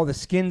 And all the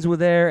skins were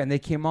there, and they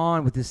came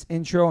on with this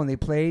intro, and they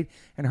played,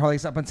 and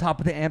Harley's up on top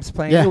of the amps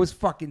playing. Yeah. It was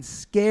fucking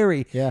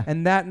scary. Yeah.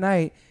 And that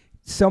night,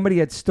 somebody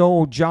had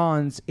stole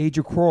John's Age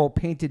of Quarrel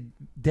painted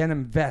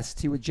denim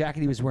vest, jacket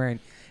he was wearing,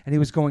 and he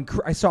was going.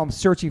 I saw him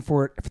searching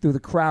for it through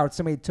the crowd.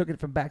 Somebody took it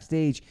from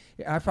backstage.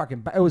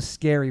 It was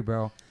scary,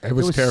 bro. It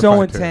was so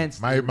terrifying, too.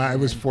 intense. I dude,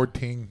 was man.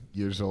 14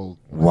 years old.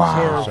 when Wow. I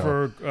saw the show.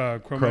 for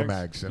Chromags.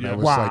 Chromags, and Yeah. I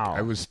was Wow.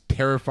 I was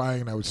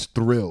terrifying. I was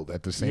thrilled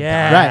at the same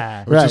Yeah.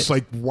 time. Right. I was just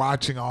like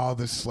watching all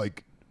this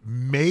like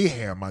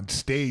mayhem on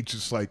stage,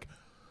 just like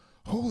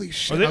holy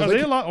shit. Are I was they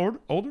like, a lot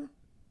older?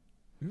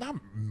 not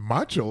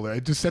much older. I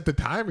just at the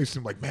time it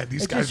seemed like, man,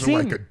 these It guys just are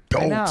like seemed- I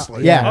know. adults.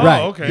 Like, Yeah, Oh,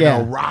 right. okay.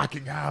 Yeah.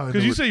 rocking out. and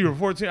Because it you was- said you were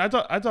 14. I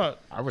thought.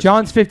 I was,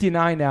 John's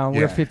 59 now, and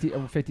we're Yeah. 52.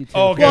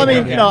 Oh, okay. Well, I mean,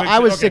 Okay. I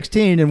was Okay.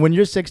 16, and when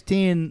you're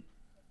 16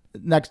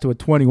 next to a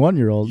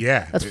 21-year-old,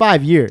 Yeah. that's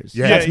 5 years.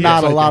 Yeah, That's yeah,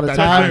 not it's a like lot of that-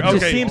 time. It just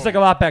Okay. seems like a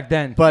lot back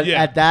then. But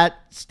Yeah. at that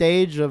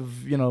stage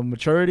of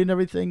maturity and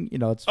everything,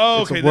 it's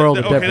Oh, it's okay. a world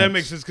that, of okay, difference. that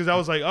makes sense. Because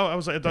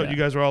I thought you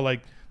guys were all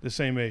like the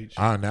same age.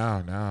 Oh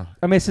no.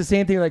 I mean, it's the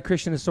same thing like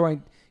Christian is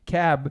Soaring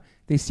Cab.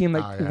 They seem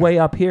like yeah. way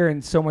up here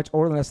and so much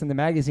older than us in the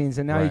magazines,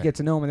 and now you Right. get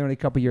to know them and they're only a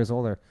couple years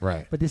older.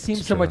 Right. But they seem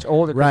It's so true. much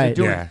older because Right.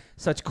 they're doing Yeah.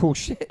 such cool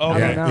shit. Oh, I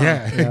yeah, don't know.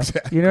 yeah, You know?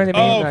 exactly. You know what I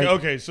mean? Oh, okay, Like,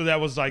 okay. So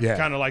that was like Yeah.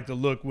 kind of like the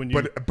look when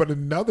you. But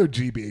another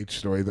GBH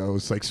story though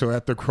is like, so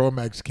after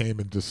Chromags came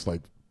and just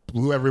like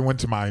blew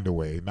everyone's mind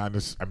away. Not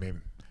just, I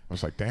mean, I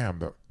was like, damn,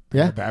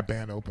 that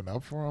band opened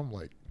up for them,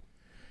 like,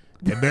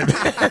 and then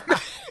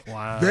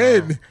wow.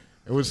 then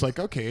it was like,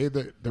 okay,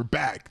 they're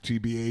back,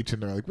 GBH,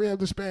 and they're like, we have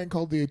this band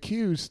called The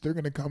Accused. They're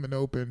gonna come and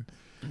open.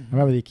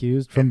 Remember The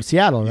Accused from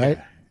Seattle, right?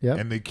 Yeah. Yep.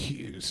 And The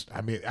Accused.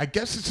 I mean, I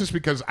guess it's just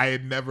because I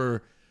had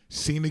never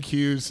seen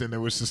Accused, and it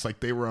was just like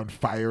they were on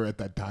fire at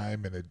that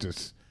time, and it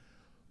just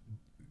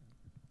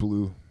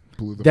blew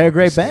the They're a fucking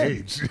great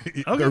band. stage.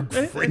 Okay, They're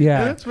great.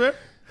 Yeah. that's fair.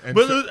 And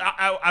But so-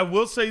 I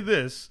will say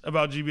this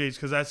about GBH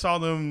because I saw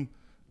them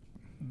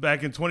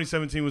back in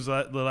 2017 was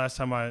the last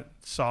time I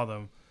saw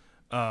them.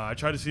 I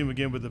tried to see them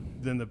again, but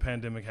then the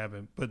pandemic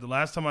happened. But the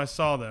last time I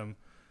saw them,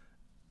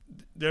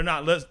 they're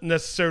not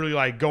necessarily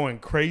like going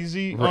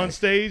crazy on Right.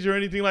 stage or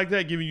anything like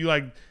that, giving you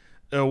like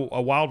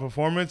a wild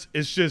performance.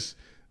 It's just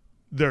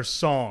their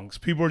songs.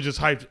 People are just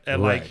hyped at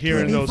like Right.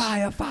 hearing Give me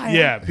those. fire.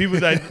 Yeah, people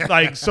that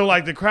like so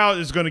like the crowd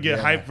is going to get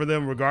Yeah. hyped for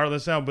them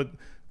regardless now, but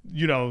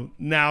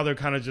now they're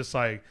kind of just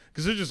like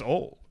because they're just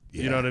old.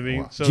 You Yeah. know what I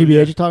mean? Wow. So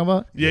GBH you talking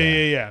about?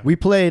 yeah. We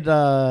played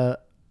is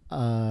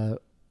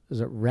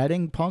it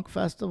Reading Punk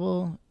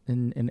Festival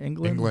in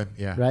England? England,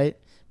 yeah. Right?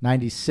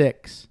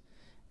 96.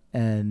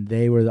 And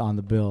they were on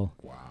the bill.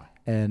 Wow.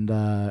 And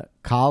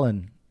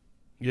Colin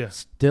Yes.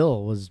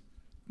 still was,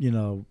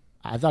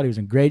 I thought he was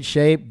in great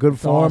shape, good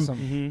form. awesome.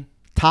 Mm-hmm.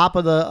 Top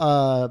of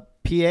the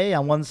PA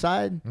on one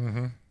side,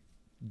 Mm-hmm.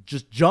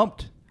 just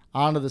jumped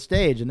onto the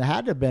stage. And it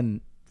had to have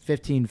been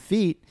 15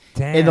 feet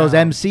Damn. in those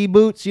MC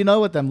boots,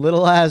 with them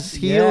little ass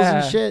heels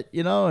Yeah. and shit,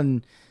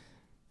 and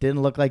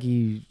didn't look like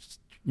he,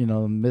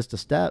 missed a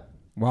step.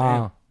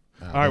 Wow.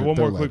 All right, one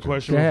more quick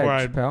question Go before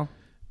ahead, Chappelle.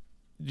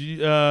 do you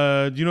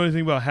know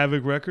anything about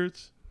Havoc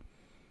Records?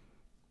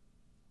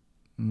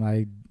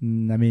 I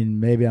mean,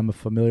 maybe I'm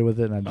familiar with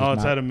it. And I'm just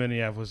It's not. out of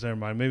Minneapolis. Never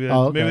mind. Maybe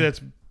Oh, okay.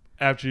 that's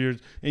after yours.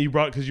 And you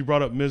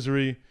brought up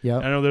Misery. Yeah.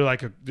 I know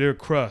they're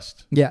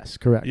crust. Yes,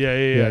 correct. Yeah.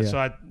 Yeah. So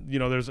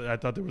I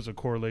thought there was a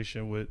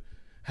correlation with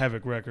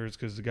Havoc Records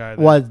because the guy that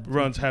What?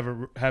 runs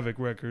Havoc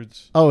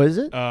Records Oh, is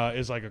it?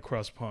 is like a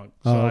crust punk.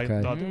 So Oh, okay.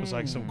 I thought there was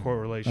like some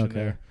correlation Okay.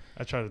 there.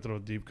 I tried to throw a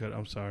deep cut.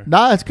 I'm sorry.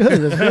 No, that's good.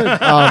 That's good.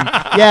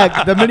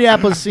 Yeah, the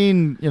Minneapolis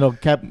scene,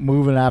 kept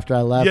moving after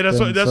I left. Yeah, that's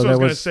what and I so was there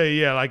gonna say.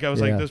 Yeah, like I was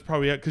like, Yeah. that's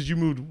probably because you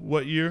moved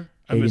what year?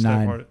 I missed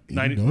that 89. part.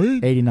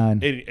 89.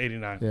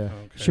 89. Yeah. Oh, okay.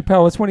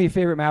 Chappelle, what's one of your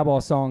favorite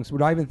Madball songs?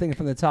 Without even thinking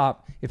from the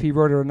top, if he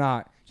wrote it or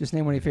not, just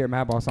name one of your favorite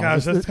Madball songs.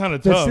 Gosh, that's kind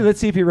of Let's tough. let's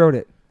see if he wrote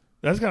it.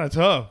 That's kind of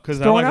tough because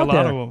I Throw it like a out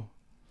lot there. of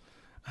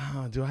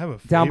them. Do I have a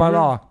favorite? Down by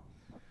Law.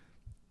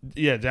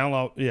 Yeah, Down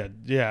Law.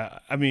 Yeah.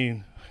 I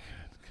mean,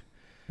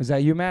 Was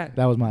that you, Matt?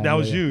 That was mine. that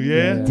was you.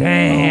 Yeah.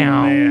 Damn.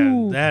 Oh,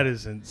 man, that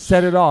isn't.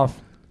 Set it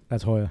off.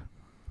 That's Hoya.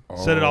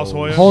 Set it off,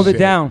 Hoya. Hold it shit.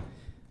 down.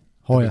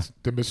 Hoya.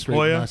 Demonstrate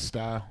Hoya. my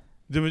style.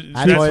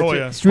 That's Hoya.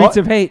 Hoya. Streets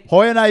of Hate.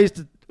 Hoya and I used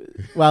to,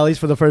 well, at least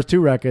for the first 2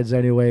 records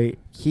anyway,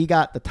 he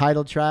got the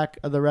title track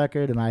of the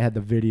record and I had the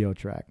video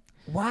track.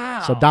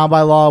 Wow. So Down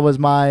by Law was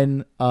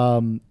mine,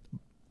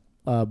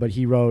 but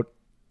he wrote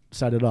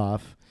Set It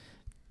Off.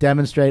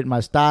 Demonstrate My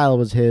Style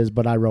was his,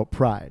 but I wrote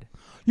Pride.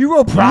 You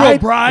wrote Pride?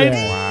 Pride?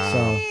 Yeah.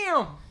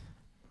 Damn.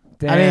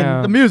 So, I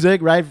mean, the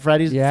music, right?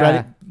 Freddie,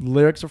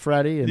 lyrics of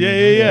Freddie. And,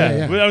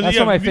 Yeah. Well, That's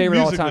yeah, one of my favorite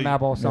musically. all-time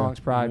Madball songs,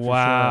 Pride. For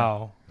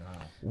Wow.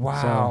 sure.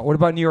 Wow. So- What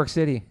about New York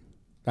City?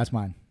 That's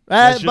mine.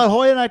 That's But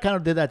Hoya and I kind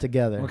of did that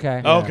together.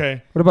 Okay. Yeah.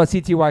 Okay. What about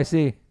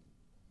CTYC?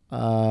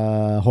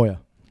 Hoya.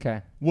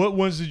 Okay. What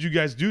ones did you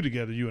guys do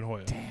together, you and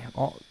Hoya?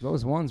 All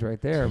those ones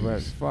right there,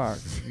 but fuck.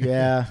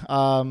 Yeah.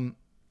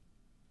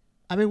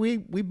 I mean, we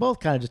both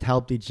kind of just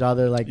helped each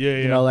other. Like,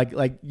 you know,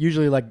 like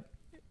usually like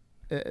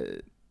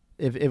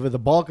if the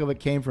bulk of it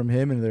came from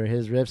him and they're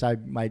his riffs, I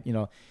might,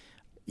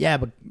 yeah,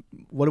 but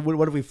what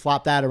if we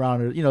flop that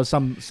around or,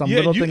 some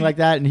little thing like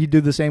that, and he'd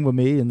do the same with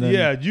me. And then,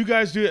 yeah, you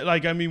guys do it.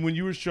 Like, I mean, when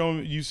you were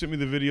showing, you sent me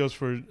the videos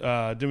for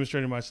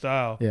Demonstrating My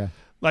Style. Yeah.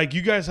 Like,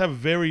 you guys have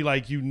very,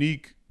 like,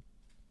 unique,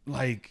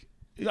 like,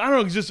 I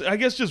don't know, I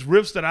guess just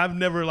riffs that I've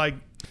never, like,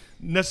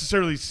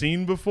 necessarily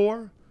seen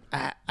before.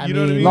 You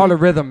know what I mean? A lot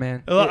of rhythm,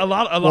 man. A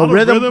lot of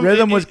rhythm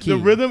rhythm was key. The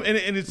rhythm, and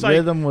it's like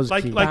Rhythm was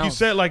like key. like you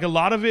said, like a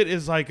lot of it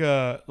is like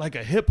a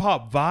hip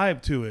hop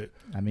vibe to it.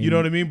 I mean, you know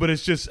what I mean? But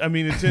it's just, I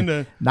mean, it's in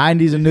the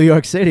 90s in New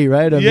York City,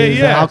 right? I mean,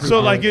 yeah. So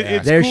like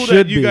it's there cool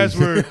should that you be. guys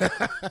were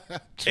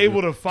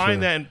able to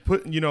find that and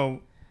put,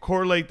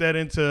 correlate that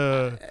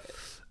into.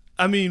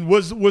 I mean,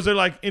 was there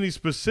like any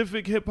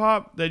specific hip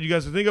hop that you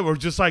guys would think of, or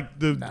just like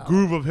the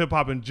groove of hip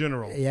hop in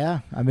general?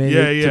 Yeah, I mean,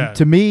 Yeah.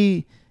 To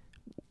me,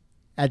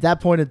 at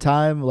that point in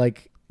time,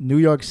 like New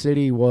York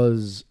City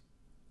was,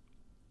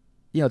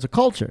 it's a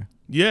culture.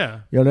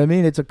 Yeah. You know what I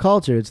mean? It's a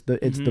culture. It's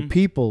the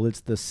people.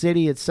 It's the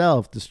city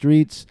itself, the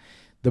streets,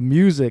 the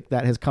music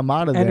that has come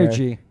out of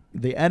Energy. there.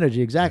 The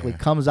energy exactly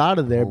comes out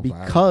of there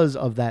because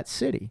of that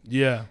city.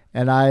 Yeah.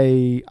 And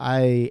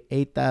I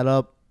ate that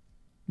up,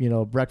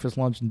 breakfast,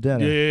 lunch, and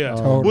dinner. Yeah.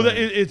 Totally. Well,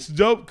 it's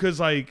dope because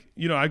like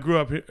I grew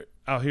up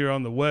out here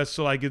on the West,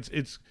 so like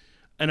it's,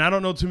 and I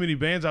don't know too many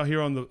bands out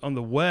here on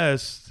the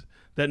West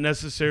that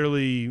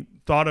necessarily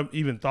thought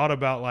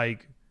about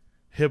like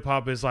hip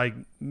hop as like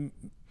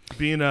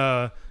being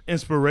a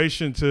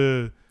inspiration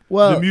to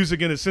the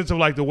music in the sense of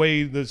like the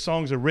way the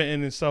songs are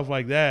written and stuff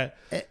like that.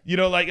 I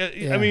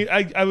mean,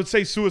 I would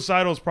say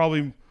Suicidal is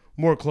probably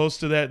more close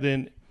to that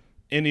than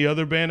any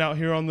other band out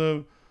here on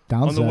the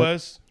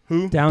West.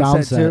 Who?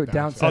 Downset too.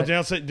 Downset.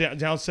 Oh,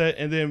 Downset.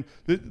 And then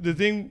the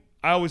thing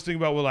I always think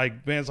about with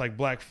like bands like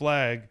Black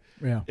Flag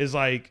is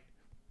like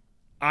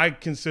I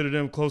consider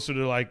them closer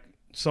to like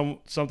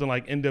something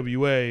like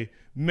NWA,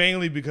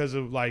 mainly because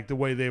of like the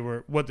way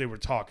what they were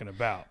talking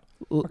about.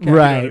 Right, you know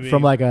what I mean?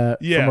 from like a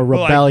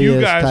rebellious like you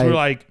guys type. were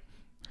like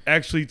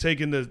actually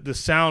taking the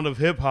sound of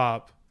hip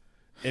hop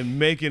and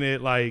making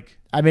it like.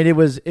 I mean, it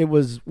was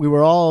we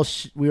were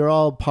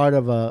all part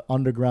of a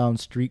underground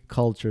street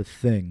culture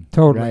thing.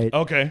 Totally. Right?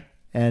 Okay.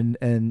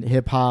 And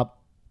hip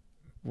hop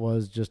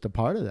was just a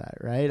part of that,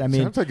 right? I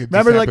mean, sounds like it just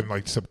remember, happened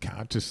like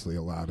subconsciously.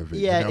 A lot of it.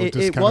 Yeah, it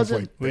it kind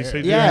wasn't. of like there.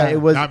 Yeah, it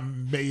was not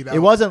made up. It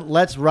wasn't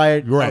let's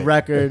write a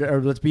record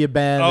or let's be a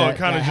band. Oh, it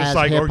kind of just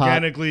like hip-hop.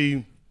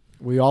 organically.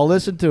 We all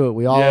listened to it.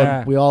 We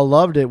all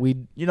loved it. We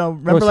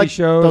remember Go see like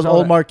shows, those all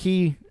old that.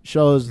 marquee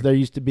shows. There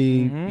used to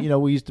be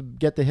we used to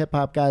get the hip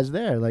hop guys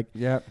there. Like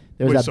Yep.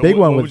 there was Wait, that so big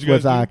what one would with you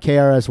guys do?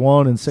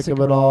 KRS-One and Sick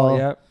of It All.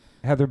 Yep.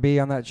 Heather B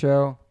on that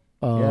show.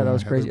 Yeah, that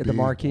was crazy Heather at the B,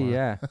 Marquee. wow.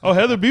 Yeah. Oh,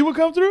 Heather B would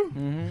come through.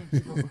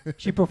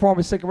 She performed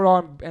with Sick of It All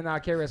and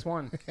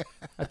KRS-One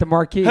at the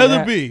Marquee.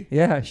 Heather B.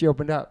 Yeah, she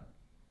opened up.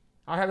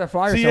 I have that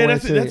flyer See, somewhere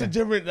that's too. a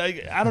different.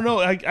 Like I don't know.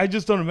 I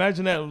just don't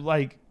imagine that.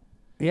 Like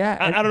Yeah.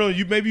 I don't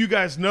know. Maybe you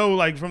guys know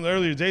like from the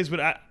earlier days, but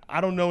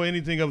I don't know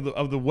anything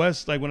of the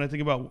West. Like when I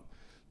think about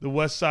the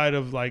West side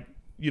of like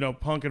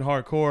punk and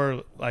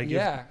hardcore. Like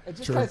yeah, it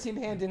just kind of seemed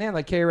hand in hand.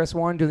 Like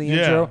KRS-One doing the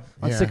Yeah. intro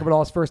on Yeah. Sick of It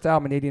All's first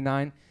album in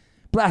 '89.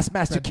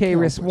 Blastmaster That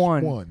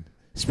KRS-One. one.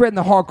 Spreading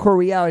the hardcore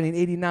reality in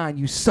 '89,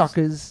 you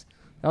suckers.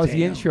 That was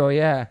the intro,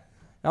 yeah.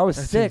 That was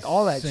sick.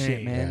 All that shit,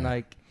 insane. man. Yeah.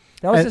 Like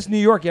that was just New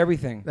York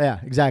everything. Yeah,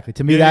 exactly.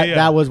 To me, Yeah.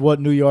 that was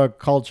what New York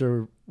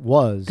culture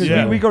was. Because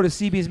Yeah. we go to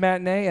CB's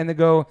matinee and then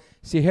go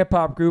see a hip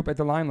hop group at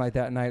the Limelight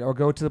that night, or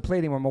go to the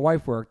Palladium where my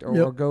wife worked, or,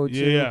 Yep. or go to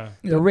Yeah.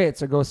 the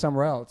Ritz, or go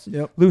somewhere else.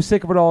 Yep. Lou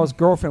Sickabadall's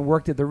girlfriend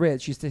worked at the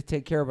Ritz. She used to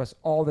take care of us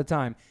all the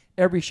time.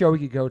 Every show we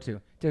could go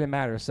to, didn't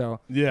matter. So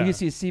Yeah. you could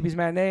see a CB's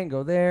matinee and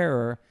go there,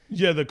 or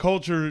Yeah, the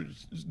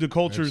cultures It's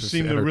just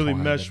seem to really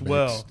intertwined mesh and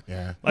well. mixed.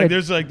 Yeah. Like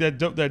there's like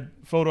that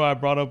photo I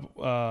brought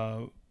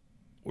up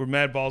where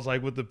Madball's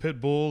like with the pit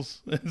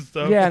bulls and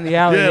stuff. Yeah, in the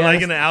alley, Yeah, yeah.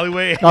 like in the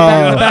alleyway.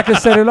 back to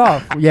set it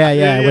off. Yeah,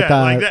 Yeah, with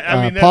like that.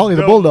 I mean, that's Paulie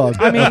the dope. Bulldog.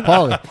 I mean-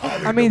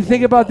 Paulie. I mean,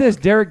 think about this.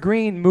 Derek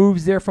Green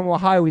moves there from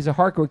Ohio. He's a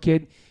hardcore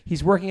kid.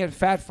 He's working at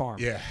Fat Farm,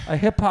 Yeah. a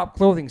hip hop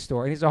clothing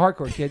store, and he's a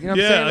hardcore kid. You know what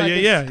I'm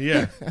Yeah, saying? Like,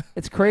 yeah.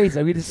 It's crazy.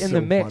 Like, we just in So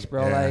the mix, funny.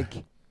 bro. Yeah. Like,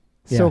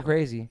 so Yeah.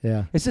 crazy.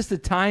 Yeah. It's just the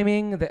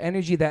timing, the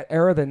energy, that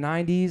era, the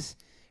 90s.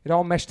 It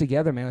all meshed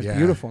together, man. It was Yeah.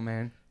 beautiful,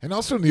 man. And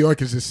also, New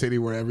York is a city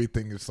where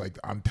everything is like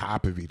on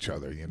top of each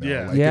other. You know,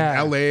 Yeah. like Yeah. in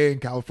LA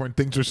and California,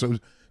 things are so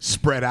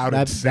spread out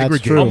and That's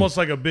segregated, true. Almost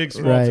like a big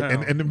small Right.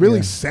 town. and really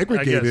Yeah.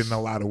 segregated guess. in a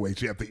lot of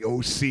ways. You have the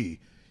OC.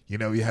 You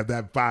know, you have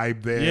that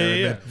vibe there. Yeah, and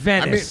yeah. then-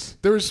 Venice. I mean,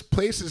 there's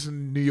places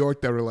in New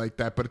York that are like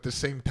that, but at the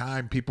same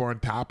time, people are on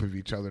top of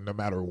each other no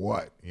matter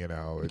what. You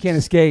know, You can't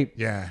escape.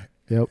 Yeah,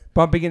 Yep.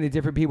 Bumping into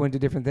different people into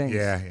different things.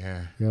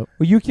 yeah. Yep.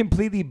 Were you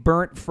completely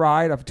burnt,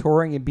 fried of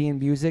touring and being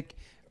music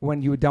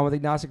when you were done with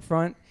Agnostic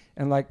Front?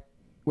 And, like,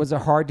 was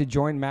it hard to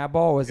join Madball,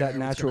 or was Yeah, that I was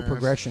natural gonna ask.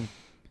 progression?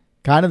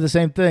 Kind of the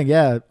same thing,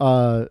 yeah.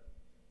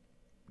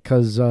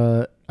 Because,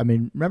 I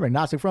mean, remember,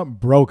 Agnostic Front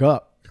broke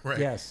up. Right.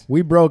 Yes.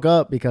 We broke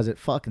up because it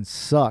fucking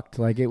sucked.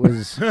 Like, it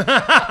was,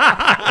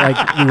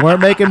 like, we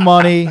weren't making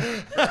money.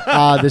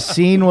 The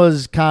scene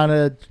was kind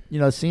of,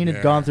 the scene had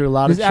Yeah. gone through a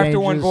lot This of is changes. after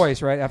One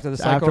Voice, right? After the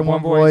cycle After of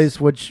One One Voice.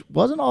 Which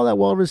wasn't all that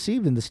well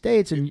received in the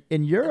States. And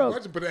in It Europe,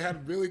 wasn't, but it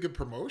had really good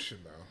promotion,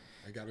 though.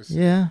 I gotta say.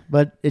 yeah,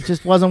 but it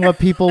just wasn't what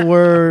people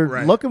were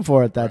Right. looking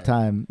for at that Right.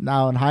 time.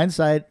 Now, in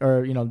hindsight,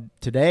 or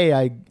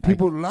today,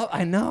 People love.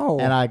 I know.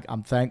 and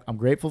I'm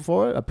grateful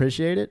for it,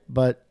 appreciate it,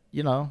 but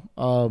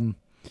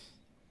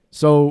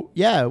so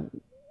yeah,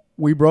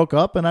 we broke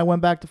up, and I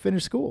went back to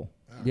finish school.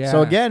 yeah.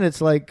 So again,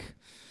 it's like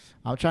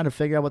I'm trying to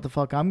figure out what the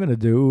fuck I'm gonna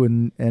do,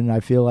 and I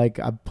feel like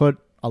I put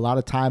a lot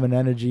of time and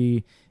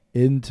energy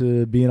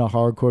into being a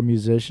hardcore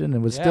musician. It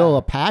was still Yeah.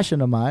 a passion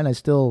of mine. I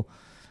still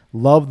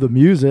love the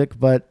music,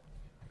 but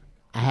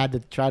I had to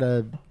try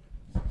to.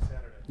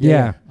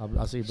 Yeah.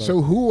 I'll see you. Bro.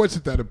 So who was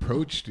it that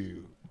approached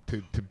you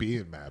to be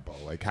in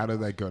Madball? Like, how did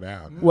that go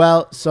down?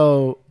 Well,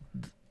 so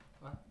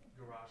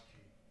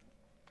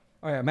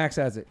Oh yeah, Max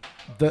has it.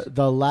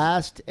 the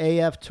last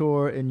AF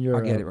tour in I'll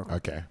Europe, get it real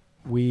quick. Okay.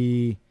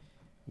 we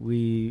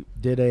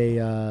did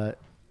a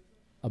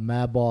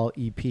Madball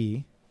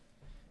EP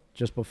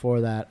just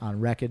before that on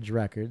Wreckage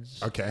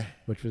Records, Okay.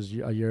 which was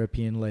a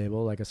European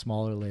label, like a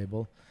smaller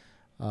label.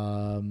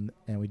 And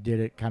we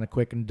did it kind of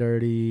quick and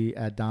dirty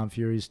at Don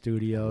Fury's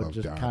studio, Love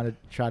just Don. kind of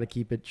try to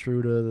keep it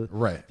true to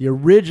Right. the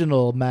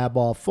original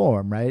Madball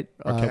form, right?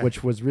 Okay.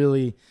 Which was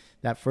really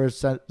that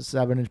first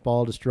 7-inch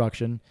ball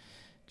Destruction.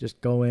 Just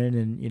go in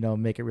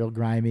and, make it real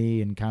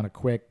grimy and kind of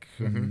quick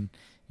and,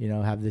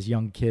 have this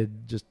young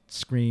kid just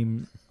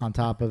scream on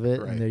top of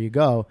it. Right. And there you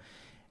go.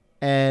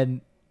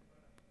 And,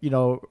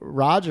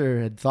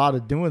 Roger had thought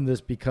of doing this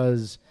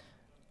because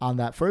on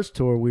that first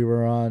tour we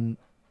were on,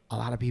 a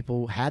lot of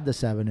people had the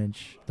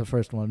 7-inch, the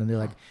first one. And they're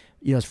like,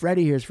 it's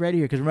Freddie here.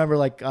 Because remember,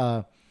 like,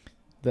 the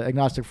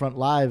Agnostic Front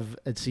live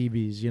at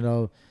CB's,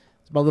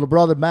 it's my little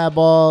brother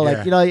Madball.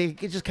 Yeah.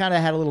 Like, it just kind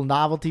of had a little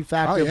novelty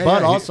factor, yeah,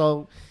 but yeah.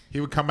 also... He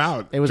would come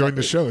out It was during like-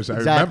 the shows. I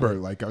exactly.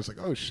 remember, like, I was like,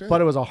 oh shit.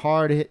 But it was a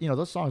hard hit.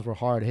 Those songs were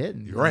hard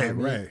hitting. you know Right,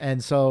 what I mean? right.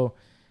 And so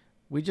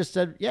we just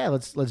said, yeah,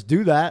 let's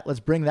do that.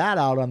 Let's bring that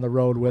out on the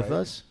road with Right.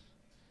 us.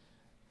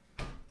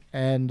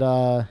 And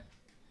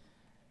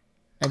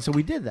so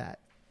we did that.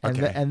 And,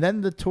 Okay. and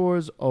then the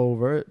tour's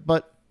over.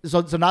 But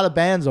so now the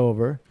band's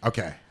over.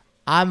 Okay.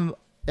 I'm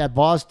at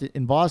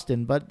in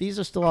Boston, but these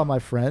are still all my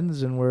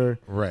friends, and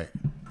Right.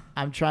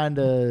 I'm trying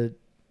to,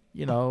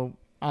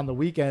 on the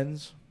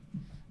weekends,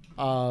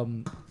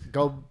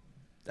 go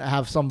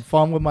have some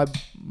fun with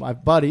my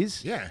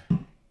buddies, Yeah.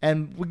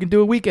 and we can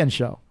do a weekend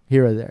show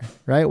here or there,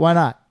 right? Why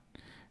not?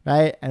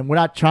 Right? And we're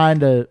not trying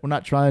to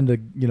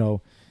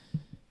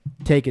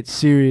take it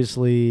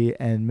seriously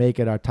and make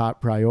it our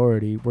top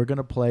priority. We're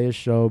gonna play a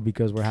show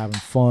because we're having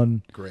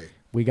fun. Great.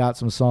 We got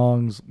some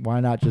songs. Why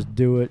not just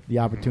do it? The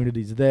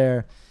opportunity's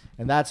there.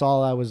 And that's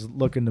all I was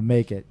looking to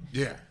make it.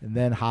 Yeah. And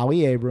then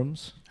Howie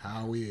Abrams,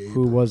 Howie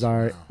who was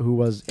Abrams, wow. who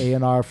was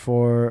A&R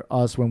for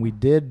us when we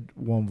did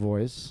One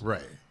Voice.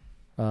 Right.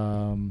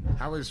 Um,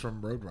 Howie's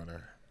from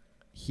Roadrunner.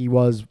 he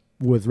was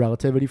with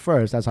Relativity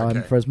first. That's how I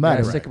Okay. first met Yeah,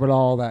 him. Right. sick of it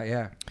all that.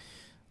 Yeah.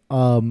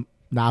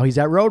 Now he's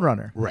at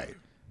Roadrunner. Right.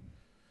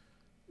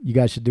 You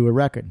guys should do a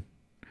record.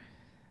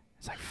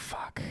 It's like,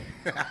 fuck.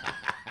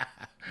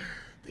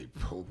 They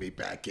pulled me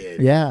back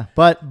in. Yeah,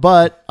 but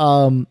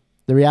the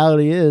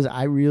reality is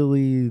I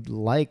really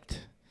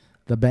liked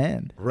the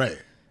band. Right.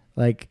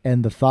 Like,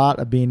 and the thought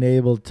of being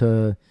able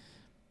to,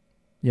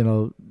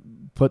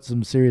 put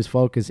some serious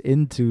focus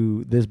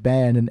into this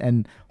band.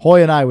 And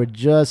Hoy and I were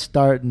just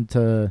starting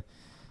to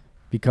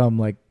become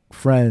like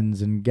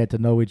friends and get to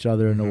know each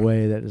other in a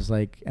way that is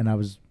like, and I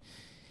was,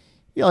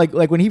 like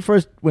when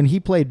he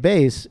played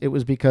bass, it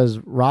was because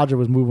Roger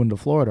was moving to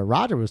Florida.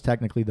 Roger was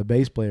technically the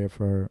bass player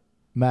for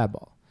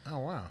Madball. Oh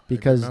wow!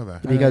 Because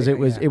it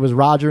was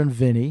Roger and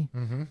Vinny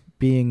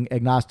being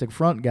Agnostic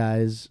Front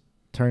guys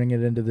turning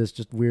it into this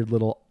just weird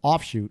little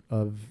offshoot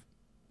of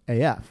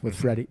AF with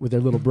Freddie with their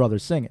little brother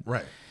singing.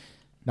 Right.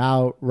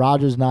 Now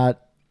Roger's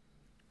not,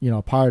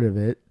 part of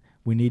it.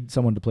 We need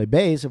someone to play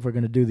bass if we're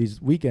going to do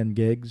these weekend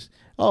gigs.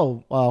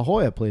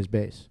 Hoya plays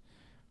bass.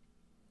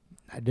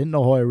 I didn't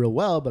know Hoya real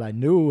well, but I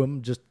knew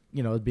him just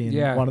as being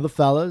one of the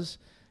fellas.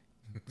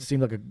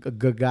 Seemed like a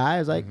good guy. I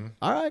was like,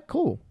 all right,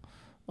 cool.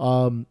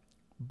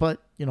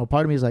 But,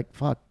 part of me is like,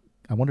 fuck,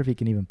 I wonder if he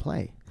can even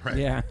play. Right.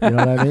 Yeah. You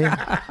know what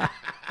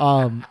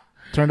I mean?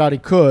 Turned out he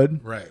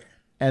could. Right.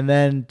 And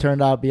then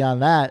turned out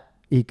beyond that,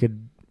 he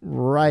could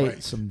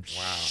write some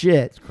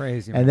shit. It's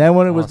crazy. And then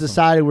when it was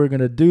decided we were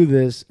going to do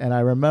this, and I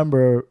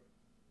remember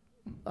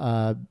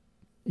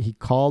he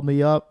called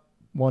me up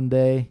one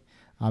day.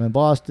 I'm in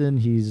Boston.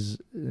 He's,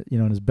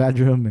 in his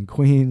bedroom in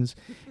Queens.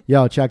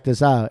 Yo, check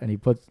this out. And he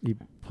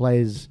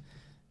plays...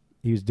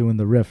 He was doing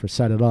the riff for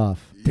Set It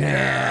Off.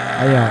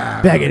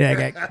 Yeah.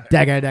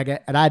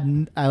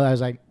 And I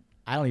was like,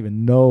 I don't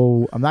even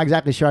know. I'm not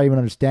exactly sure I even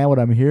understand what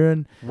I'm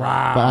hearing.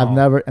 Wow. But I've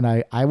never, and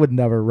I would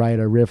never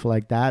write a riff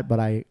like that, but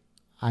I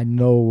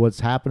know what's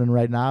happening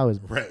right now is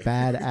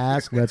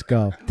badass. Let's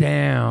go.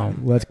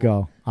 Damn. Let's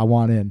go. I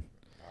want in.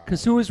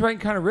 Because who was writing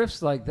kind of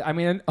riffs like that? I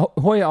mean,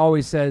 Hoya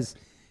always says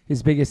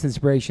his biggest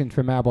inspiration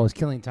for Madball is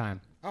Killing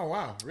Time. Oh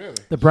wow, really?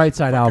 The Bright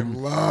Side I album.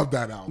 love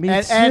that album. Me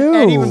too.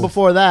 And even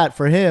before that,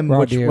 for him, Raw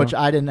which Deal.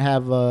 I didn't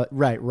have,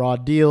 Raw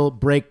Deal,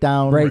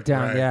 Breakdown,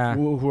 Breakdown, yeah.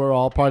 who are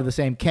all part of the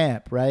same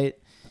camp, right?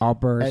 All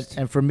burst.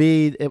 And for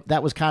me,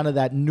 that was kind of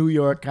that New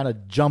York kind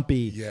of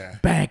jumpy. Yeah.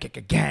 Bang,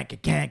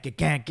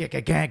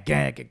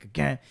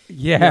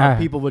 Yeah.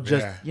 People would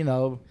just,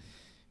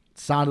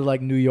 sounded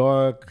like New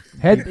York.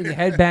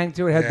 Head bang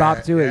to it, head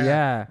bop to it,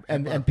 yeah.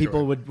 And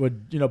people would,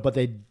 but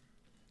they'd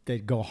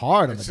go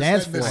hard on the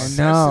dance floor. The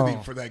necessity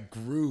for that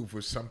groove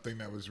was something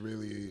that was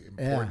really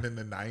important in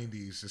the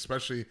 90s,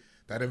 especially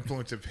that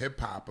influence of hip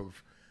hop,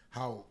 of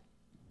how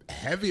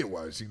heavy it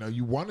was.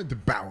 You wanted to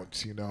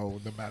bounce, no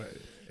matter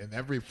in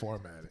every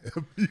format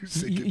of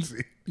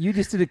music. You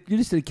just did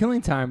a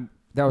Killing Time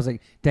that was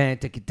like yeah.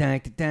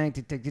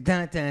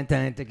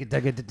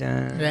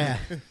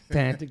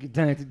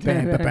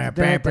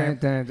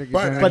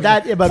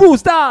 But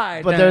fools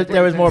die. But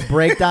there was more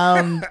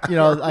breakdown.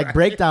 Like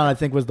Breakdown, I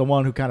think was the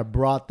one who kind of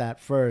brought that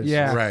first.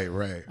 Yeah.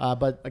 Right.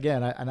 But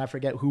again, I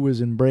forget who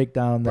was in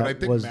Breakdown. But I That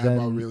think was Madball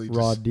then really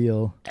Raw just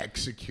Deal.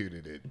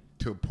 executed it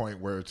to a point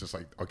where it's just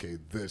like, okay,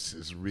 this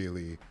is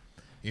really,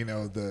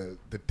 the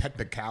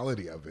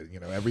technicality of it.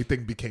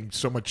 Everything became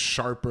so much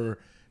sharper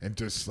and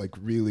just like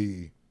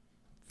really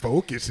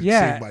focused. It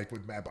seemed like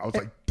with Madball, I was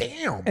like,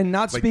 damn. And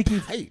not speaking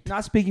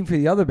for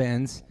the other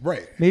bands,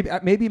 right? Maybe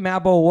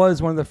Madball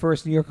was one of the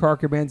first New York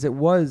hardcore bands that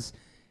was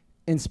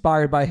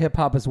inspired by hip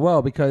hop as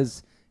well,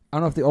 because I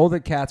don't know if the older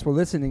cats were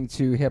listening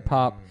to hip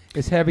hop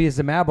as heavy as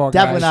the Madball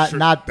guys. Definitely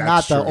not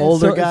the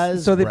older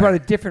guys. So they brought a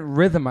different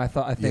rhythm, I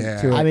think,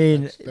 to it. I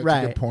mean, that's a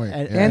good point.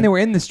 And they were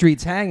in the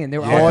streets hanging. They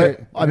were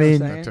all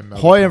there,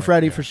 Hoy and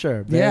Freddie for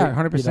sure. Yeah,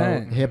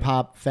 100%. Hip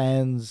hop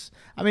fans.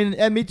 I mean,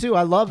 and me too.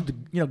 I loved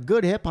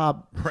good hip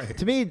hop. Right.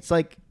 To me, it's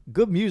like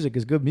good music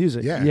is good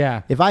music.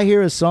 Yeah. If I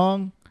hear a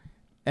song,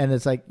 and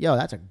it's like, yo,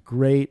 that's a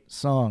great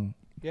song.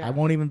 Yeah. I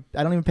don't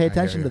even pay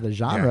attention to the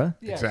genre.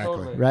 Yeah, exactly.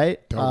 Totally.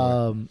 Right.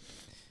 Totally.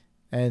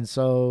 And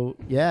so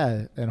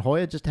and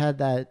Hoya just has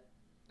that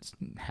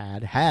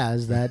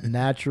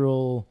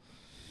natural.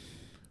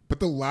 But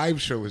the live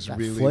show is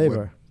really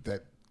flavor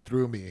that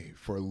threw me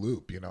for a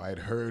loop. I had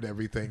heard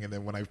everything, and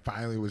then when I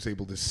finally was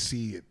able to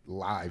see it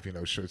live,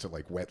 shows at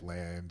like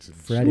Wetlands and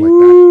shit like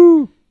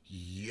that.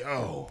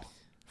 Yo,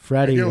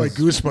 Freddie, I get like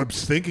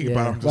goosebumps thinking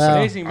about him.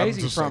 Just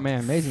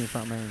amazing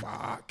front man.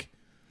 Fuck.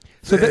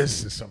 So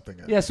this is something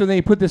else. Yeah, so then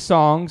you put the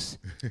songs,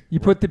 you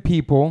put the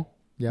people,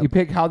 Yep. you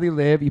pick how they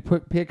live, you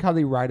pick how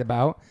they write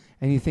about,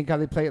 and you think how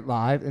they play it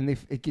live, and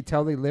you can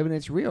tell they live and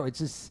it's real. It's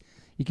just,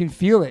 you can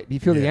feel it. You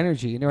feel the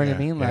energy. You know what I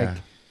mean? Like,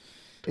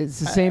 it's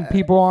the same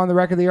people on the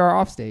record they are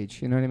off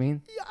stage. You know what I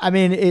mean? I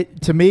mean,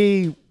 to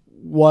me,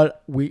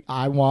 what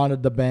I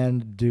wanted the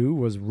band to do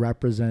was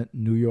represent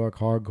New York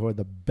hardcore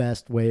the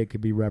best way it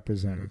could be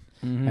represented,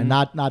 and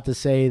not to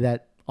say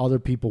that other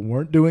people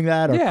weren't doing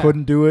that or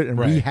couldn't do it, and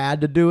we had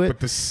to do it. But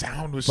the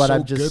sound was But so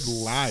I'm just good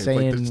live.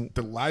 saying- Like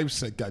the live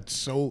set got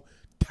so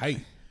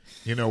tight,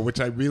 which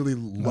I really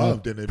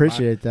loved and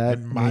appreciate that.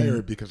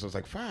 admired, because I was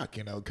like, fuck,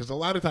 because a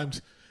lot of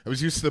times I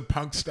was used to the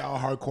punk style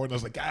hardcore, and I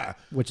was like,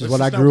 which is let's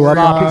what I just not grew up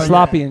worry about on. it.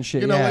 Sloppy and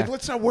shit. Like,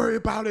 let's not worry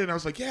about it. And I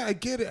was like, yeah, I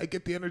get it. I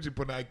get the energy,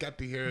 but I got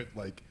to hear it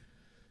like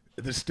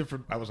this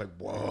different. I was like,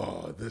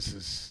 whoa, this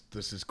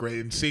is great.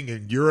 And seeing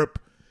in Europe,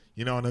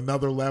 on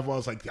another level, I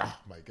was like, oh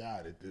my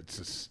god, it's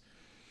just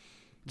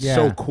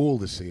so cool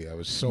to see. I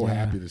was so Yeah.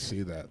 happy to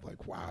see that.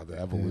 Like, wow, the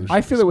evolution.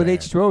 I feel of it with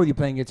this band. H2O with you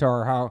playing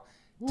guitar, how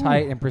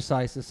tight and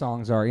precise the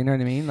songs are. You know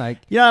what I mean? Like,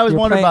 I was your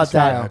wondering playing about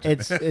style.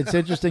 that. It's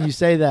interesting you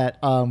say that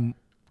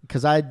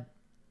because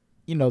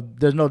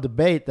there's no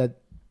debate that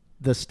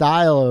the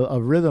style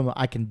of rhythm,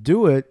 I can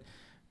do it,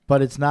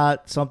 but it's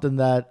not something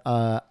that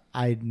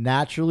I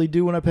naturally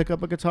do when I pick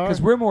up a guitar.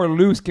 Because we're more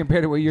loose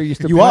compared to what you're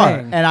used to You are,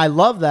 playing. and I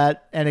love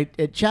that, and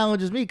it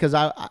challenges me because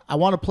I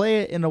want to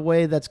play it in a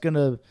way that's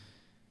gonna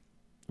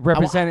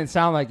Represent and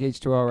sound like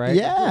H2O, right?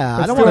 Yeah,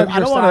 But I don't still want have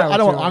your to. style I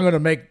don't. to I'm it. gonna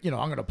make.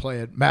 I'm gonna play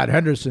it Matt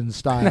Henderson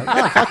style. No,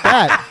 fuck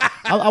that.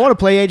 I want to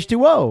play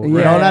H2O. You know,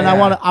 Yeah, and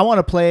yeah. I want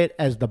to play it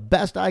as the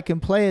best I can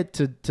play it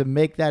to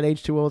make that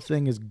H2O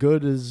thing as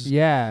good as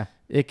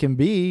it can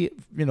be.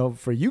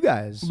 For you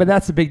guys. But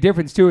that's the big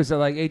difference too. Is that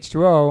like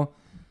H2O,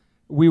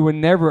 we were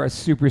never a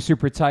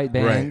super tight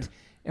band, Right.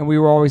 and we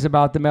were always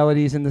about the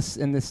melodies and this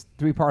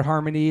 3-part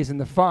harmonies and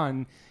the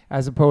fun,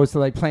 as opposed to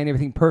like playing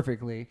everything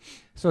perfectly.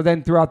 So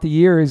then throughout the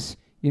years,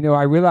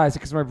 I realized it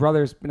because my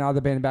brother's been out of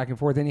the band back and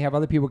forth. Then you have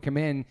other people come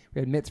in. We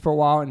had Mitts for a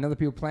while, and other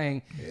people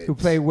playing who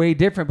play way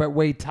different but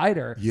way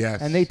tighter.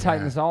 Yes, and they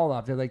tighten yeah. us all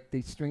up.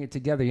 They string it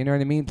together. You know what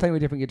I mean? Playing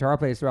with different guitar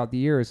players throughout the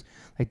years.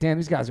 Like, damn,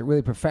 these guys are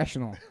really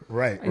professional.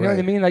 Right. You know what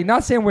I mean? Like,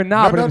 not saying we're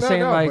not, but I'm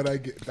saying like but I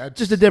get, that's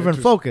just a different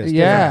focus,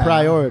 different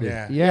priority.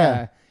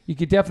 yeah. You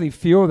could definitely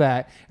feel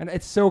that. And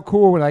it's so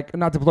cool when, like,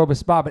 not to blow up a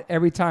spot, but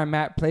every time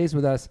Matt plays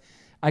with us,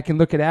 I can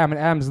look at Adam, and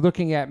Adam's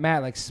looking at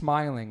Matt, like,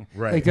 smiling.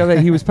 Right. Like, the other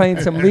day, he was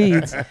playing some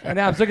leads, and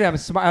Adam's looking at him,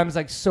 smiling. I was,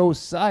 like, so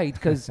psyched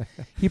because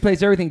he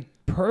plays everything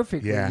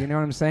perfectly. Yeah. You know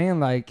what I'm saying?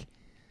 Like,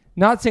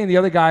 not saying the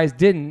other guys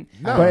didn't,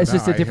 No, but it's no,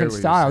 just a I different hear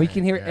what you're style. You saying.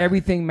 can hear Yeah.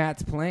 everything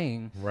Matt's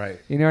playing. Right.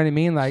 You know what I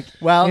mean? Like,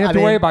 Well, you don't have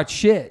to worry about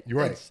shit. You're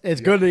right.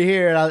 It's good to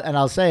hear, and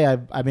I'll say,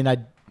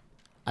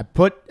 I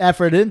put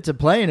effort into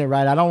playing it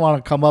right. I don't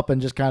want to come up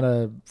and just kind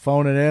of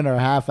phone it in or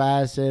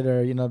half-ass it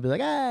or, be like,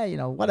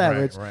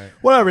 whatever. Right.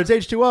 Whatever. It's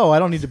H2O. I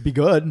don't need to be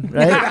good,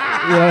 right?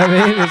 You know what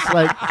I mean? It's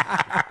like,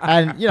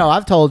 and,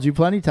 I've told you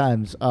plenty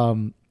times,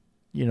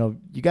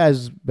 you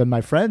guys been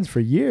my friends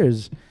for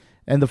years.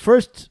 And the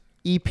first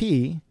EP,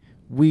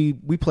 we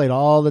played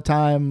all the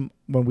time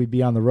when we'd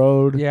be on the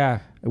road. Yeah.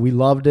 We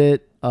loved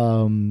it.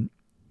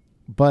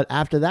 But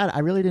after that, I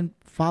really didn't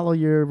follow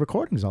your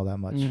recordings all that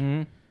much.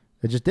 Mm-hmm.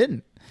 I just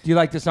didn't. Do you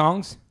like the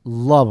songs?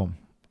 Love them.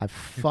 I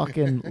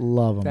fucking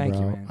love them, Thank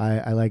bro. you,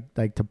 man. I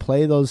like to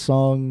play those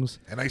songs.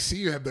 And I see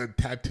you have that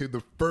tattoo,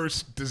 the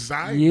first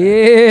design.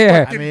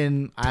 Yeah. I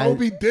mean,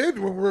 Toby did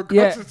when we were across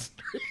Yeah. the street.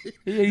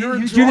 You were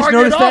just drawing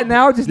noticed it that up.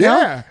 now? Just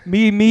Yeah. now?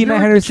 Me, You Matt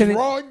were Henderson.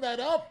 drawing that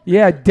up.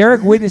 Yeah,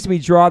 Derek witnessed me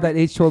draw that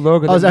H2O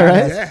logo. Oh, is that Matt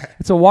right? has. Yeah.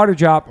 It's a water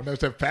drop. When I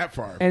was at Fat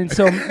Farm. And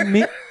so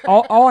me,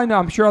 all I know,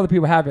 I'm sure other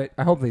people have it.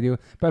 I hope they do.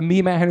 But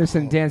me, Matt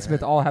Henderson, and Dan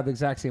Smith all have the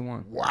exact same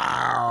one.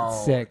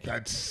 Wow. Sick.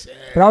 That's sick.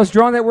 But I was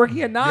drawing that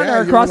working at Nana you were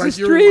across the like-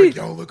 you were street. like,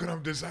 yo, look what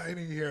I'm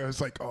designing here. I was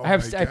like, oh, I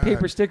have my I God.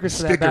 paper stickers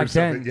for that back Stickers of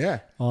then. it, Yeah.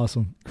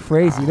 awesome.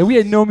 Crazy. We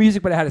had no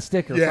music, but I had a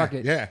sticker. Yeah, Fuck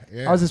it. yeah.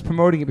 I was just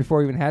promoting it before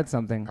we even had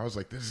something. I was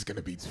like, this is going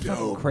to be Fucking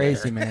dope.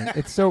 crazy, man.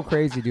 It's so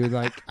crazy, dude.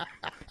 Like,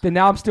 then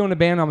now I'm still in the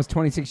band almost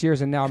 26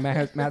 years, and now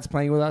Matt's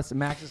playing with us, and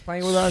Max is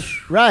playing with us.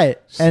 Right.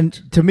 And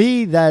to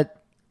me, that's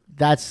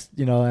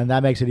and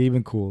that makes it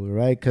even cooler,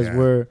 right? Because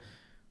Yeah.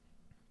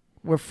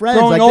 we're friends.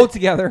 Growing like old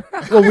together.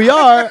 well, we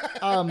are.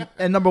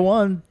 And number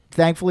one,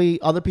 thankfully,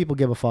 other people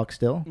give a fuck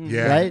still.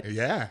 Yeah. Right.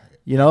 Yeah.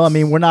 I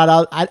mean, we're not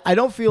out. I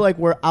don't feel like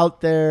we're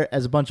out there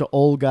as a bunch of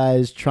old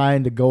guys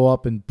trying to go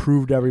up and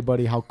prove to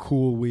everybody how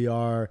cool we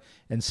are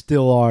and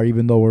still are,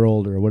 even though we're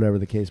older or whatever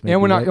the case may And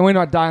be. we're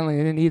not dialing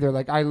it in either.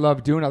 Like, I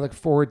love doing it. I look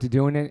forward to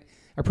doing it.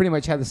 I pretty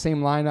much had the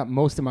same lineup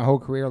most of my whole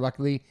career,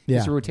 luckily. Yeah.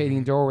 Just a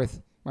rotating door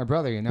with my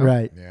brother,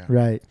 Right. Yeah.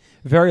 Right.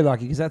 Very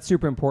lucky, because that's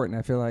super important,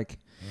 I feel like.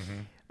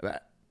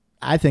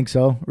 I think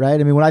so, right?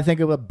 I mean, when I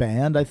think of a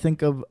band, I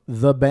think of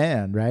the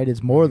band, right?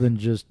 It's more than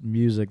just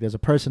music. There's a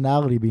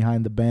personality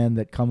behind the band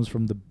that comes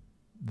from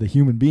the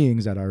human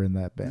beings that are in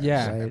that band.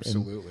 Yeah. right? And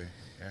Absolutely.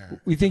 Yeah.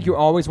 You think you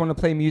always want to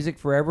play music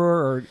forever,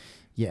 or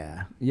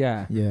yeah.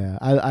 yeah? Yeah.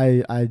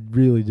 I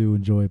really do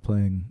enjoy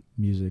playing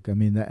music. I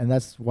mean, and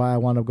that's why I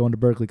wound up going to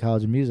Berkeley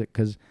College of Music,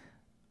 because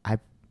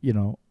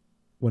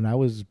when I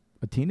was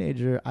a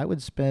teenager, I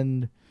would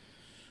spend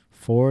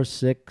 4,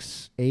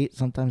 6, 8,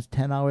 sometimes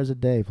 10 hours a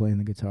day playing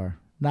the guitar.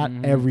 Not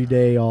every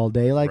day, all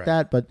day like Right.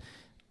 that, but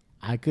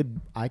I could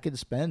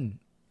spend,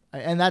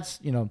 and that's,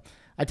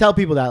 I tell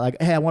people that, like,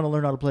 hey, I want to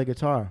learn how to play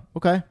guitar.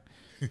 Okay.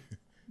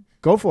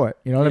 Go for it.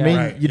 You know what I Yeah. mean?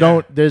 Right, You yeah.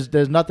 don't,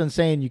 there's nothing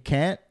saying you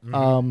can't.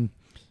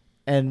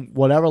 And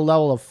whatever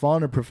level of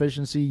fun or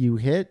proficiency you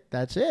hit,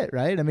 that's it,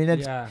 right? I mean,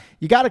 it's, Yeah.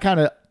 you got to kind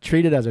of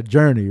treat it as a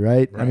journey,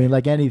 right? I Right. mean,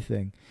 like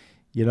anything,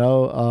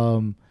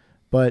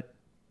 but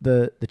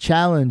the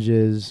challenge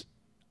is,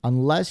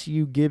 unless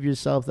you give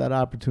yourself that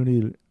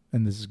opportunity,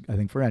 and this is, I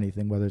think, for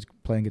anything, whether it's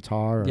playing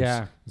guitar or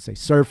Yeah. let's say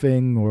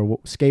surfing or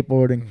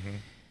skateboarding,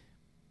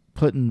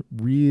 putting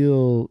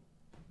real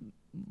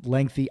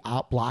lengthy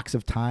blocks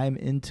of time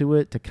into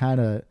it to kind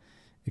of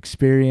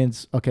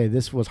experience, okay,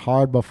 this was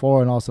hard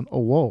before, and all of a sudden, oh,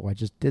 whoa, I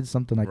just did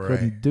something I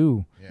couldn't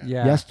do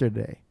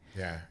yesterday.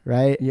 Yeah.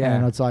 Right? Yeah.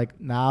 And it's like,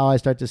 now I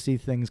start to see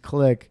things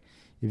click.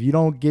 If you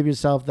don't give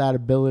yourself that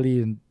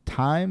ability and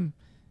time,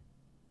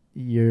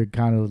 you're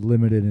kind of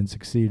limited in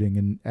succeeding.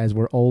 And as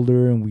we're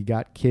older and we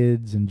got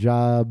kids and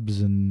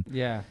jobs, and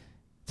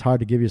it's hard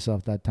to give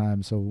yourself that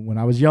time. So when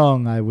I was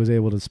young, I was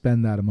able to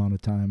spend that amount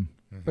of time.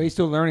 But you're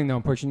still learning though,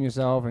 pushing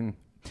yourself, and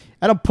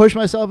I don't push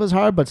myself as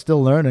hard, but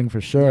still learning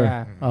for sure.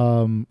 Yeah.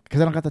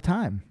 Because I don't got the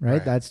time,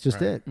 right? That's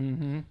just it.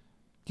 Mm-hmm.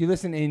 Do you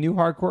listen to any new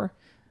hardcore?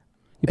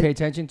 You pay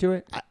attention to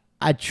it?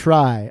 I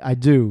try. I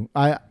do.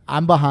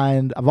 I'm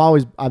behind. I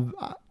always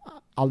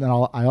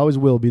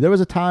will be. There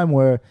was a time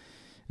where it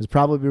was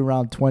probably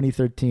around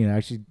 2013. I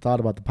actually thought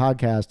about the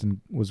podcast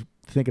and was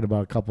thinking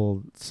about a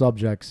couple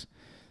subjects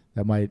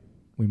that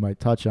we might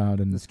touch on.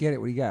 And Let's get it.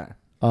 What do you got?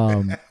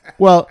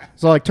 well,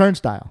 so like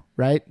Turnstile,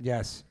 right?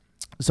 Yes.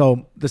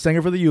 So the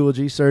singer for the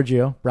Eulogy,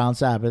 Sergio, Brown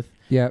Sabbath,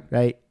 Yep.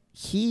 right?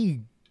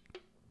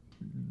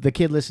 The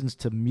kid listens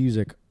to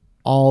music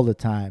all the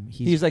time.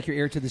 He's like your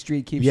ear to the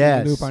street, keeps you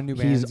in the loop on new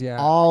bands. He's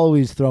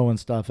always throwing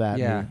stuff at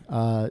Yeah.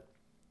 me.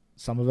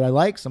 Some of it I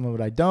like, some of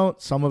it I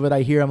don't. Some of it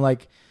I hear, I'm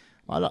like,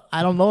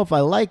 I don't know if I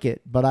like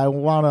it, but I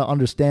want to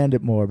understand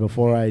it more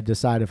before I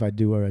decide if I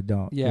do or I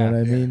don't. Yeah. You know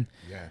what I mean?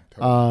 Yeah.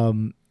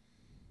 Totally.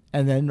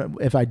 And then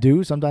if I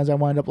do, sometimes I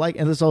wind up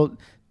liking. And so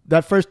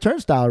that first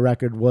Turnstile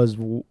record was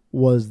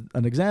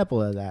an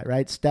example of that,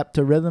 right? Step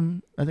to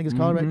Rhythm, I think it's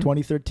called, right?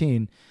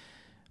 2013.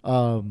 I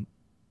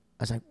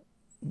was like,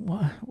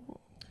 what?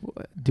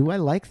 Do I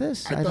like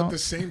this? I thought the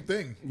same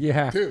thing.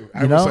 Yeah. Too.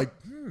 I was like,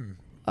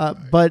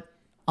 but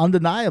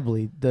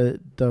undeniably, the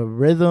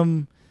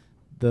rhythm,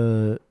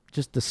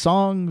 just the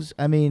songs.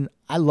 I mean,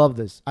 I love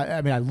this.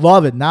 I mean, I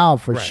love it now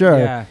for sure.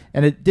 Yeah.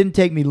 And it didn't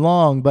take me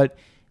long, but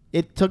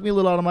it took me a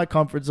little out of my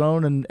comfort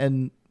zone.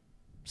 And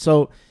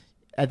so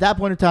at that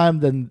point in time,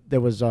 then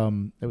there was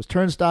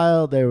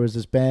Turnstile. There was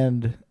this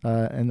band,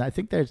 and I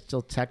think they're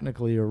still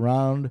technically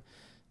around,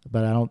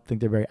 but I don't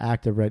think they're very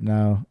active right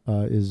now.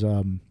 Is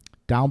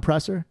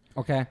Downpresser.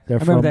 Okay. They're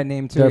I remember that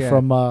name too. They're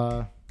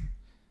from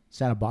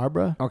Santa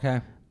Barbara.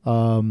 Okay.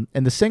 And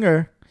the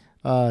singer,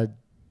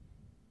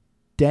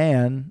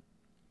 Dan,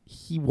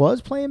 he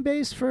was playing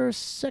bass for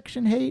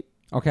Section Hate.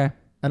 Okay.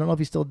 I don't know if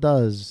he still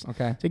does.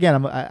 Okay. So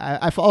again,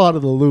 I fall out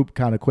of the loop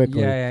kind of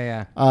quickly.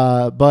 Yeah.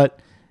 But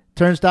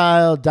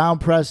Turnstile,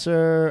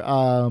 Downpresser,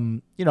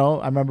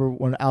 I remember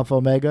when Alpha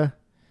Omega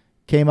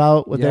came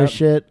out with their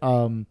shit.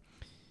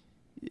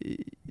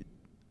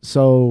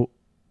 So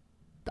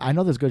I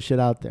know there's good shit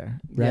out there,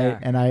 right? Yeah.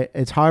 And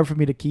it's hard for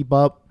me to keep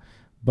up,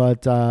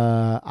 but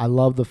I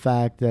love the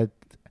fact that,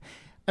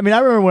 I mean, I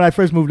remember when I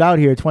first moved out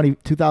here,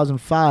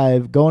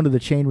 2005, going to the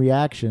Chain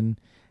Reaction,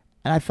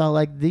 and I felt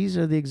like this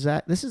is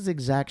the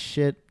exact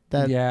shit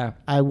that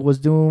I was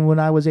doing when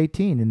I was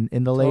 18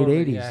 in the late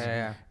 80s.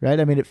 Yeah. Right?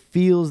 I mean, it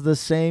feels the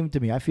same to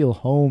me. I feel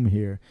home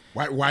here.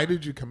 why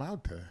did you come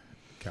out to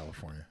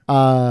California?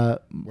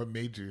 What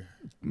made you?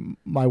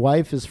 My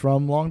wife is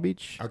from Long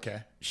Beach.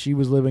 Okay. She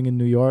was living in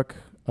New York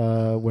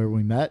where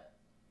we met,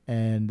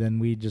 and then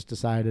we just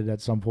decided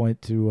at some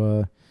point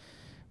to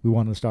we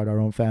wanted to start our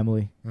own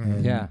family.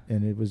 Mm-hmm.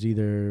 And it was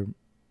either,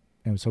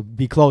 and so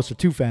be closer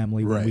to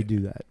family when we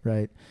do that,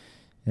 right?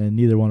 And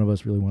neither one of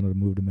us really wanted to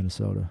move to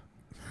Minnesota.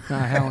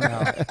 Hell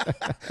no.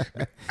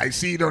 I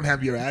see you don't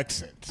have your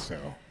accent, so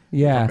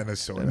Yeah. from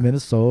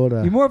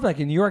Minnesota. You're more of like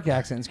a New York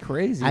accent. It's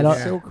crazy.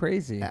 It's so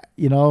crazy. I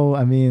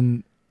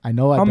mean, I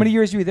know. How many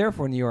years were you there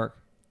for in New York?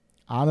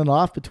 On and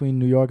off between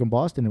New York and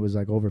Boston, it was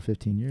like over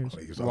 15 years.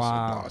 He was also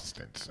in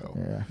Boston,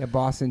 so. Yeah,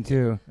 Boston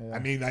too. Yeah. I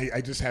mean, I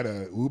just had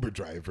a Uber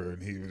driver,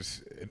 and he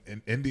was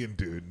an Indian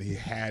dude, and he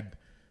had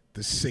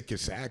the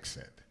sickest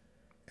accent.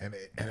 And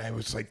I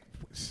was like,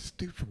 is this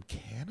dude from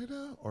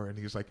Canada? And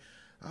he was like,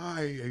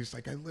 he's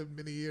like, I lived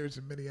many years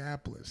in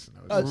Minneapolis.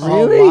 And I was like,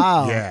 really? Oh,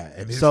 wow. yeah.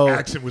 And his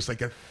accent was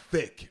like a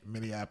thick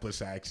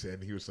Minneapolis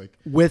accent. He was like,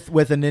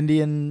 with an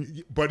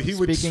Indian, but he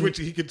would speaking? switch.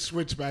 He could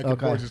switch back and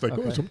forth. He's like,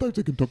 okay. sometimes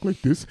I can talk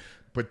like this,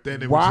 but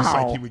then it was just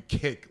like he would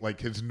kick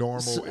like his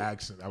normal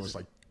accent. I was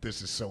like,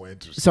 this is so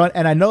interesting. So,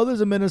 and I know there's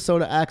a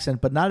Minnesota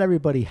accent, but not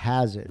everybody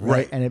has it,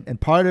 right?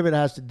 And part of it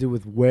has to do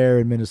with where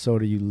in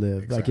Minnesota you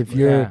live. Exactly. Like if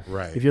you're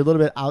if you're a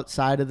little bit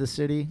outside of the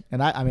city,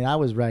 and I mean I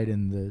was right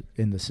in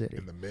the city,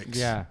 in the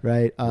mix,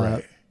 right.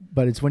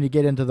 But it's when you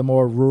get into the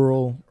more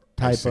rural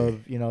type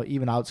of,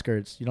 even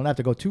outskirts, you don't have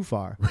to go too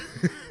far,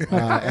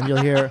 and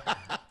you'll hear,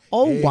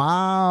 oh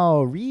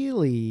wow,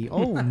 really?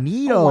 Oh,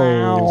 neato.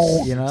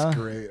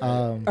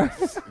 Wow.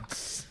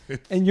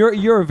 And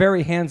you're a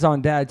very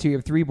hands-on dad too. You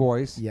have 3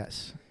 boys.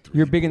 Yes.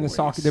 You're big in the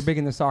soccer. They're big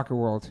in the soccer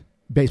world.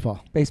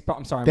 Baseball.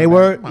 I'm sorry. They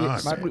were.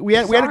 We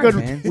had a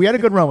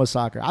good run with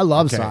soccer. I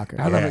love soccer.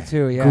 I love it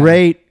too.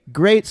 Yeah.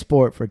 Great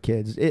sport for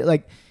kids.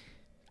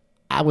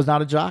 I was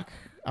not a jock.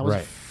 I was a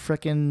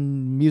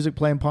freaking music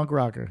playing punk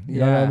rocker.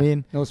 You know what I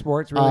mean? No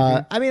sports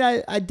really. I mean,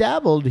 I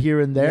dabbled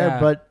here and there,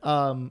 but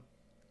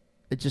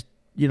it just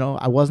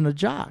I wasn't a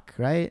jock,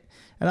 right?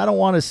 And I don't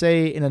want to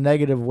say in a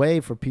negative way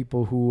for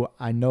people who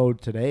I know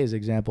today, as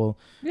example,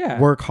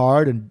 work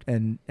hard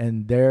and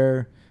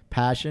their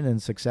passion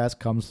and success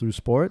comes through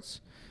sports.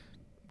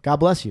 God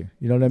bless you.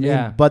 You know what I mean?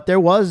 Yeah. But there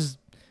was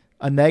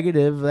a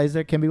negative, as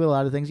there can be with a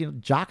lot of things.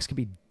 Jocks can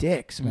be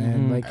dicks, man.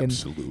 Mm-hmm. Like,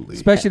 Absolutely.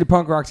 Especially the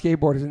punk rock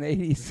skateboarders in the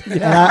 80s.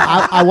 And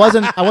I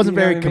wasn't very what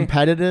I mean?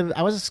 competitive.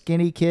 I was a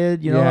skinny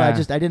kid. I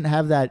didn't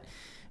have that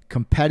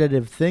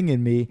competitive thing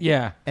in me.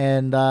 Yeah.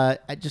 And I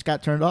just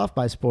got turned off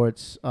by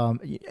sports.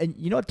 And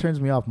what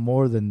turns me off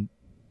more than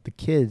the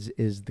kids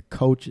is the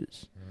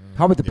coaches.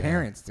 How about the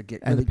parents to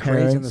get And really the crazy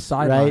on the parents,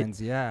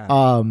 sidelines? right?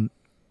 Yeah.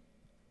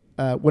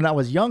 When I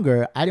was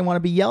younger, I didn't want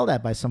to be yelled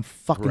at by some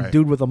fucking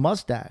dude with a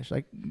mustache.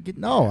 Like,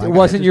 no. It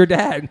wasn't your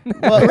dad.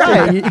 Well,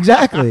 right,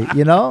 exactly.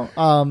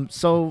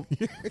 So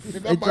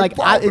it's like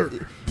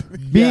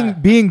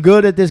being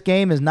good at this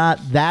game is not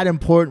that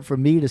important for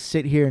me to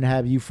sit here and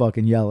have you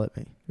fucking yell at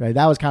me. Right?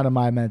 That was kind of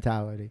my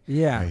mentality.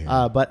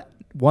 Yeah. But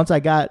once I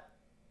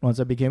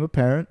became a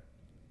parent,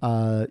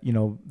 the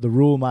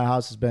rule in my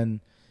house has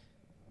been,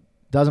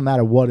 doesn't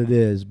matter what it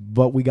is,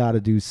 but we got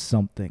to do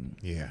something.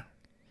 Yeah.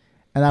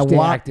 And Stay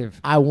active.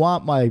 I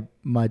want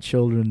my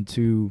children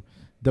to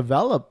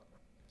develop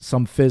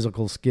some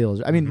physical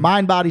skills. I mean,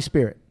 mind, body,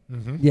 spirit.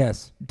 Mm-hmm.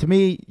 Yes. To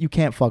me, you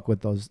can't fuck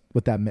with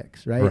that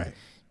mix, right? Right.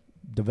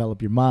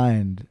 Develop your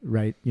mind,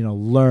 right?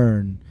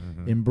 Learn,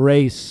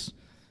 embrace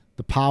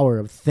the power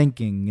of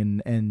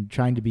thinking and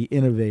trying to be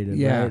innovative.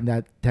 Yeah. Right? And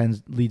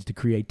that leads to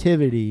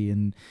creativity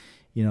and,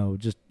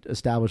 just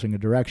establishing a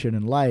direction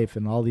in life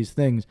and all these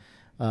things.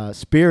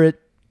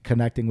 Spirit,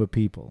 connecting with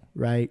people,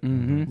 right?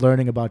 Mm-hmm.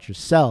 Learning about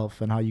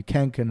yourself and how you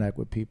can connect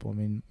with people. I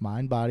mean,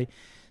 mind, body,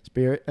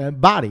 spirit,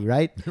 and body,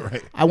 right?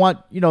 Right. I want,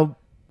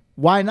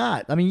 why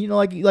not? I mean,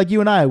 like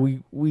you and I,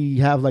 we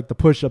have like the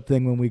push-up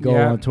thing when we go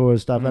on tour and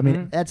stuff. Mm-hmm. I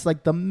mean, that's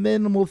like the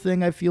minimal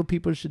thing I feel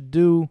people should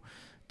do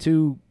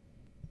to.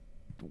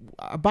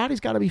 Our body's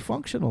got to be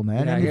functional,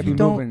 man. Yeah, and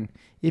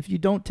if you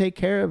don't take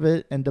care of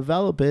it and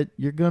develop it,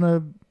 you're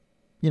gonna,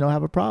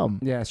 have a problem.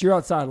 Yeah, so you're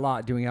outside a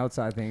lot doing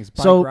outside things,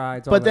 bike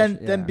rides, all but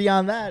that then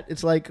beyond that,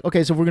 it's like,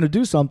 okay, so if we're going to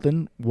do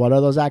something, what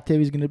are those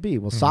activities going to be?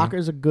 Well,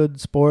 soccer's a good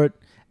sport,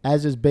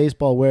 as is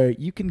baseball, where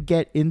you can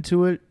get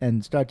into it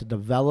and start to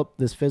develop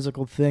this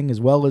physical thing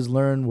as well as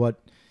learn what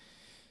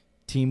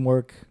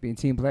teamwork being a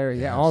team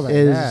player, all that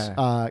is,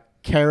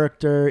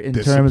 character in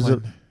terms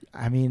of,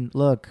 I mean,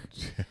 look,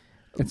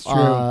 it's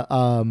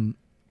true.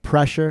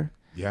 Pressure.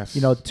 Yes.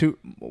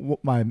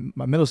 My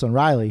middle son,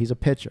 Riley, he's a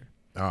pitcher.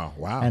 Oh,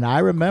 wow. And I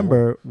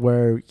remember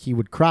where he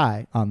would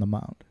cry on the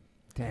mound.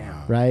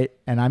 Damn. Right?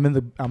 And I'm in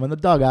the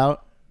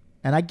dugout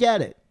and I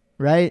get it,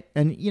 right?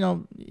 And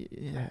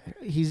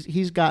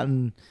he's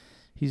gotten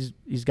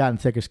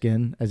thicker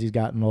skin as he's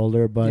gotten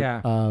older,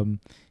 but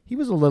he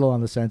was a little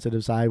on the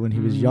sensitive side when he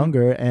was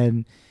younger,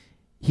 and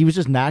he was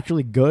just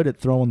naturally good at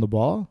throwing the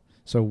ball.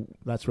 So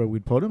that's where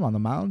we'd put him on the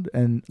mound,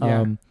 and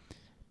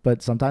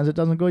but sometimes it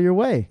doesn't go your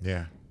way.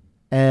 Yeah.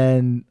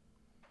 And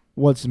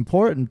what's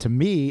important to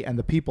me and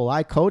the people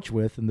I coach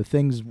with and the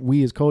things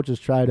we as coaches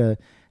try to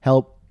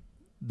help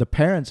the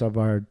parents of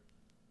our,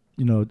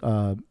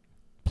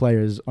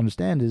 players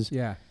understand is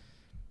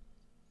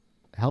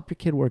help your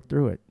kid work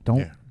through it.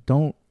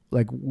 Don't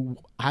like,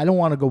 I don't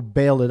want to go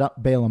bail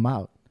him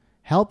out.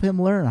 Help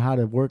him learn how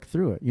to work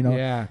through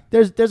it.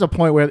 There's a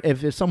point where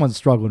if someone's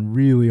struggling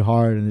really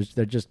hard and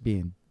they're just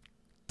being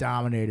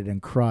dominated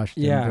and crushed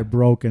and they're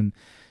broken,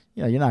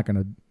 you're not going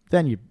to,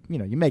 then you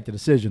make the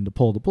decision to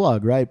pull the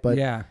plug, right?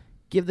 But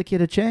give the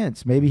kid a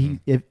chance. Maybe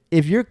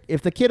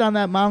if the kid on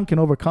that mound can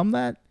overcome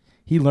that,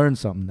 he learns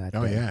something that day.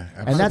 Oh yeah,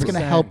 and that's going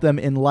to help them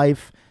in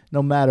life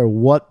no matter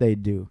what they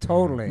do.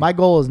 Totally. My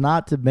goal is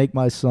not to make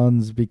my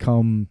sons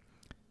become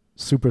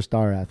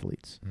superstar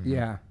athletes.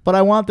 Yeah. But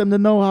I want them to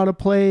know how to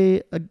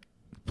play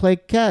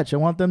catch. I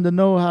want them to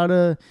know how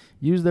to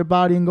use their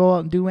body and go out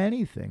and do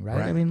anything,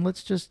 right? I mean,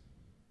 let's just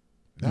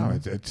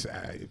it's so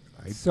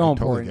I important,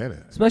 totally get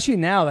it. Especially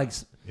now, like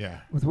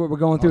with what we're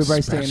going through,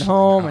 everybody staying Especially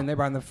home now. and they're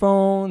on their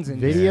phones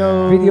and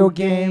video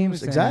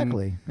games.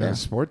 Exactly. Yeah,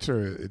 sports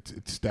are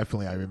it's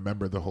definitely. I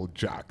remember the whole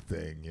jock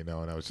thing, and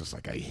I was just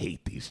like, I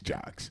hate these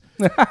jocks.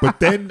 But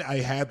then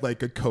I had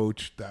like a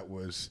coach that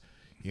was,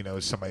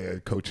 somebody, a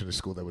coach in the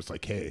school that was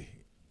like, hey,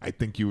 I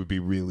think you would be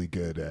really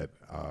good at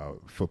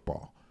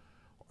football.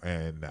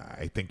 And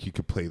I think you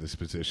could play this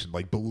position,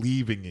 like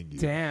believing in you.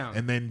 Damn.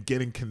 And then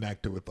getting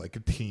connected with like a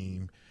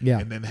team. Yeah.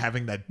 And then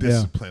having that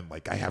discipline,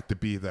 like I have to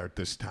be there at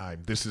this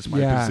time. This is my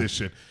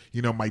position.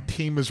 My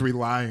team is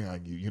relying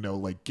on you,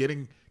 like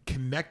getting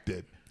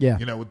connected. Yeah.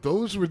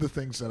 Those were the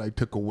things that I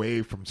took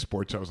away from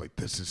sports. I was like,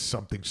 this is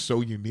something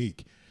so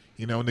unique.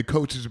 And the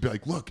coaches would be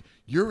like, look,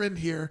 you're in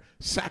here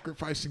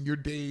sacrificing your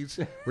days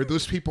where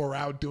those people are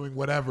out doing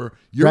whatever.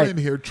 You're in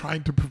here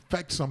trying to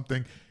perfect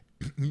something.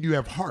 You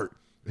have heart.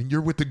 and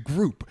you're with the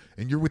group,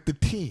 and you're with the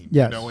team,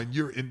 Yes.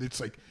 and it's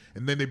like,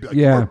 and then they'd be like,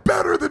 Yeah. you're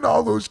better than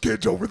all those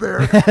kids over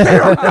there. They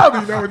are not,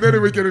 and then it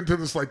would get into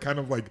this like kind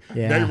of like,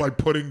 now you're like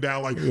putting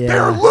down like,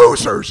 they're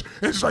losers.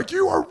 And it's like,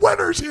 you are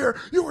winners here.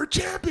 You are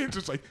champions.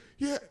 It's like,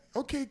 yeah,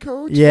 okay,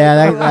 coach.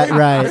 Yeah, Like,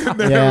 right. And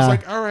then Yeah. I was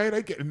like, all right,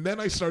 I get it. And then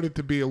I started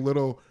to be a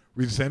little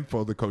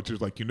resentful of the coaches.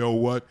 Like, you know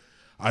what?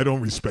 I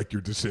don't respect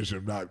your decision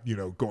of not,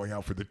 going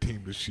out for the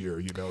team this year.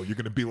 You're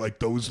going to be like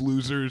those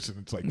losers. And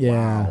it's like,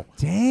 wow.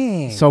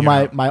 Dang. So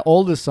my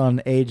oldest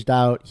son aged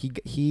out.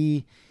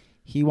 He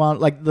wanted,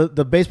 like,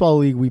 the baseball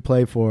league we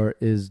play for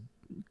is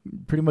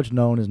pretty much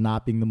known as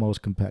not being the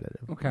most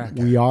competitive. Okay.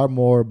 We are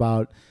more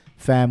about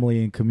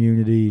family and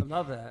community I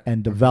love that.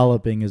 and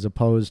developing as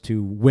opposed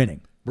to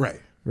winning.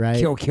 Right. Right.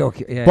 Kill.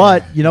 Yeah,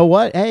 But you know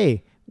what?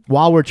 Hey,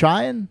 while we're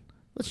trying,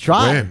 let's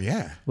try. Win,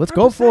 yeah. Let's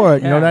go for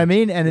it. You know yeah. what I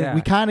mean? And Yeah.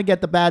 we kind of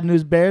get the bad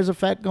news bears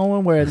effect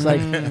going, where it's like,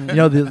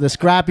 the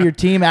scrappier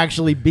team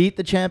actually beat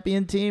the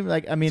champion team.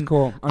 Like, I mean, It's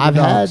cool. I've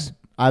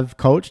Underdogs.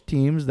 coached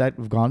teams that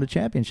have gone to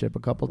championship a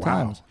couple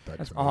times.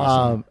 That's amazing.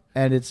 awesome.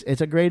 And it's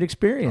a great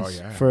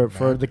experience Oh, yeah.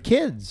 for the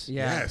kids.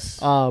 Yeah.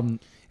 Yes.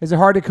 Is it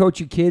hard to coach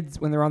your kids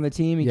when they're on the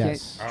team? You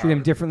Yes. can't treat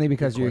them differently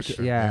because you're.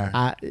 question.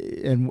 Yeah.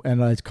 And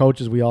as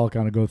coaches, we all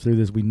kind of go through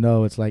this. We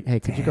know it's like, hey,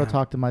 could you go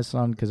talk to my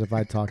son? Because if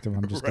I talk to him,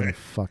 I'm just gonna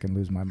fucking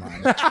lose my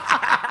mind.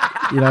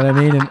 You know what I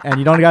mean? And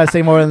you don't gotta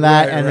say more than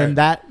that. Right, and then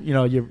right.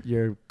 that,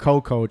 your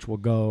co-coach will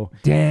go,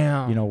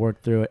 Damn.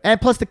 work through it.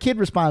 And plus, the kid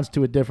responds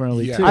to it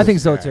differently Yeah. too. I think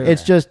so too.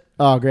 It's just,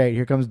 oh great,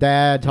 here comes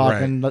dad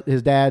talking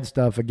his dad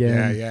stuff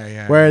again.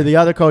 Yeah. Where the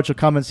other coach will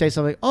come and say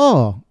something.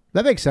 Oh,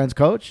 that makes sense,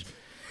 coach.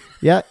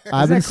 Yeah,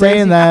 I've been that saying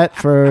crazy? that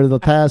for the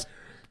past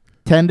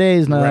 10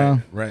 days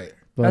now. Right.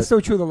 But, That's so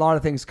true with a lot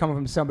of things coming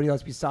from somebody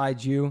else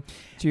besides you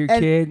to your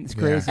And- kid. It's Yeah.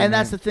 crazy. and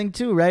that's the thing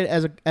too, right?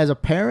 As a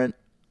parent,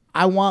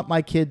 I want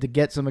my kid to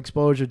get some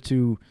exposure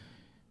to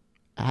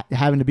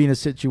having to be in a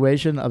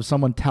situation of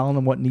someone telling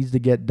them what needs to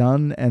get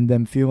done, and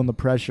them feeling the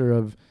pressure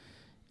of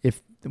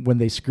when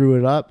they screw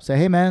it up, say,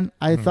 "Hey, man,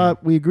 I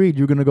thought we agreed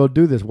you were going to go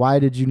do this. Why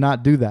did you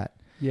not do that?"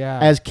 Yeah.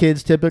 As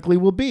kids typically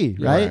will be,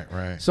 right?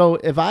 Right. So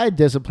if I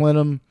discipline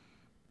them,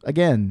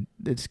 again,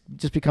 it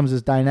just becomes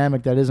this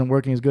dynamic that isn't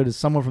working as good as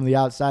someone from the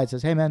outside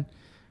says, "Hey, man,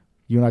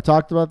 you and I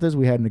talked about this.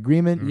 We had an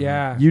agreement.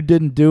 Yeah. You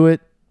didn't do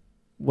it.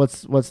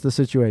 What's the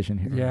situation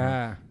here?"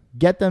 Yeah.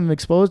 Get them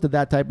exposed to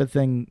that type of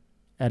thing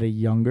at a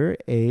younger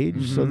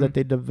age, so Mhm. that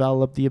they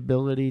develop the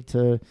ability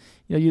to,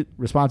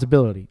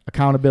 responsibility,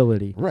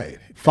 accountability, Right.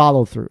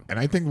 follow through. And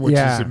I think what's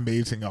Yeah.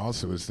 amazing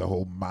also is the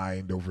whole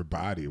mind over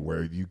body,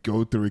 where you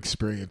go through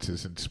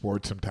experiences in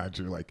sports. Sometimes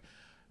you're like,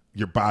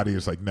 your body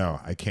is like, no,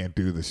 I can't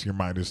do this. Your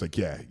mind is like,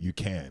 yeah, you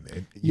can.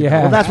 And, you Yeah.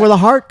 know, Well, that's where the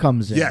heart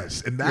comes in.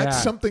 yes. And that's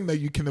Yeah. something that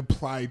you can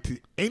apply to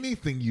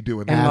anything you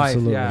do in In life. life,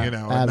 Absolutely. yeah. And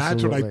that's what I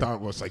Absolutely.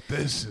 thought was like,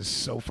 this is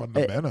so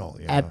fundamental.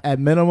 At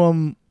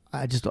minimum,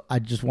 I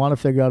just want to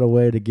figure out a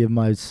way to give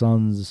my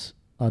sons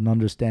an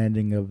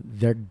understanding of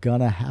they're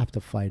gonna have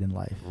to fight in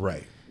life,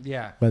 Right.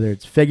 Yeah. whether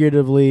it's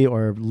figuratively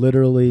or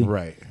literally.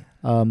 Right.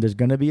 There's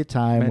gonna be a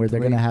time where they're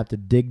Mentally. gonna have to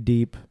dig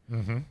deep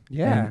Mm-hmm.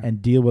 Yeah.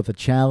 and deal with a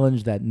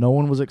challenge that no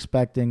one was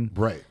expecting.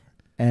 Right.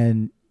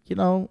 And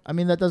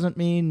that doesn't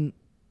mean,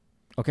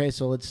 okay,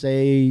 so let's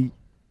say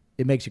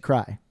it makes you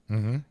cry.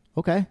 Mm-hmm.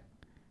 Okay,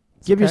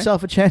 give okay.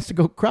 yourself a chance to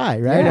go cry,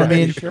 right? Yeah, I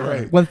mean, sure.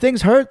 Right. when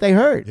things hurt, they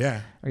hurt.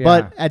 Yeah. Yeah.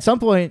 But at some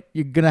point,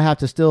 you're gonna have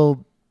to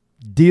still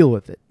deal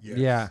with it. Yes.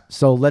 Yeah.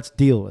 So let's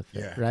deal with it,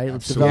 Yeah, right?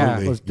 Let's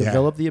absolutely. let's Yeah.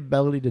 develop the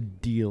ability to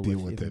deal Deal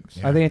with with it. things.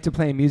 Yeah. Are they into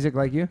playing music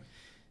like you?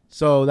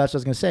 So that's what I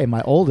was gonna say.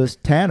 My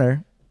oldest,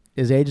 Tanner,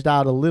 is aged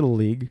out of Little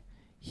League.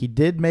 He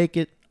did make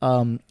it.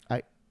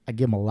 I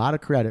give him a lot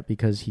of credit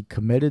because he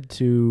committed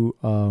to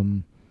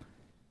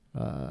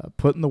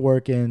putting the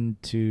work in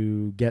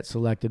to get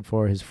selected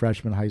for his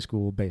freshman high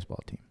school baseball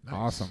team. Nice.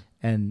 Awesome.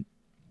 And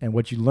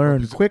what you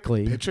learn is it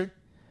quickly. Pitching?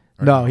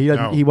 Or No, he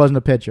doesn't. No. He wasn't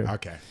a pitcher.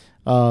 Okay.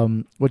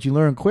 What you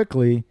learn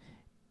quickly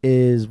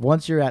is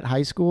once you're at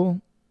high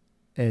school,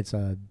 it's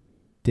a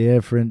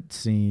different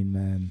scene,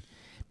 man.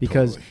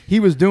 Because Totally. he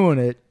was doing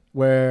it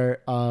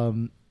where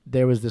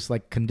there was this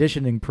like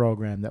conditioning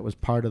program that was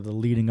part of the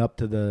leading up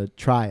to the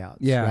tryouts,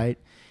 Yeah. right?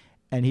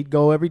 And he'd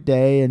go every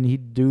day and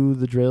he'd do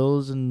the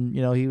drills, and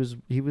he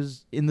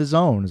was in the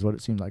zone, is what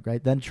it seemed like,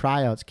 right? Then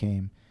tryouts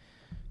came.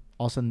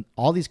 All of a sudden,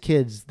 all these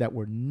kids that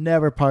were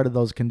never part of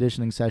those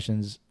conditioning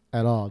sessions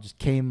at all just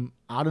came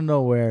out of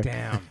nowhere.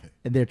 Damn.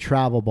 And they're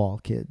travel ball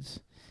kids.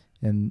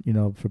 And,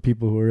 for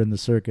people who are in the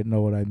circuit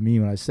know what I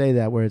mean when I say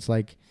that, where it's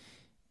like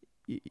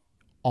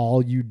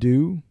all you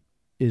do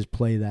is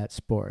play that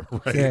sport.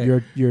 Right. Yeah.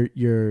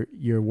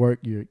 Your work,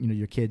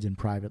 your kids in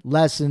private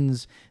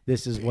lessons.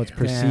 This is what's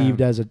perceived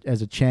Damn.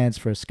 as a chance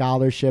for a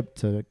scholarship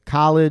to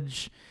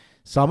college.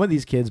 Some of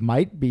these kids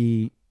might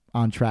be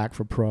on track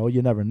for pro.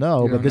 You never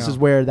know, You but don't this know. is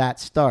where that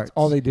starts.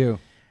 All they do.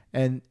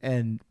 And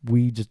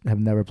we just have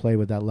never played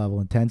with that level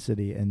of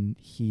intensity, and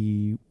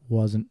he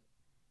wasn't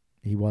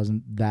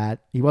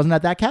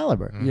at that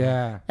caliber.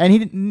 Yeah. And he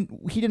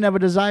didn't have a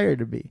desire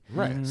to be.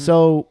 Right. Mhm.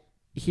 So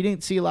he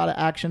didn't see a lot of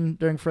action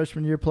during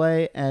freshman year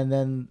play, and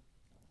then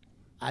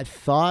I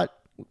thought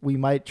we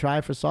might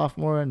try for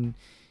sophomore, and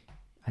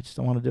I just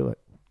don't want to do it.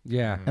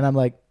 Yeah. And I'm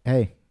like,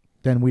 hey,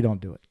 then we don't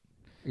do it.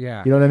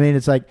 Yeah. You know what I mean?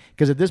 It's like,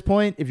 because at this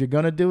point, if you're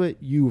going to do it,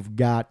 you've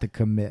got to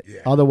commit.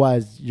 Yeah.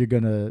 Otherwise, you're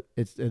going to,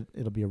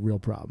 it'll be a real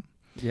problem.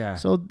 Yeah.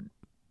 So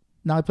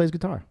now he plays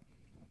guitar.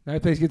 Now he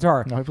plays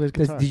guitar. Now he plays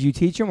guitar. Did you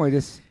teach him or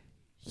just?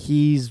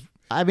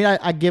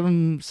 I give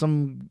him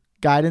some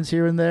guidance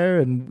here and there,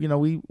 and, you know,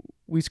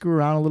 we screw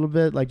around a little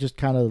bit, like just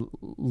kind of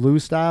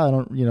loose style. I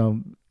don't, you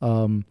know,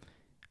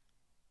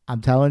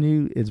 I'm telling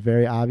you, it's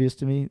very obvious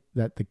to me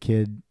that the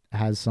kid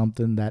has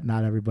something that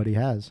not everybody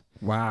has.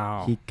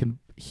 Wow.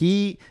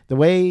 The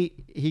way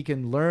he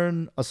can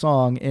learn a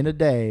song in a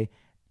day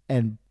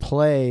and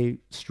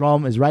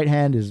strum, his right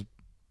hand is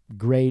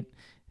great.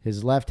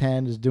 His left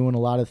hand is doing a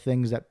lot of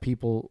things that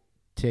people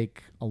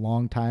take a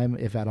long time,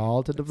 if at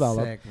all, to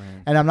develop. Sick,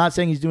 man. And I'm not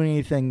saying he's doing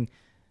anything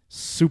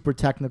super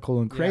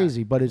technical and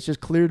crazy, but it's just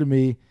clear to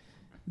me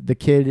the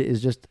kid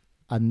is just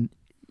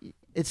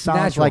it sounds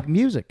natural. like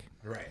music.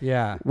 Right.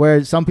 Yeah.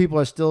 Where some people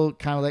are still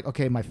kind of like,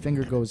 okay, my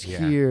finger goes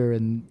Yeah. here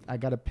and I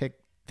got to pick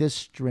this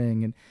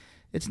string, and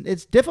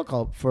it's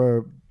difficult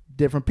for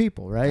different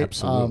people, right?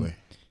 Absolutely.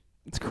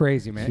 It's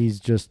crazy, man. He's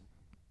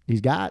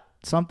got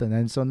something,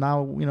 and so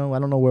now, you know, I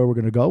don't know where we're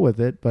gonna go with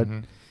it, but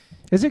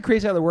Isn't it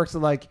crazy how that works? So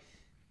like,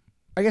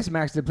 I guess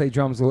Max did play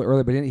drums a little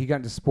early, but he got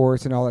into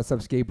sports and all that stuff,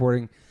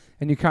 skateboarding,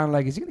 and you kind of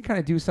like, is he gonna kind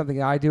of do something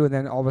that I do? And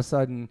then all of a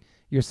sudden,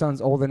 your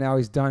son's older now,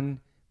 he's done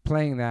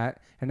playing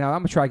that, and now I'm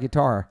gonna try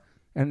guitar.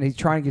 And he's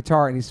trying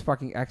guitar, and he's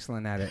fucking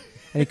excellent at it.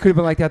 And he could have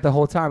been like that the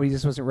whole time, but he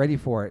just wasn't ready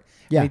for it.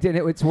 Yeah. And he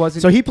didn't. It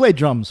wasn't. so he played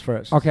drums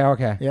first.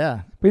 Okay.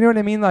 Yeah. But you know what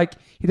I mean? Like,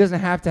 he doesn't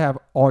have to have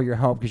all your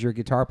help because you're a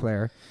guitar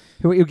player.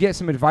 He'll get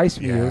some advice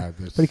from you,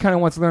 but he kind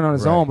of wants to learn on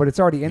his own. But it's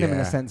already in him in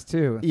a sense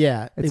too.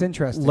 Yeah. It's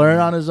interesting. Learn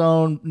on his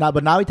own.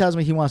 But now he tells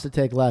me he wants to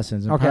take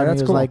lessons. And Okay, part of me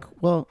that's was cool. like,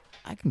 well,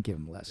 I can give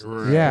him lessons.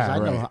 Right,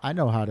 Yeah. I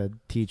know how to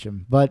teach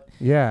him. But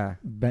Yeah.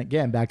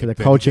 again, back to the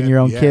Then coaching again, your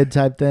own yeah. kid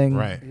type thing.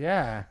 Right.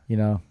 Yeah. You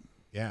know.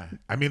 Yeah.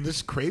 I mean, this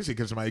is crazy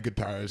because my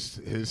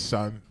guitarist, his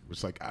son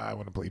was like, I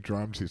want to play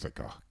drums. He's like,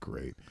 oh,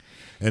 great.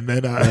 And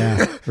then,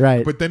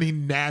 Right. but then he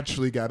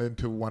naturally got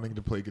into wanting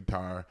to play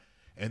guitar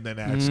and then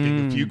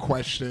asking a few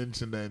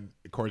questions. And then,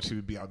 of course, he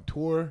would be on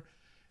tour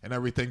and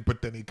everything.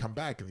 But then he'd come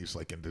back and he's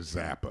like into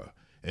Zappa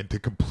and to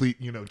complete,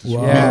 you know, just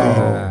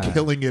really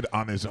killing it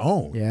on his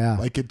own. Yeah.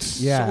 Like, it's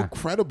so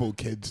incredible,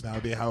 kids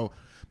nowadays, how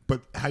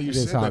you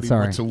said that he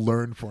wants to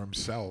learn for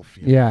himself.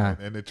 You know?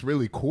 And it's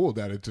really cool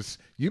that it just,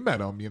 you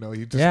met him, you know,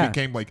 he just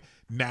became like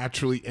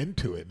naturally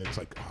into it. And it's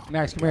like, oh,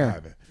 Max, my come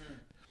God. here.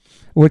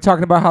 We're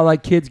talking about how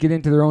like kids get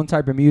into their own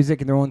type of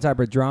music and their own type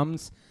of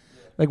drums.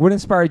 Like, what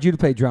inspired you to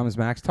play drums,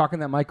 Max? Talk in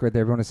that mic right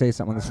there. If you want to say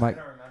something on this mic.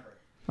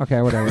 Okay,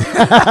 whatever.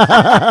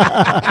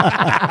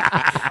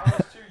 I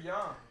was too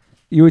young.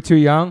 You were too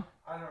young?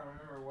 I don't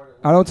remember what it was.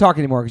 I don't talk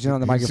anymore because you're on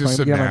the He's microphone. just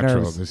You a get on my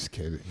natural, nerves. this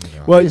kid. You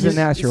know. Well, He's a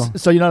natural.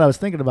 So you know what I was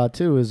thinking about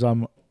too is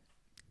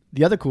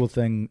the other cool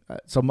thing.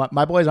 So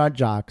my boys aren't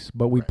jocks,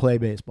 but we play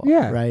baseball.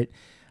 Yeah. Right.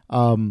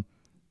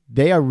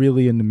 They are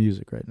really into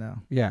music right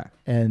now, Yeah.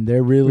 and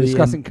they're We really were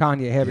discussing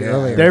Kanye heavy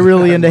earlier. they're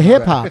really into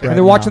hip hop. Right and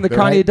they're watching now, the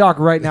Kanye right? doc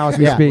right now as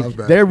we Yeah. speak. Love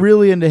that. They're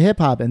really into hip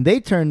hop, and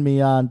they turned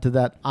me on to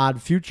that Odd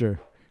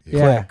Future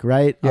Yeah. click,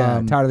 right?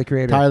 Yeah. Tyler the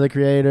Creator. Tyler the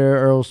Creator,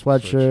 Earl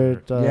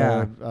Sweatshirt,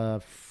 Yeah.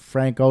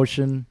 Frank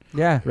Ocean,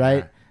 Yeah.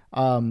 right?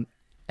 And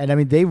I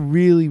mean, they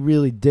really,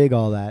 really dig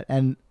all that.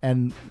 And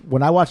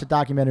when I watched a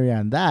documentary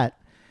on that,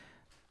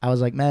 I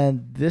was like,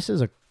 man, this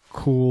is a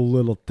cool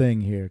little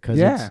thing here because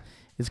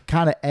it's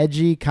kind of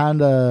edgy,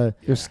 kind of.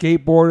 There's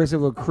skateboarders, a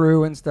little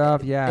crew and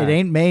stuff. Yeah. It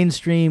ain't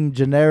mainstream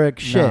generic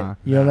shit. Nah.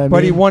 You know what I mean?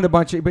 But he won a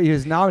bunch of. But he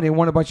was nominated,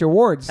 won a bunch of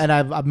awards. And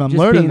I'm Just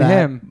learning being that.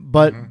 him.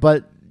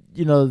 But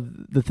you know,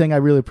 the thing I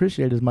really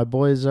appreciate is my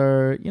boys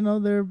are, you know,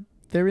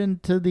 they're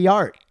into the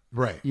art.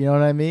 Right. You know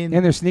what I mean?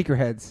 And they're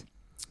sneakerheads.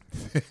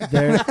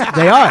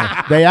 They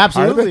are. They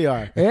absolutely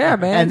are. Yeah,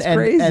 man. It's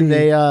crazy. And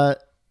they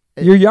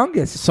your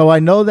youngest. so I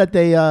know that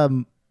they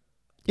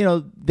you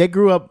know, they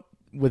grew up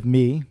with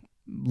me,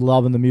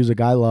 loving the music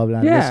I love, and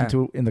I listened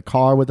to it in the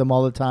car with them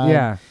all the time.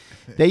 Yeah.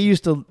 They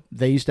used to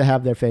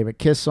have their favorite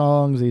Kiss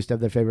songs. They used to have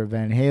their favorite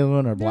Van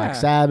Halen or Black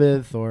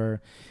Sabbath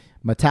or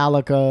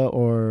Metallica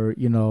or,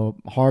 you know,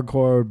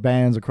 hardcore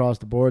bands across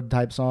the board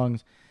type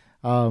songs.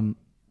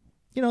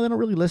 You know, they don't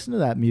really listen to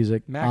that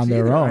music Max on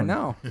their either, own. I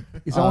know.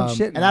 His own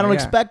shit. And I don't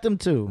expect them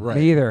to. Right.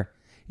 Me either.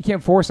 You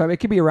can't force them. It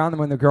could be around them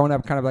when they're growing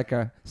up, kind of like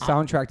a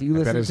soundtrack that you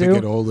I bet listen as to. they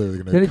get older,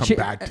 they're Then going it to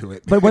come back to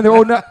it. But when they're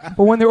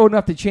old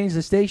enough, to change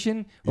the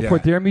station or Yeah.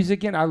 put their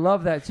music in, I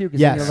love that too because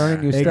Yes, then you're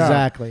learning new stuff.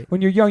 exactly.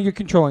 When you're young, you're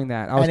controlling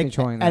that. I was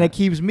controlling that. And it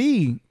keeps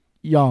me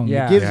young.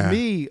 Yeah. It gives Yeah.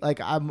 me like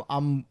I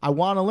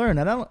want to learn.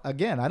 And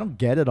I don't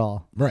get it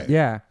all. Right.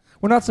 Yeah.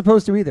 We're not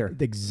supposed to either.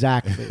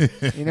 Exactly.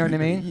 You know what I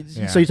mean?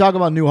 Yeah. So you talk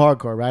about new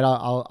hardcore, right?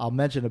 I'll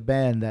mention a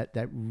band that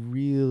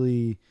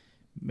really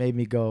made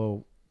me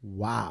go,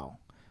 wow.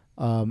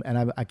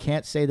 And I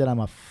can't say that I'm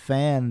a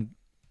fan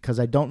because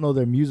I don't know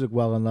their music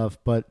well enough,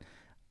 but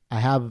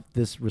I have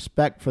this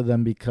respect for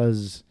them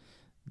because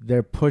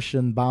they're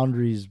pushing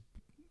boundaries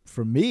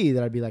for me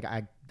that I'd be like,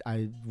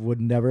 I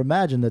would never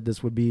imagine that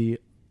this would be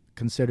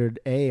considered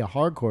a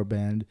hardcore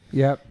band.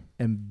 Yep.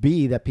 And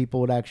B, that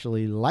people would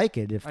actually like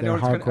it if they're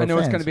hardcore fans. I know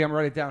it's gonna be. I'm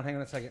gonna write it down. Hang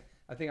on a second.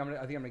 I think I'm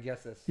gonna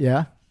guess this.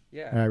 Yeah.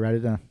 Yeah. All right, write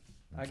it down.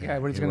 Okay.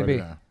 What is it gonna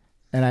be?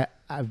 And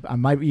I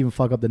might even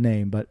fuck up the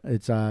name, but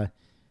it's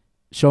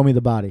Show Me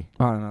the Body.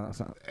 Oh no, that's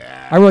not.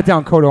 I wrote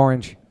down Code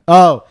Orange.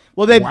 Oh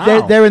well,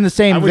 they're in the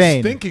same vein. I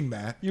was thinking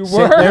that you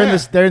were.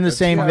 They're in the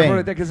same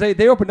vein because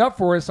they opened up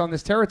for us on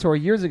this territory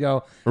years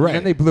ago, and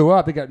then they blew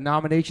up. They got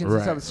nominations.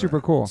 It sounded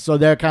super cool. So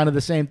they're kind of the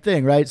same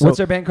thing, right? So what's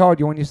their band called?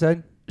 You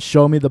said?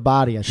 Show Me the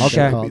Body. I think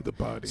Show Me the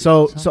Body.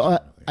 So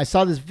I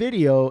saw this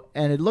video,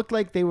 and it looked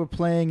like they were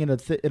playing in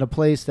a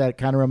place that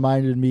kind of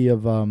reminded me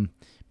of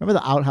remember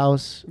the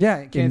Outhouse? Yeah,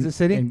 in Kansas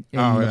City. In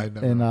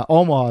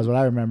Omaha is what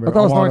I remember. I thought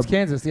it was Lawrence,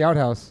 Kansas, the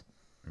Outhouse.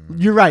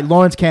 You're right,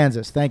 Lawrence,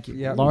 Kansas. Thank you.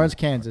 Yeah. Lawrence,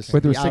 Kansas.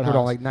 Went through a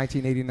Synchrodome like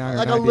 1989.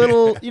 Like a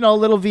little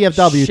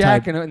VFW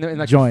shack type in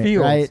like joint,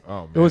 fields. right?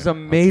 Oh, it was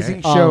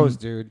amazing shows,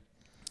 dude.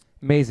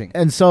 Amazing.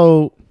 And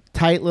so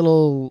tight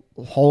little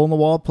hole in the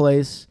wall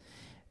place,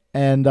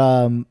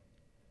 and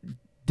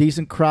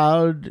decent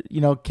crowd.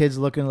 Kids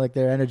looking like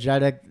they're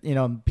energetic.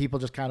 People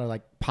just kind of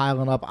like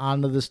piling up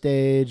onto the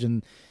stage,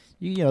 and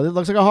it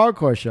looks like a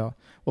hardcore show.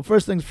 Well,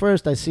 first things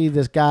first, I see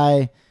this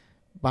guy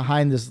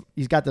behind this.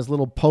 He's got this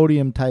little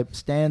podium type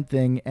stand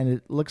thing, and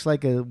it looks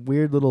like a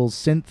weird little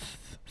synth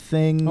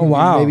thing. Oh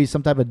wow! Maybe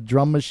some type of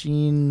drum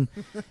machine,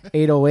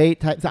 808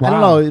 type. Wow. I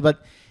don't know,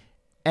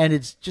 and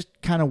it's just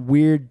kind of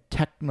weird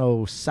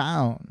techno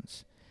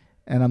sounds.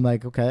 And I'm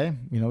like, okay,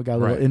 we got a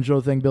little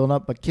intro thing building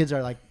up, but kids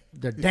are like,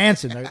 they're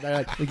dancing.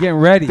 They're getting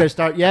ready. They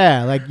start,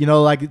 like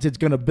it's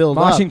going to build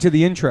up. Moshing to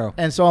the intro.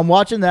 And so I'm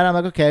watching that. I'm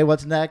like, okay,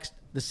 what's next?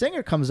 The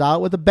singer comes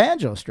out with a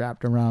banjo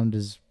strapped around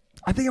his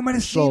I think I might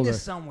have seen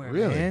this somewhere,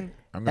 really? man.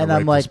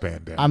 I'm like, this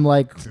band down. I'm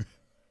like,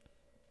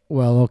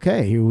 well,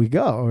 okay, here we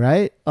go,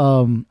 right?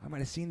 I might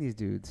have seen these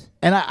dudes.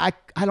 And I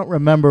don't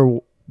remember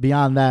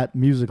beyond that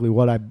musically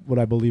what I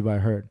believe I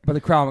heard. But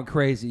the crowd went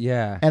crazy,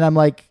 yeah. And I'm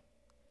like,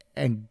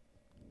 and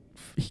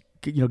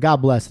God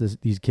bless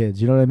these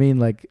kids. You know what I mean?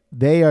 Like,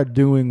 they are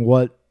doing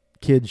what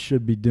kids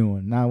should be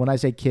doing. Now, when I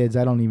say kids,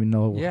 I don't even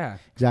know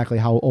exactly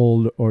how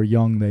old or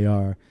young they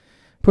are.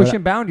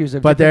 Pushing boundaries.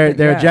 But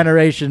they're a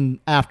generation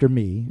after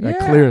me,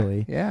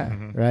 clearly. Yeah.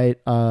 Mm-hmm. Right?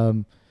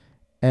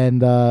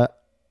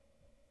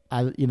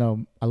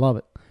 I love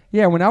it.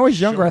 Yeah, when I was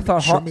younger, I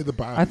thought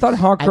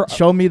hardcore.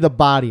 Show Me the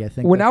Body, I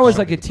think. When I was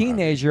like a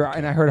teenager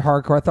and I heard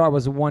hardcore, I thought it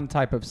was one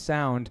type of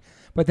sound.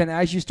 But then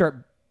as you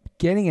start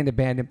getting into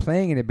band and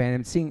playing in a band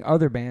and seeing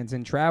other bands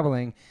and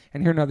traveling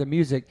and hearing other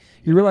music,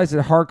 you realize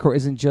that hardcore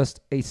isn't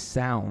just a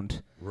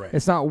sound. Right.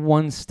 It's not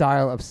one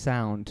style of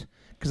sound.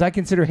 Because I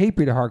consider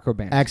Hatebreed a hardcore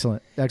band.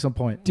 Excellent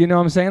point. Do you know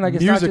what I'm saying? Like,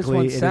 it's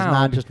musically, not just one sound. It is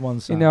not just one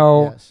sound.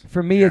 Yes.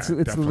 For me, it's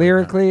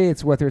lyrically,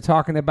 it's what they're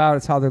talking about.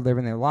 It's how they're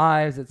living their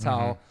lives. It's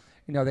how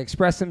they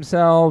express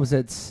themselves.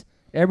 It's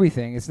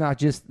everything. It's not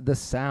just the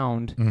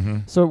sound. Mm-hmm.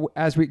 So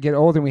as we get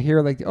older and we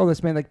hear like, oh,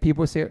 this band, like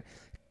people say,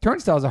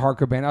 Turnstile's a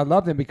hardcore band. I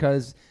love them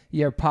because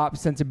you have pop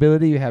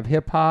sensibility, you have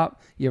hip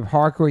hop, you have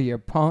hardcore, you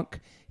have punk,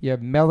 you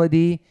have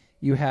melody.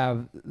 You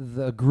have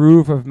the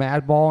groove of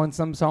Madball in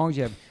some songs.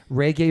 You have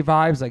reggae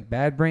vibes like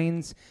Bad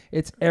Brains.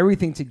 It's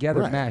everything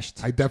together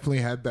meshed. I definitely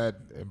had that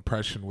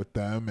impression with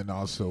them, and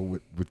also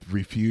with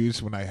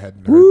Refuse when I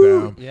hadn't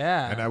heard them.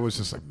 Yeah. And I was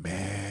just like,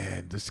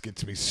 man, this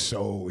gets me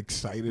so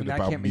excited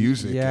about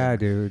music.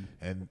 Dude.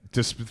 And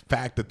just the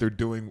fact that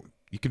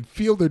you can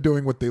feel they're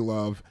doing what they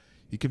love.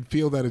 You can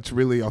feel that it's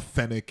really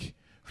authentic,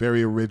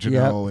 very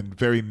original, and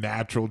very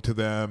natural to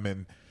them.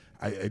 And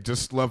I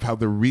just love how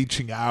they're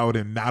reaching out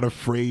and not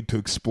afraid to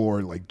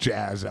explore like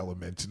jazz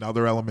elements and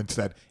other elements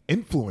that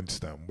influence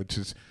them, which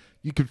is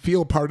you can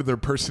feel part of their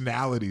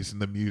personalities in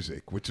the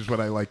music, which is what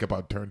I like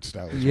about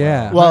Turnstile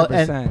as well.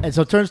 And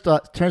so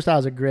Turnstile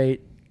is a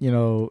great,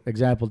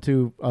 example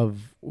too of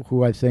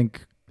who I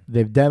think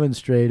they've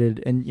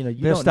demonstrated, and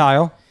their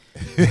style.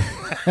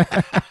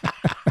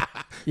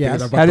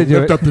 Yes, I'm about to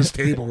lift up this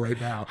table right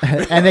now,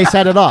 and they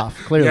set it off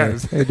clearly.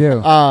 Yes, they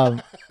do.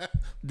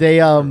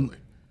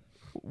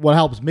 What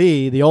helps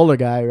me, the older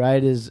guy,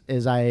 right, is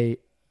I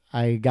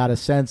got a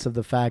sense of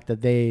the fact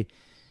that they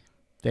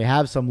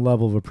have some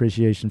level of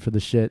appreciation for the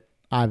shit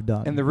I've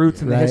done. And the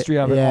roots and the history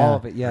of it, all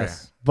of it,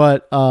 yes.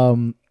 But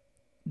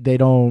they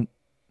don't,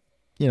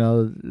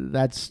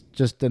 that's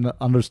just an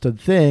understood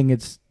thing.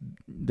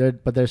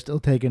 But they're still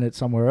taking it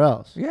somewhere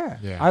else. Yeah.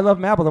 I love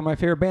Madball. They're my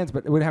favorite bands,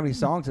 but it wouldn't have any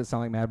songs that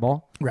sound like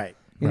Madball. Right.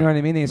 You know what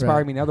I mean? They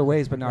inspire me in other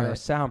ways, but not our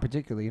sound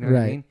particularly. You know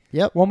what I mean?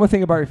 Yep. One more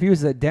thing about Refuse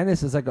is that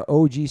Dennis is like an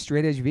OG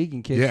straight edge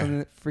vegan kid from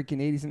the freaking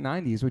 80s and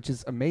 90s, which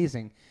is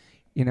amazing.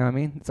 You know what I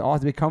mean? It's all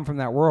to come from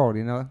that world,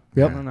 Yep.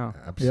 I don't know.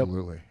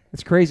 Absolutely. Yep.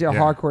 It's crazy how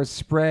hardcore is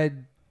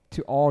spread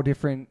to all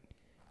different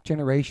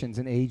generations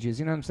and ages.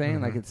 You know what I'm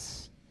saying? Like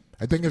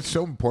I think it's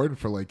so important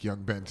for like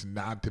young bands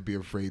not to be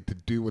afraid to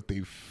do what they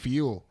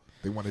feel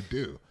they want to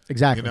do.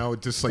 Exactly.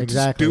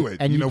 Just do it.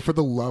 And for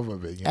the love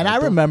of it. I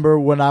remember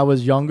when I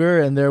was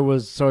younger and there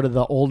was sort of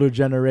the older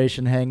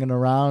generation hanging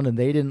around, and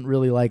they didn't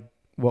really like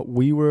what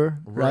we were,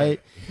 right?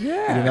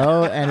 Yeah. You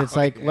know, and it's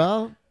like,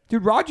 well,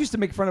 dude, Rod used to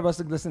make fun of us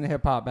like listening to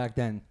hip hop back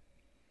then.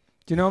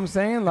 Do you know what I'm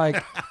saying? Like,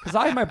 because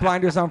I had my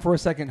blinders on for a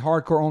second,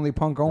 hardcore only,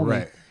 punk only.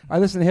 Right. I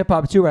listened to hip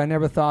hop too, but I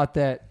never thought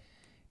that,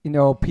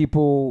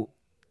 people,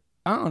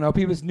 I don't know,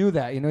 people just knew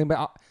that,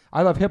 But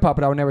I love hip hop,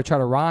 but I would never try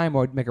to rhyme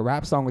or make a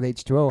rap song with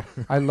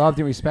H2O. I loved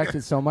and respected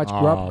it so much.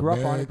 Grew up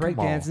on it,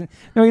 breakdancing.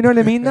 No, you know what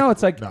I mean? No,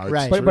 it's like, No, it's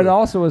Right. true. but it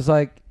also is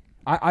like,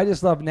 I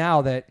just love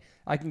now that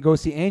I can go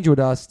see Angel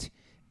Dust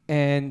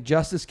and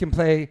Justice can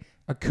play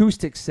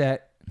acoustic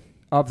set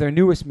of their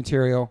newest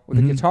material with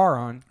a guitar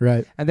on.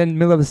 right. And then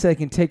middle of the set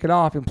can take it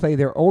off and play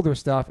their older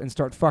stuff and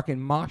start fucking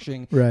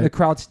moshing. Right. The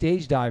crowd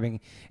stage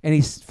diving. And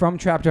he's from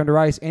Trapped Under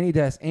Ice and he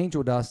does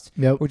Angel Dust,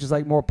 Yep. which is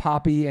like more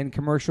poppy and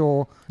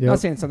commercial. Yep. Not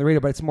saying it's on the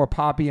radio, but it's more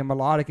poppy and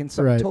melodic and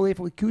so Right. totally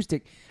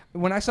acoustic.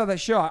 When I saw that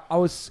show,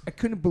 I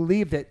couldn't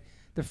believe that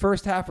the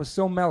first half was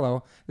so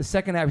mellow. The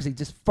second half was like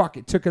just fuck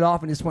it, took it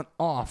off and just went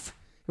off.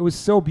 It was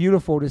so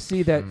beautiful to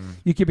see that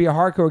you could be a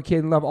hardcore kid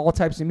and love all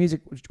types of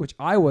music, which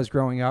I was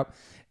growing up.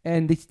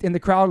 And the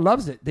crowd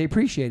loves it. They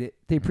appreciate it.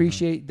 They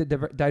appreciate the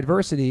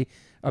diversity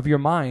of your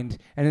mind,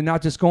 and they're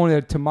not just going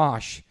there to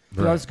mosh.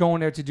 They're not just going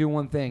there to do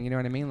one thing. You know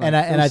what I mean? Like,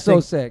 I so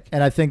think, sick.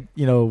 And I think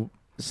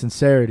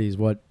sincerity is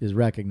what is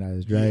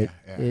recognized, right?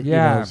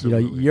 Yeah,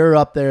 You're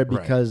up there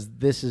because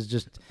this is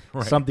just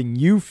something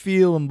you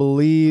feel and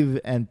believe,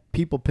 and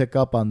people pick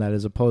up on that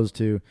as opposed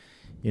to,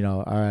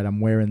 all right,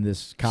 I'm wearing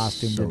this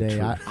costume So today.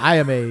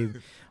 true.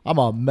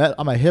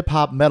 I'm a hip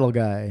hop metal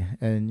guy,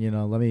 and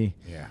let me.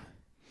 Yeah.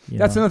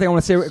 That's another thing I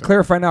want to say,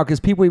 clarify now, because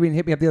people even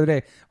hit me up the other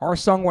day. Our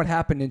song "What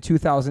Happened" in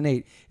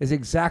 2008 is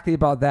exactly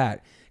about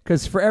that.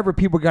 Because forever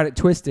people got it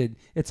twisted.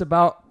 It's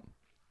about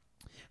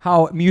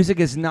how music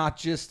is not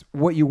just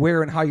what you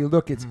wear and how you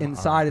look. It's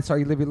inside. It's how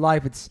you live your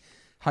life. It's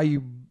how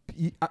you.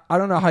 I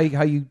don't know how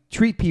you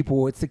treat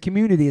people. It's the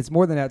community. It's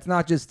more than that. It's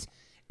not just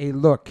a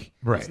look.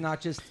 Right. It's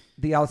not just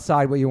the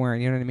outside what you're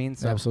wearing. You know what I mean?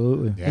 So,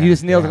 Absolutely. Yeah. and you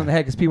just nailed it on the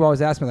head because people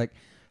always ask me like,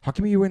 how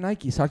come you wear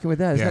Nikes? How come with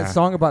that? Isn't that Yeah.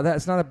 song about that?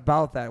 It's not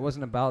about that. It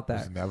wasn't about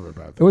that. It's never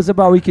about that. It was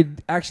about we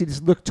could actually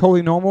just look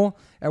totally normal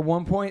at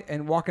one point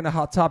and walk in a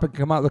Hot Topic and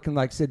come out looking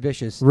like Sid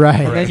Vicious.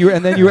 Right.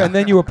 And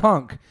then you were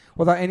punk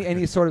without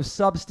any sort of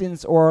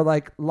substance or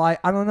like lie.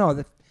 I don't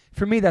know.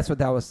 For me, that's what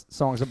that was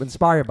songs I'm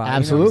inspired by.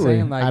 Absolutely.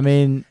 You know what I'm saying? Like, I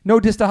mean, no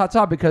diss to Hot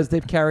Topic because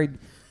they've carried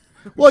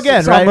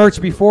again, some merch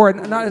before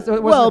and it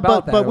wasn't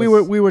about that. But we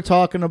were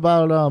talking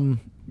about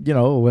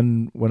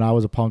when I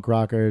was a punk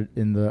rocker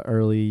in the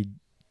early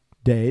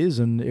days,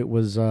 and it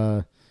was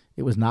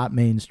not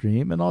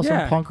mainstream, and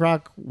also punk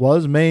rock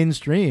was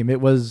mainstream.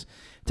 It was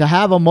to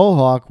have a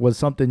mohawk was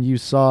something you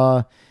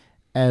saw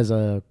as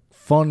a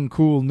fun,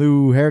 cool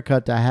new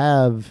haircut to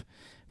have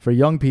for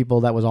young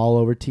people. That was all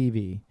over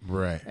TV,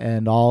 Right.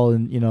 and all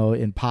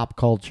in pop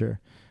culture,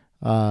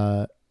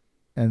 and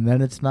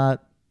then it's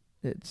not.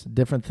 It's a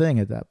different thing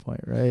at that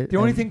point, right? The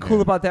only thing cool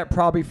about that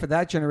probably for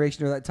that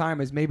generation or that time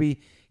is maybe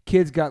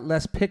kids got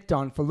less picked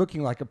on for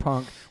looking like a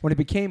punk when it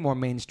became more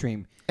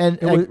mainstream. And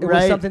It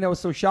was something that was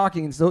so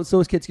shocking, and so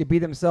those kids could be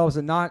themselves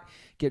and not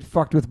get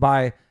fucked with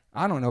by,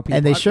 I don't know, people.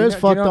 And they sure as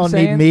fuck what I'm don't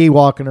saying? need me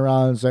walking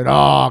around saying,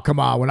 "Oh, come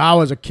on, when I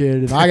was a kid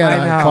and I got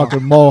I a know.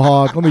 fucking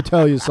mohawk, let me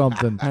tell you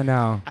something." I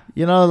know.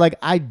 Like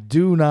I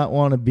do not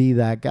want to be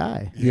that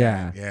guy.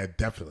 Yeah. Yeah,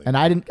 definitely. And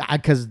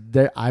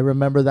I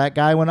remember that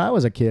guy when I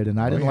was a kid, and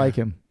I didn't yeah. like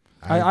him.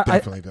 I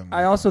definitely don't.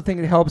 I also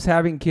think it helps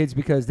having kids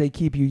because they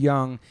keep you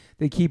young,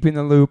 they keep you in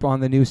the loop on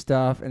the new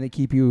stuff, and they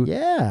keep you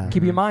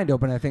keep your mind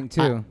open. I think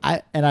too.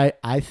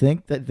 I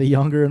think that the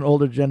younger and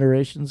older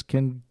generations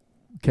can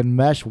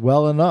mesh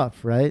well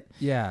enough, right?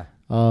 Yeah.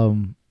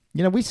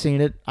 We've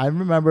seen it. I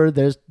remember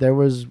there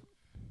was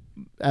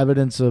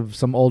evidence of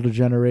some older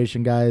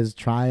generation guys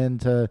trying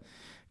to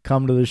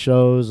come to the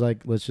shows.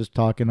 Like, let's just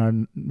talk in our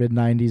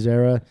mid-90s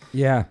era.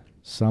 Yeah.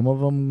 Some of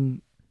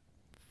them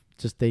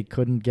just they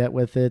couldn't get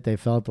with it. They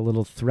felt a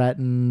little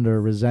threatened or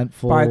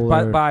resentful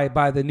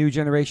by the new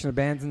generation of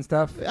bands and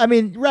stuff. I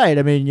mean, right.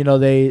 I mean,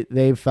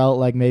 they felt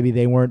like maybe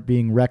they weren't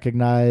being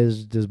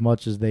recognized as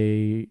much as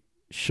they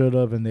should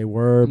have, and they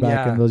were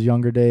back in those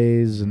younger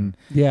days. And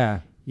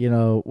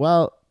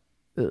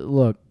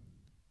look,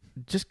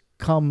 just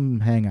come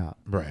hang out.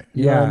 Right.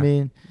 You know what I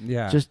mean?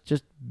 Yeah.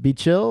 Just be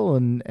chill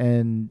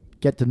and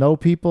get to know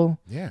people.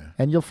 Yeah.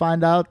 And you'll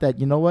find out that,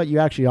 you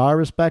actually are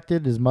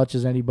respected as much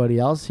as anybody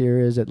else here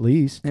is, at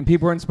least. And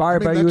people are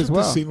inspired by you as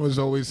well. The scene was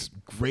always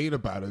great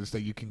about is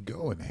that you can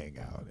go and hang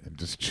out and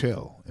just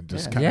chill and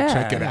just kind of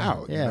check it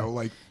out. Yeah.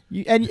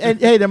 And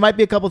hey, there might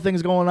be a couple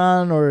things going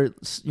on, or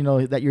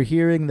that you're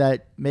hearing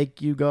that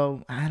make you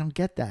go, I don't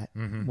get that.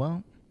 Mm-hmm.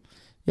 Well,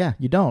 yeah,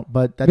 you don't,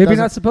 but that maybe you're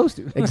doesn't- not supposed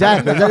to.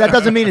 Exactly. that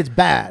doesn't mean it's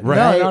bad, Right.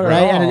 right? No, not at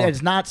right? all. And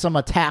it's not some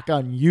attack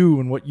on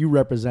you and what you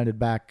represented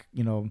back,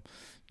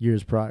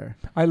 years prior.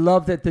 I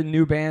love that the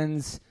new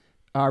bands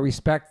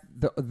respect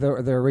the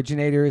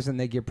originators, and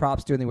they give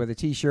props to it, and they wear the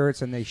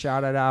T-shirts and they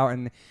shout it out,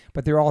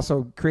 but they're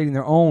also creating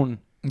their own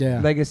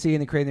legacy,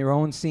 and they're creating their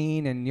own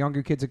scene, and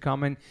younger kids are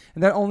coming,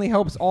 and that only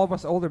helps all of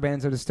us older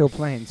bands that are still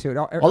playing too. It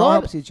all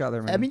helps each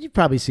other, man. I mean, you've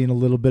probably seen a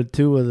little bit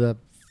too of the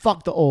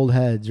fuck the old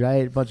heads,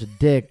 right? A bunch of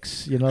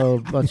dicks,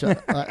 bunch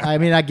of. I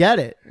mean, I get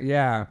it.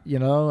 Yeah.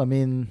 I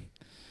mean,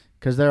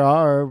 because there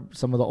are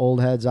some of the old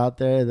heads out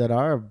there that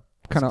are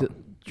kind of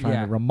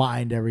trying to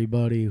remind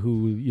everybody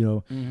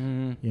who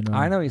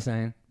I know what you're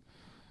saying.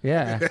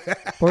 Yeah.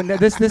 But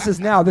this is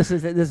now. This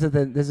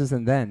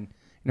isn't then.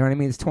 You know what I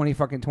mean? It's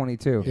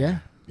 2022. Yeah.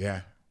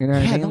 Yeah. You know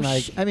what I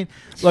mean? I mean,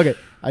 look at.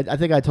 I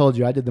think I told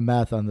you I did the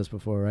math on this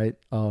before, right?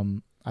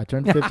 I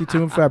turned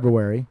 52 in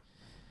February.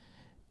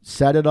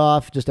 Set it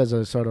off just as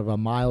a sort of a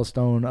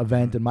milestone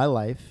event in my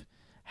life.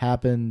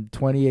 Happened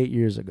 28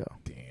 years ago.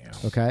 Damn.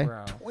 Okay.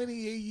 Bro.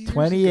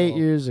 28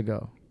 years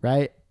ago,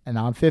 right? And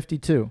I'm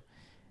 52.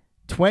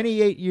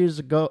 28 years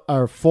ago,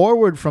 or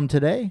forward from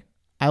today,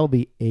 I will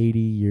be 80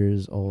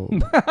 years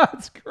old.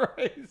 That's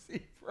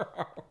crazy, bro.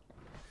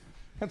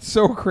 That's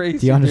so crazy.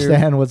 Do you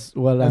understand what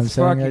I'm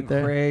saying right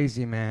there? That's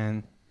crazy,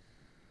 man.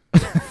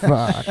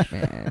 Fuck,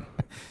 man.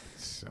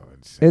 So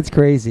insane. It's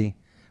crazy.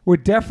 We're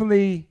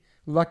definitely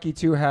lucky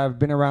to have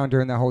been around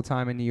during that whole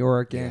time in New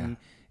York and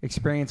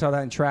experience all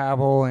that and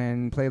travel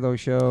and play those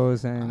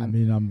shows. And I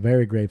mean, I'm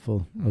very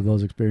grateful of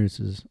those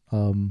experiences.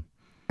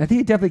 I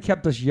think it definitely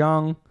kept us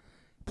young,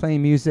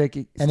 playing music.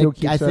 I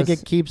think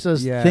it keeps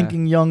us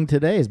thinking young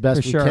today as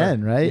best we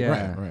can, right?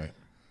 Yeah. Right.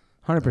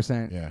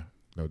 100%. Yeah,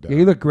 no doubt. Yeah,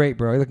 you look great,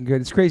 bro. You're looking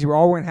good. It's crazy. We're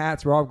all wearing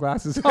hats. We're all have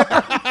glasses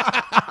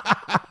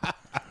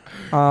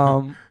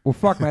on. Well,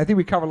 fuck, man. I think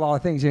we covered a lot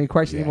of things. Any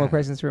questions? Any more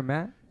questions for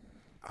Matt?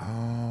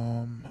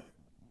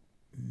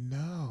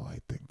 No, I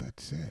think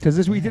that's it.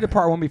 Because we did a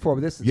part one before,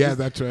 but that's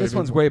right. This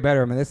one's way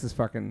better. I mean, this is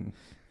fucking.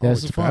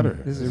 This is better.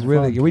 This is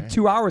really good. We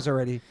 2 hours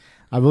already.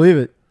 I believe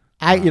it.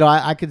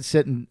 I could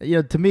sit and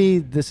to me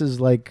this is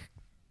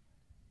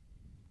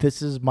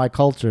my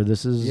culture.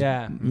 This is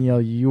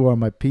you are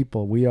my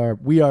people. We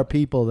are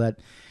people that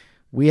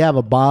we have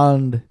a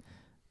bond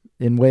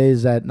in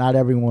ways that not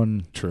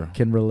everyone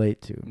can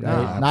relate to. Right?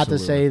 No, not to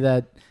say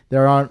that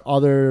there aren't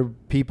other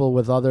people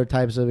with other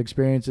types of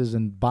experiences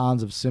and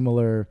bonds of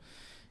similar,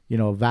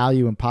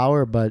 value and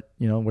power, but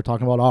we're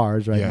talking about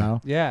ours right now.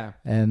 Yeah.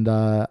 And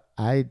I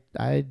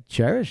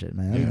cherish it,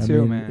 man. Me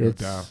too, man.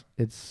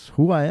 It's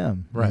who I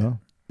am. Right.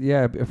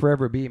 Yeah,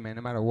 forever be, man,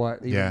 no matter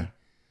what.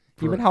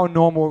 Even how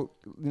normal,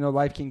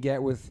 life can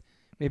get with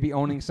maybe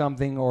owning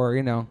something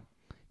or,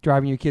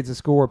 driving your kids to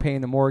school or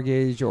paying the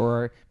mortgage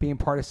or being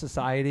part of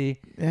society.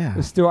 Yeah.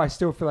 But I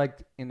still feel like,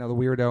 the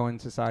weirdo in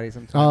society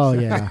sometimes. Oh,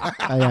 yeah.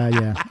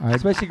 Yeah.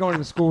 Especially going to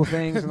the school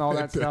things and all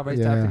that stuff I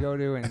used to have to go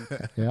to. And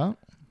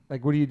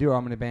like, what do you do?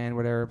 I'm in a band,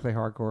 whatever, play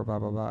hardcore, blah,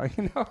 blah, blah.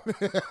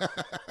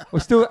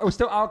 We're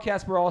still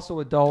outcasts. We're also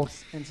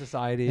adults in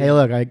society. Hey,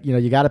 look,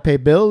 you got to pay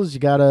bills. You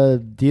got to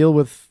deal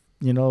with,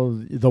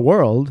 the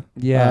world.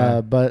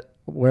 Yeah. But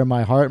where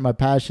my heart and my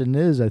passion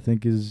is, I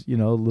think is, a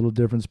little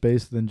different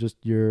space than just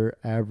your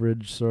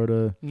average sort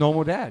of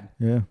normal dad.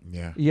 Yeah.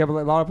 Yeah. You have a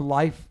lot of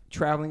life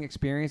traveling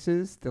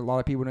experiences that a lot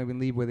of people don't even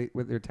leave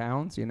with their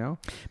towns,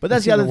 But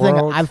that's the other thing.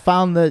 I've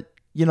found that,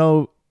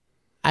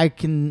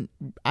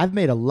 I've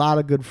made a lot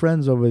of good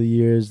friends over the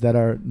years that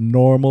are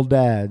normal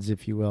dads,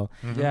 if you will.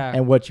 Mm-hmm. Yeah.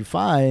 And what you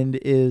find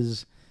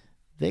is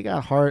they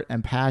got heart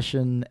and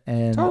passion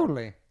and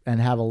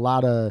have a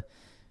lot of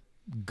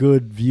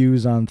good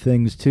views on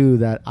things too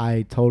that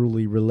I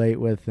totally relate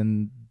with,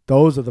 and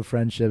those are the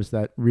friendships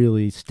that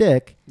really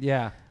stick.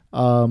 Yeah.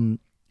 And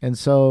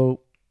so,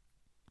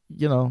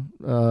 you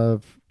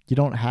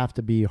don't have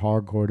to be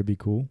hardcore to be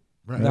cool.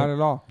 Right. Not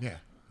at all. Yeah,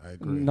 I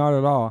agree. Not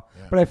at all.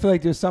 Yeah. But I feel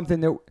like there's something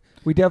that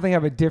we definitely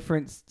have a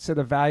different set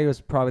of values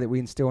probably that we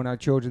instill in our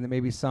children that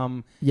maybe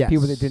some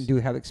people that didn't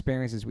have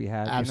experiences we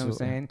had. Absolutely. You know what I'm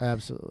saying?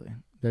 Absolutely.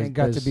 And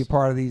got to be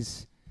part of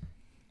these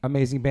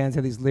amazing bands,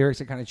 have these lyrics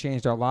that kind of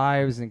changed our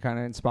lives and kind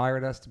of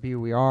inspired us to be who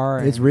we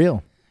are. It's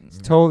real. It's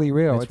totally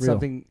real. It's real.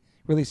 something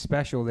really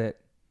special that,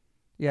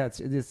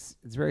 it's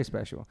very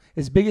special.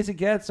 As big as it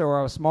gets or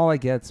how small it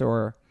gets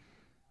or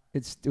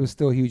it was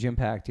still a huge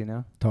impact,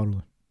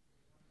 Totally.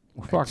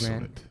 Well, fuck,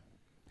 man.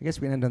 I guess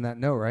we end on that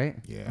note, right?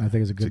 Yeah. I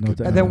think it's a good note.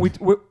 And then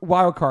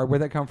Wildcard,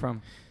 where'd that come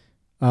from?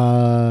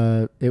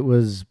 It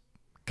was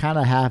kind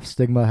of half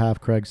Stigma, half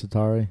Craig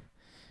Satari,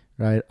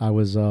 right? I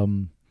was, I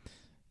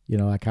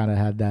kind of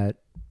had that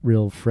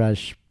real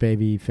fresh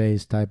baby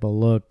face type of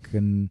look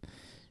and,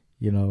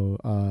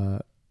 the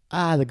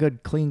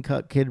good clean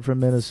cut kid from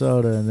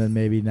Minnesota. And then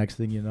maybe next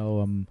thing you know,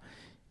 I'm,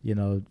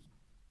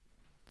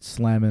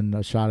 slamming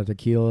a shot of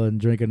tequila and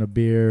drinking a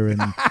beer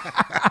and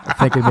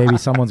thinking maybe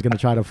someone's going to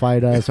try to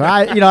fight us. Or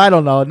I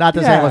don't know. Not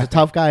to say I was a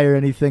tough guy or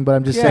anything, but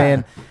I'm just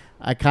saying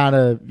I kind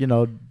of,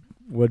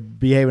 would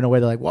behave in a way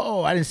that like,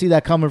 whoa, I didn't see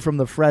that coming from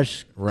the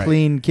fresh,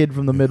 clean kid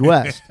from the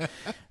Midwest.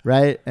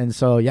 Right. And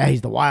so,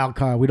 he's the wild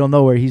card. We don't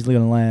know where he's going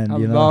to land. I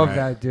love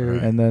that,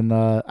 dude. And then,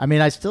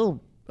 I still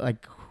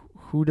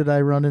who did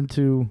I run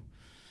into?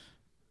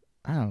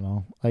 I don't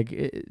know.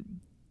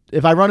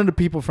 if I run into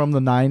people from the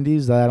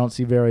 90s that I don't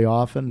see very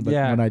often, but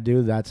Yeah. when I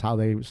do, that's how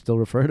they still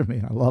refer to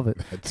me. I love it.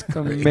 That's It's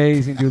great.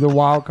 amazing, dude. The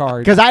wild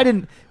card. Because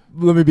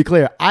let me be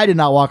clear, I did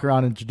not walk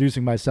around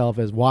introducing myself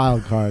as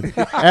Wildcard.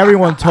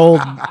 Everyone told,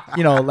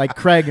 like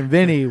Craig and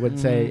Vinny would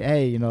say,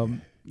 hey, it's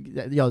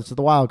the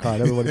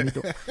Wildcard.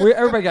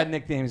 Everybody got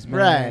nicknames, man.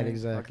 Right,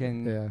 exactly.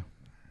 Fucking- Yeah.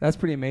 That's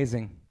pretty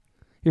amazing.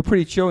 You're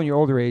pretty chill in your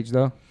older age,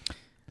 though.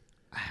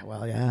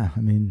 Well, yeah. I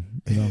mean,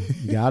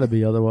 you got to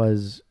be.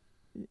 Otherwise,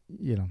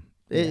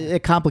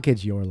 it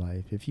complicates your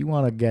life. If you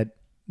want to get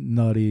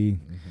nutty,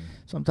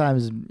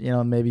 sometimes,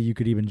 maybe you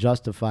could even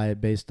justify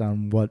it based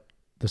on what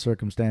the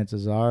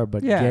circumstances are,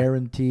 but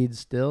guaranteed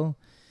still,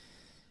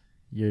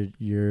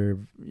 you're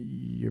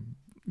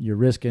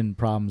risking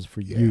problems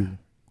for you.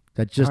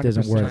 That just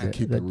isn't worth 100%. it.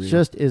 Keep it That real.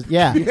 just is,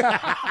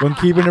 when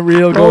keeping it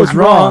real goes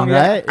wrong,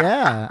 right?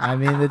 Yeah. I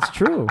mean, it's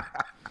true.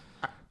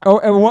 Oh,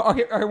 and all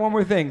right, one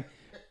more thing.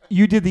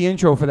 You did the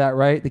intro for that,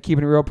 right? The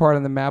Keeping It Real part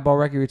on the Madball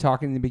record you were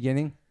talking in the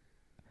beginning?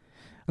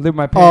 I live with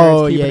my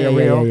parents, Keeping It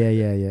Real.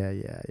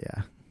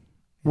 Yeah.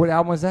 What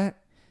album was that?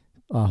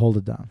 Hold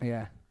it down.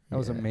 Yeah. That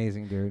was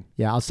amazing, dude.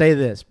 Yeah, I'll say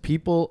this.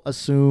 People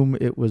assume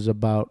it was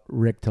about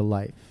Rick to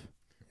life,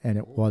 and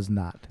it was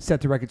not.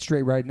 Set the record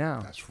straight right now.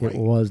 That's right. It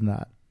was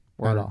not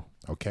at all.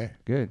 Okay.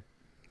 Good.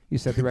 You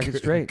set the record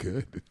straight.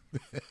 Good.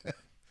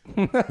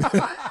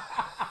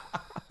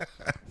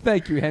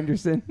 Thank you,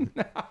 Henderson.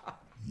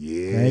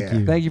 Yeah. Thank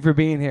you. Thank you for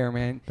being here,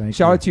 man. Thank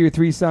Shout you. out to your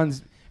 3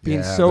 sons being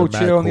Yeah, so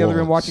they're chill mad in the other cool.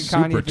 room watching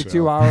Super Kanye for chill.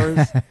 2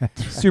 hours.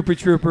 Super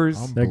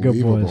troopers. They're good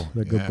boys. Unbelievable.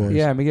 They're good boys.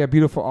 Yeah, we got a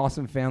beautiful,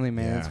 awesome family,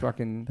 man. Yeah. It's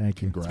fucking...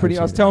 Thank you. Congrats. It's pretty.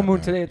 I was on telling that, Moon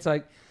man. today. It's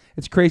like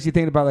it's crazy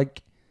thinking about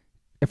like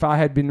if I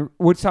had been.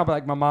 We're talking about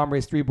like my mom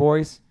raised 3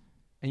 boys,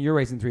 and you're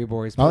raising 3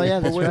 boys. Oh, But yeah,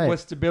 that's with, right.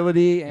 with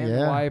stability and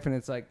Yeah. life, and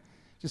it's like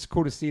just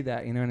cool to see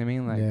that. You know what I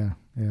mean? Like Yeah.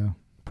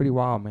 pretty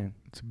wild, man.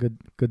 It's a good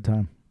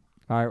time.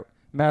 All right,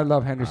 Mad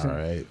Love Henderson. All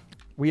right.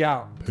 We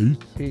out. Peace.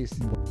 Peace.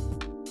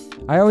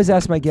 I always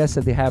ask my guests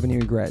if they have any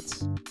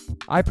regrets.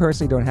 I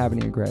personally don't have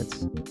any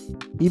regrets.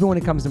 Even when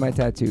it comes to my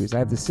tattoos, I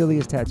have the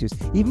silliest tattoos.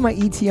 Even my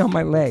ET on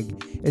my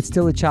leg, it's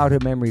still a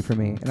childhood memory for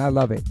me, and I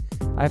love it.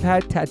 I've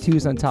had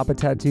tattoos on top of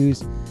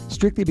tattoos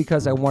strictly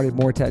because I wanted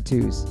more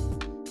tattoos.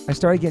 I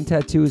started getting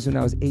tattoos when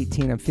I was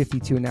 18. I'm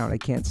 52 now, and I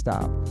can't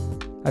stop.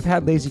 I've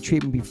had laser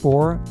treatment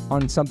before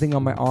on something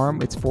on my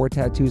arm. It's 4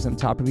 tattoos on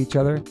top of each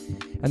other.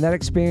 And that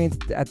experience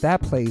at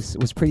that place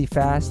was pretty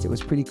fast. It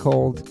was pretty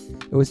cold.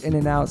 It was in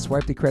and out,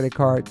 swiped the credit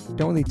card.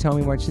 Don't really tell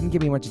me much, didn't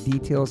give me much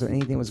details or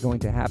anything was going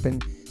to happen.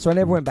 So I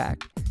never went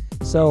back.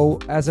 So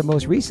as of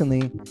most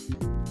recently,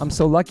 I'm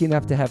so lucky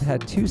enough to have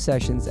had 2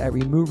 sessions at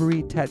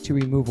Removery Tattoo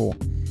Removal.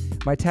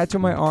 My tattoo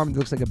on my arm that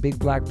looks like a big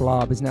black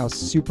blob is now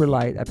super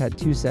light. I've had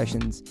 2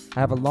 sessions. I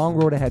have a long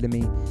road ahead of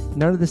me.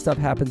 None of this stuff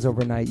happens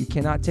overnight. You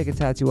cannot take a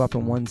tattoo up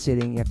in one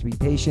sitting. You have to be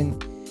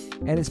patient.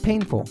 And it's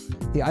painful.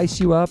 They ice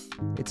you up.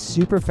 It's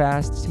super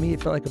fast. To me,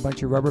 it felt like a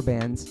bunch of rubber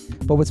bands.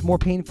 But what's more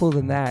painful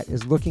than that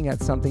is looking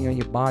at something on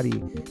your body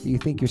that you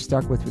think you're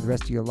stuck with for the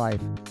rest of your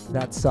life.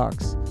 That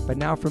sucks. But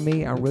now for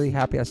me, I'm really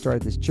happy I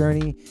started this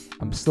journey.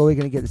 I'm slowly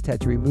going to get this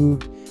tattoo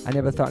removed. I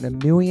never thought in a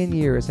million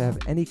years I have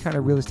any kind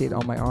of real estate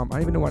on my arm. I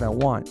don't even know what I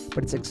want,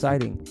 but it's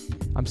exciting.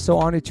 I'm so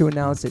honored to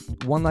announce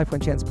that One Life,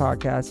 One Chance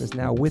podcast is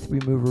now with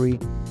Removery.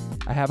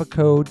 I have a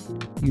code.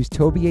 Use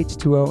Toby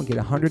H2O and get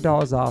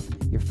 $100 off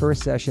your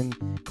first session.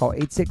 Call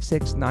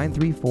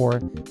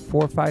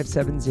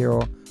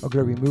 866-934-4570 or go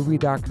to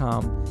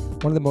removery.com.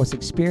 One of the most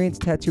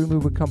experienced tattoo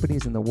removal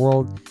companies in the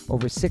world.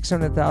 Over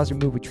 600,000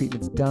 removal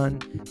treatments done.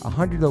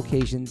 100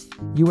 locations.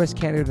 US,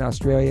 Canada, and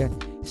Australia.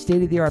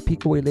 State-of-the-art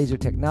Pico-Way laser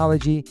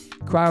technology.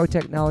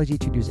 Cryo-technology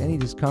to reduce any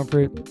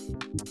discomfort.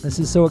 This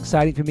is so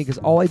exciting for me because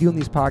all I do in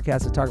these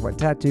podcasts is talk about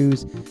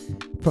tattoos.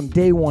 From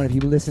day one, if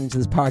you've been listening to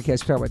this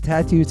podcast, we talk about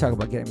tattoos, talk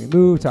about getting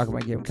removed, talk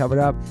about getting covered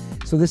up.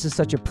 So this is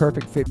such a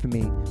perfect fit for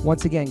me.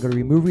 Once again, go to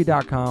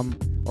removery.com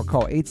or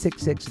call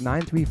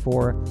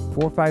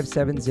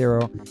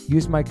 866-934-4570.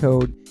 Use my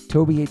code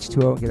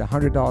TobyH2O and get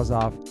 $100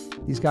 off.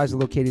 These guys are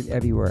located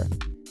everywhere.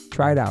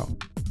 Try it out.